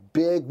tomorrow. But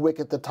big wick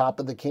at the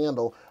top of the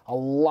candle, a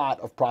lot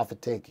of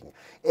profit taking.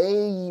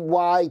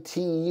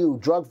 AYTU,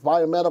 Drug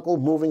Biomedical,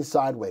 moving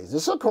sideways.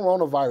 This is a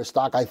coronavirus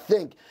stock. I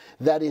think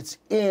that it's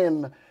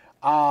in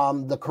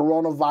the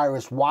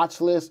coronavirus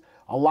watch list.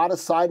 A lot of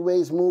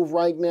sideways move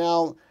right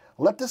now.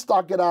 Let this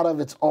stock get out of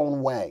its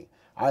own way.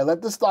 All right,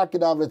 let the stock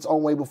get out of its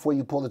own way before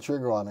you pull the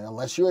trigger on it.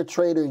 Unless you're a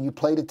trader and you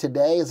played it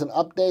today as an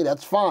update,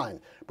 that's fine.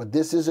 But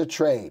this is a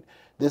trade.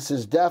 This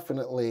is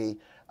definitely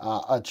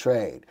a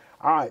trade.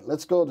 All right,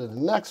 let's go to the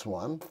next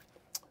one.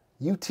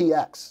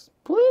 UTX.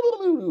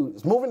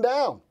 It's moving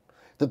down.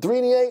 The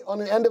 3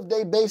 on an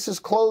end-of-day basis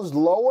closed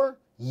lower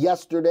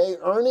yesterday.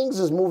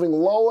 Earnings is moving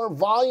lower.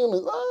 Volume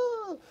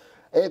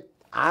is,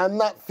 I'm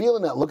not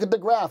feeling that. Look at the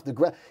graph.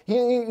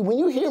 When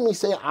you hear me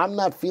say I'm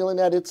not feeling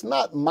that, it's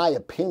not my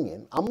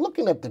opinion. I'm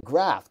looking at the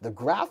graph. The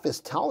graph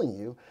is telling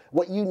you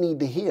what you need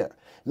to hear,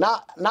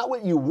 not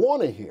what you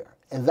want to hear.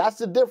 And that's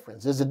the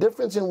difference. There's a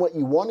difference in what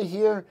you want to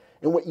hear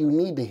and what you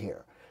need to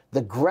hear.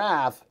 The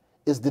graph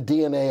is the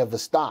DNA of the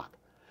stock.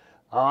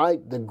 All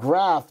right? The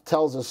graph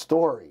tells a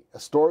story. A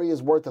story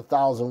is worth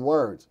 1,000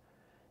 words.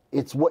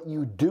 It's what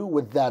you do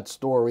with that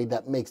story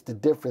that makes the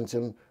difference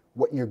in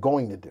what you're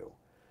going to do.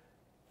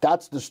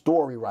 That's the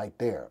story right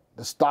there.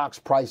 The stock's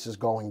price is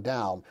going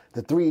down.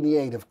 The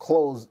 3 have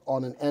closed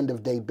on an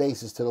end-of-day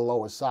basis to the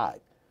lower side.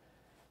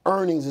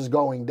 Earnings is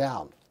going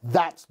down.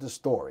 That's the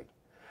story.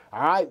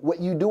 All right? What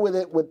you do with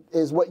it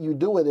is what you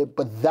do with it,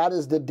 but that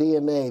is the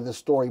DNA, the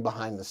story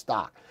behind the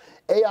stock.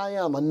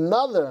 AIM,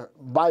 another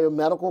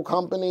biomedical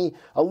company,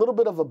 a little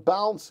bit of a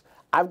bounce.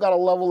 I've got a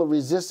level of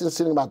resistance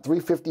sitting about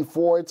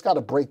 354. It's got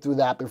to break through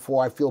that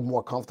before I feel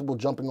more comfortable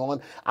jumping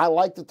on. I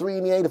like the 3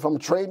 if I'm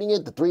trading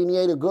it. The 3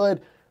 are good.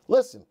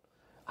 Listen,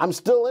 I'm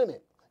still in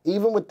it.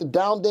 Even with the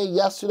down day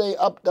yesterday,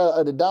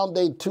 the down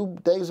day 2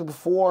 days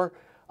before,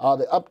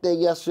 the up day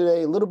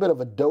yesterday, a little bit of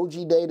a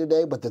doji day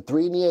today, but the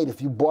 3 if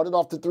you bought it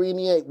off the 3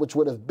 which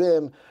would have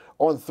been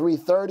on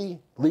 330,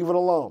 leave it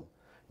alone.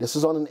 This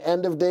is on an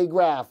end-of-day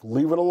graph.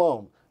 Leave it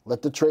alone.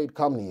 Let the trade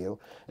come to you.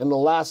 And the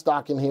last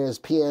stock in here is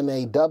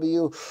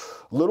PNAW.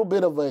 A little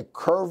bit of a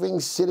curving,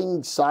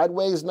 sitting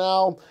sideways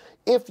now.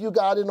 If you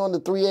got in on the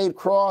 3.8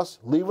 cross,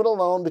 leave it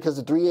alone because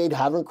the 3.8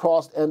 haven't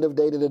crossed end of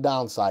day to the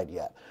downside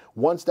yet.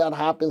 Once that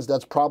happens,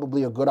 that's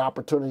probably a good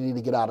opportunity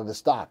to get out of the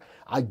stock.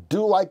 I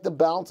do like the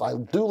bounce. I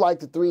do like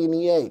the 3 and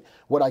the 8.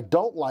 What I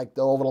don't like,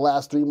 though, over the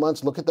last 3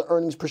 months, look at the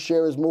earnings per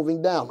share is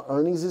moving down.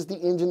 Earnings is the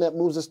engine that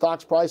moves the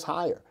stock's price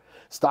higher.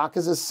 Stock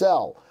is a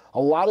sell. A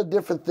lot of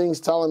different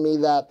things telling me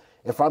that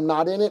if I'm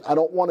not in it, I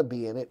don't want to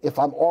be in it. If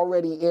I'm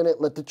already in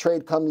it, let the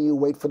trade come to you.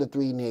 Wait for the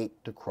 3 and the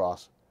 8 to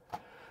cross.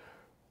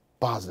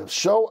 Positive.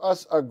 Show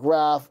us a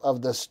graph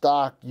of the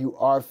stock you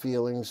are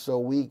feeling so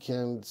we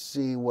can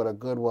see what a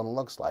good one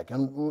looks like.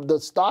 And the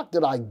stock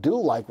that I do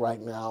like right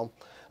now,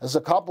 there's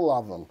a couple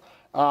of them.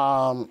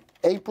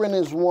 Apron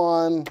is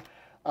one.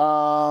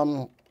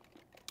 What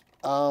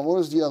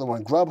was the other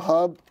one?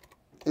 Grubhub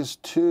is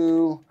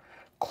 2.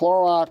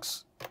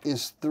 Clorox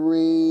is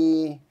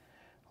 3.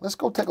 Let's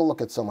go take a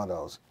look at some of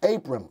those.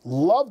 Apron.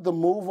 Love the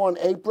move on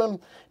Apron.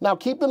 Now,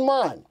 keep in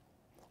mind,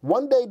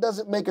 one day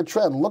doesn't make a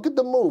trend. Look at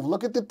the move.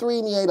 Look at the 3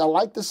 and the 8. I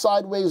like the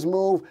sideways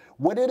move.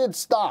 Where did it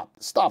stop?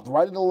 Stopped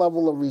right at the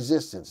level of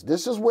resistance.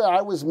 This is where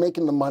I was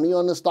making the money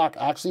on the stock,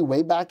 actually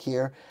way back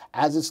here,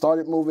 as it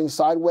started moving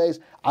sideways.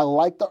 I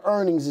like the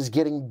earnings is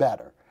getting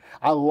better.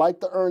 I like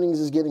the earnings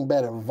is getting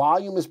better.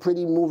 Volume is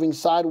pretty moving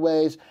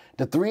sideways.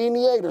 The 3 and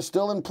the 8 are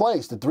still in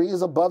place. The 3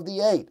 is above the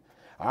 8.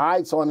 All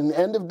right, so on an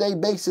end-of-day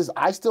basis,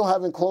 I still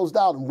haven't closed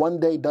out, and one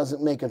day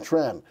doesn't make a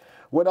trend.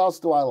 What else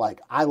do I like?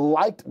 I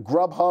liked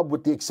Grubhub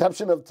with the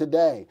exception of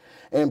today.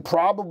 And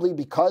probably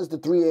because the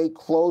 3.8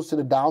 closed to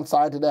the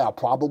downside today, I'll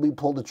probably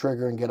pull the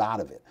trigger and get out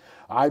of it.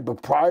 All right,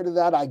 but prior to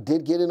that, I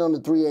did get in on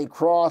the 3.8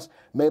 cross,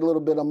 made a little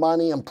bit of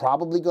money. I'm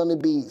probably going to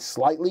be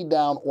slightly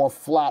down or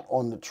flat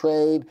on the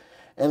trade.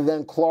 And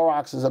then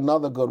Clorox is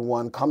another good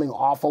one, coming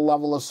off a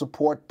level of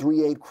support,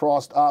 3.8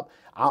 crossed up.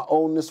 I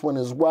own this one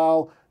as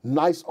well.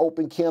 Nice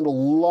open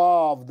candle.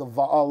 Love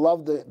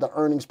the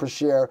earnings per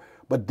share.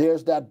 But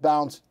there's that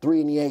bounce,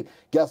 3 and the 8.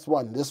 Guess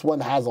what? This one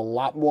has a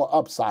lot more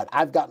upside.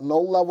 I've got no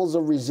levels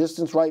of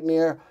resistance right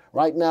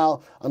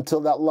now until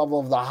that level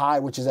of the high,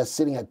 which is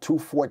sitting at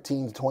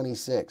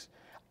 214.26.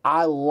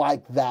 I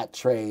like that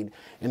trade.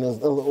 And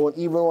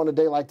even on a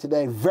day like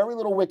today, very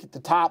little wick at the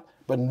top,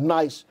 but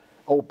nice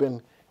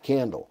open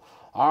candle.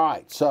 All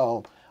right,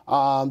 so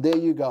there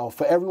you go.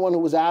 For everyone who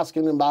was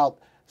asking about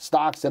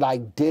stocks that I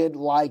did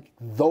like,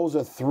 those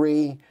are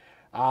 3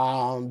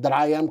 that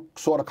I am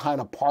sort of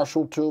kind of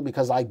partial to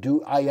because I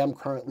am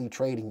currently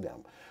trading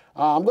them.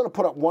 I'm going to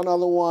put up one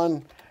other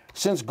one.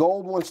 Since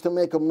gold wants to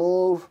make a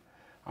move,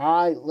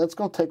 all right, let's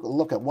go take a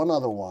look at one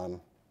other one.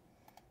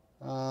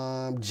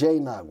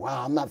 JNUG.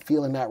 Wow, I'm not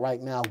feeling that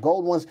right now.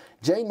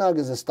 JNUG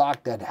is a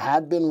stock that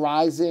had been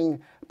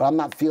rising, but I'm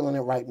not feeling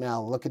it right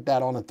now. Look at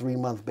that on a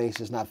 3-month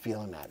basis, not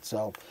feeling that.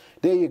 So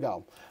there you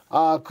go.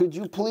 Could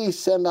you please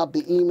send out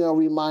the email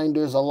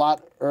reminders a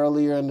lot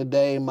earlier in the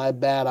day? My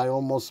bad, I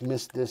almost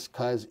missed this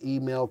because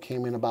email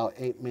came in about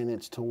 8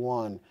 minutes to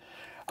 1.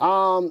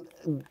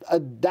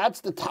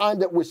 That's the time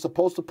that we're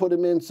supposed to put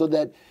them in so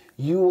that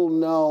you will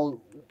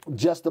know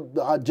just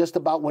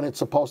about when it's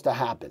supposed to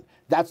happen.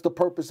 That's the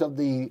purpose of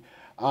the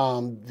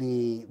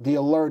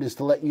alert, is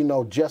to let you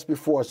know just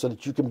before so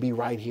that you can be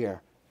right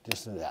here,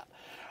 just so that.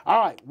 All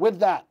right, with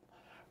that,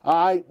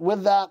 All right,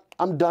 with that,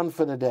 I'm done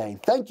for today.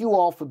 Thank you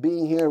all for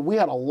being here. We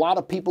had a lot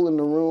of people in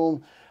the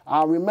room.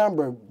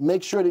 Remember,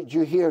 make sure that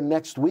you're here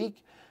next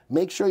week.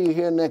 Make sure you're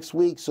here next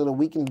week so that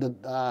we can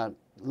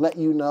let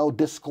you know,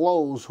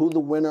 disclose who the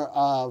winner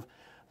of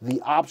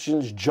the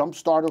options jump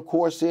starter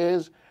course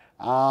is.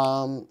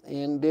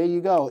 And there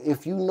you go.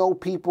 If you know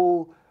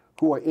people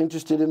who are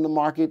interested in the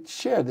market,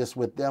 share this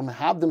with them.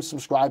 Have them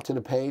subscribe to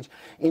the page.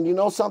 And you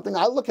know something?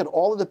 I look at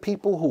all of the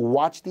people who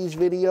watch these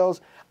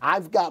videos.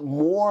 I've got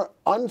more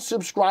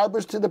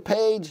unsubscribers to the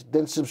page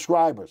than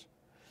subscribers.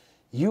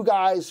 You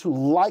guys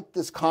who like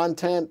this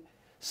content,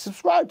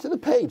 subscribe to the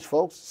page,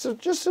 folks. So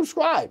just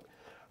subscribe.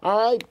 All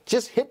right?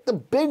 Just hit the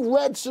big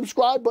red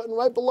subscribe button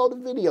right below the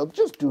video.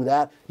 Just do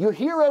that. You're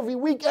here every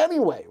week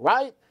anyway,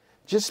 right?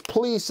 Just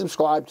please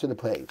subscribe to the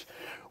page.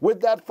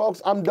 With that,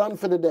 folks, I'm done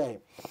for today.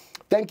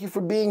 Thank you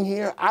for being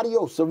here.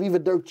 Adios,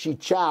 arrivederci,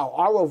 ciao,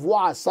 au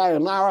revoir,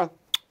 sayonara,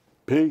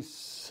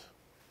 peace.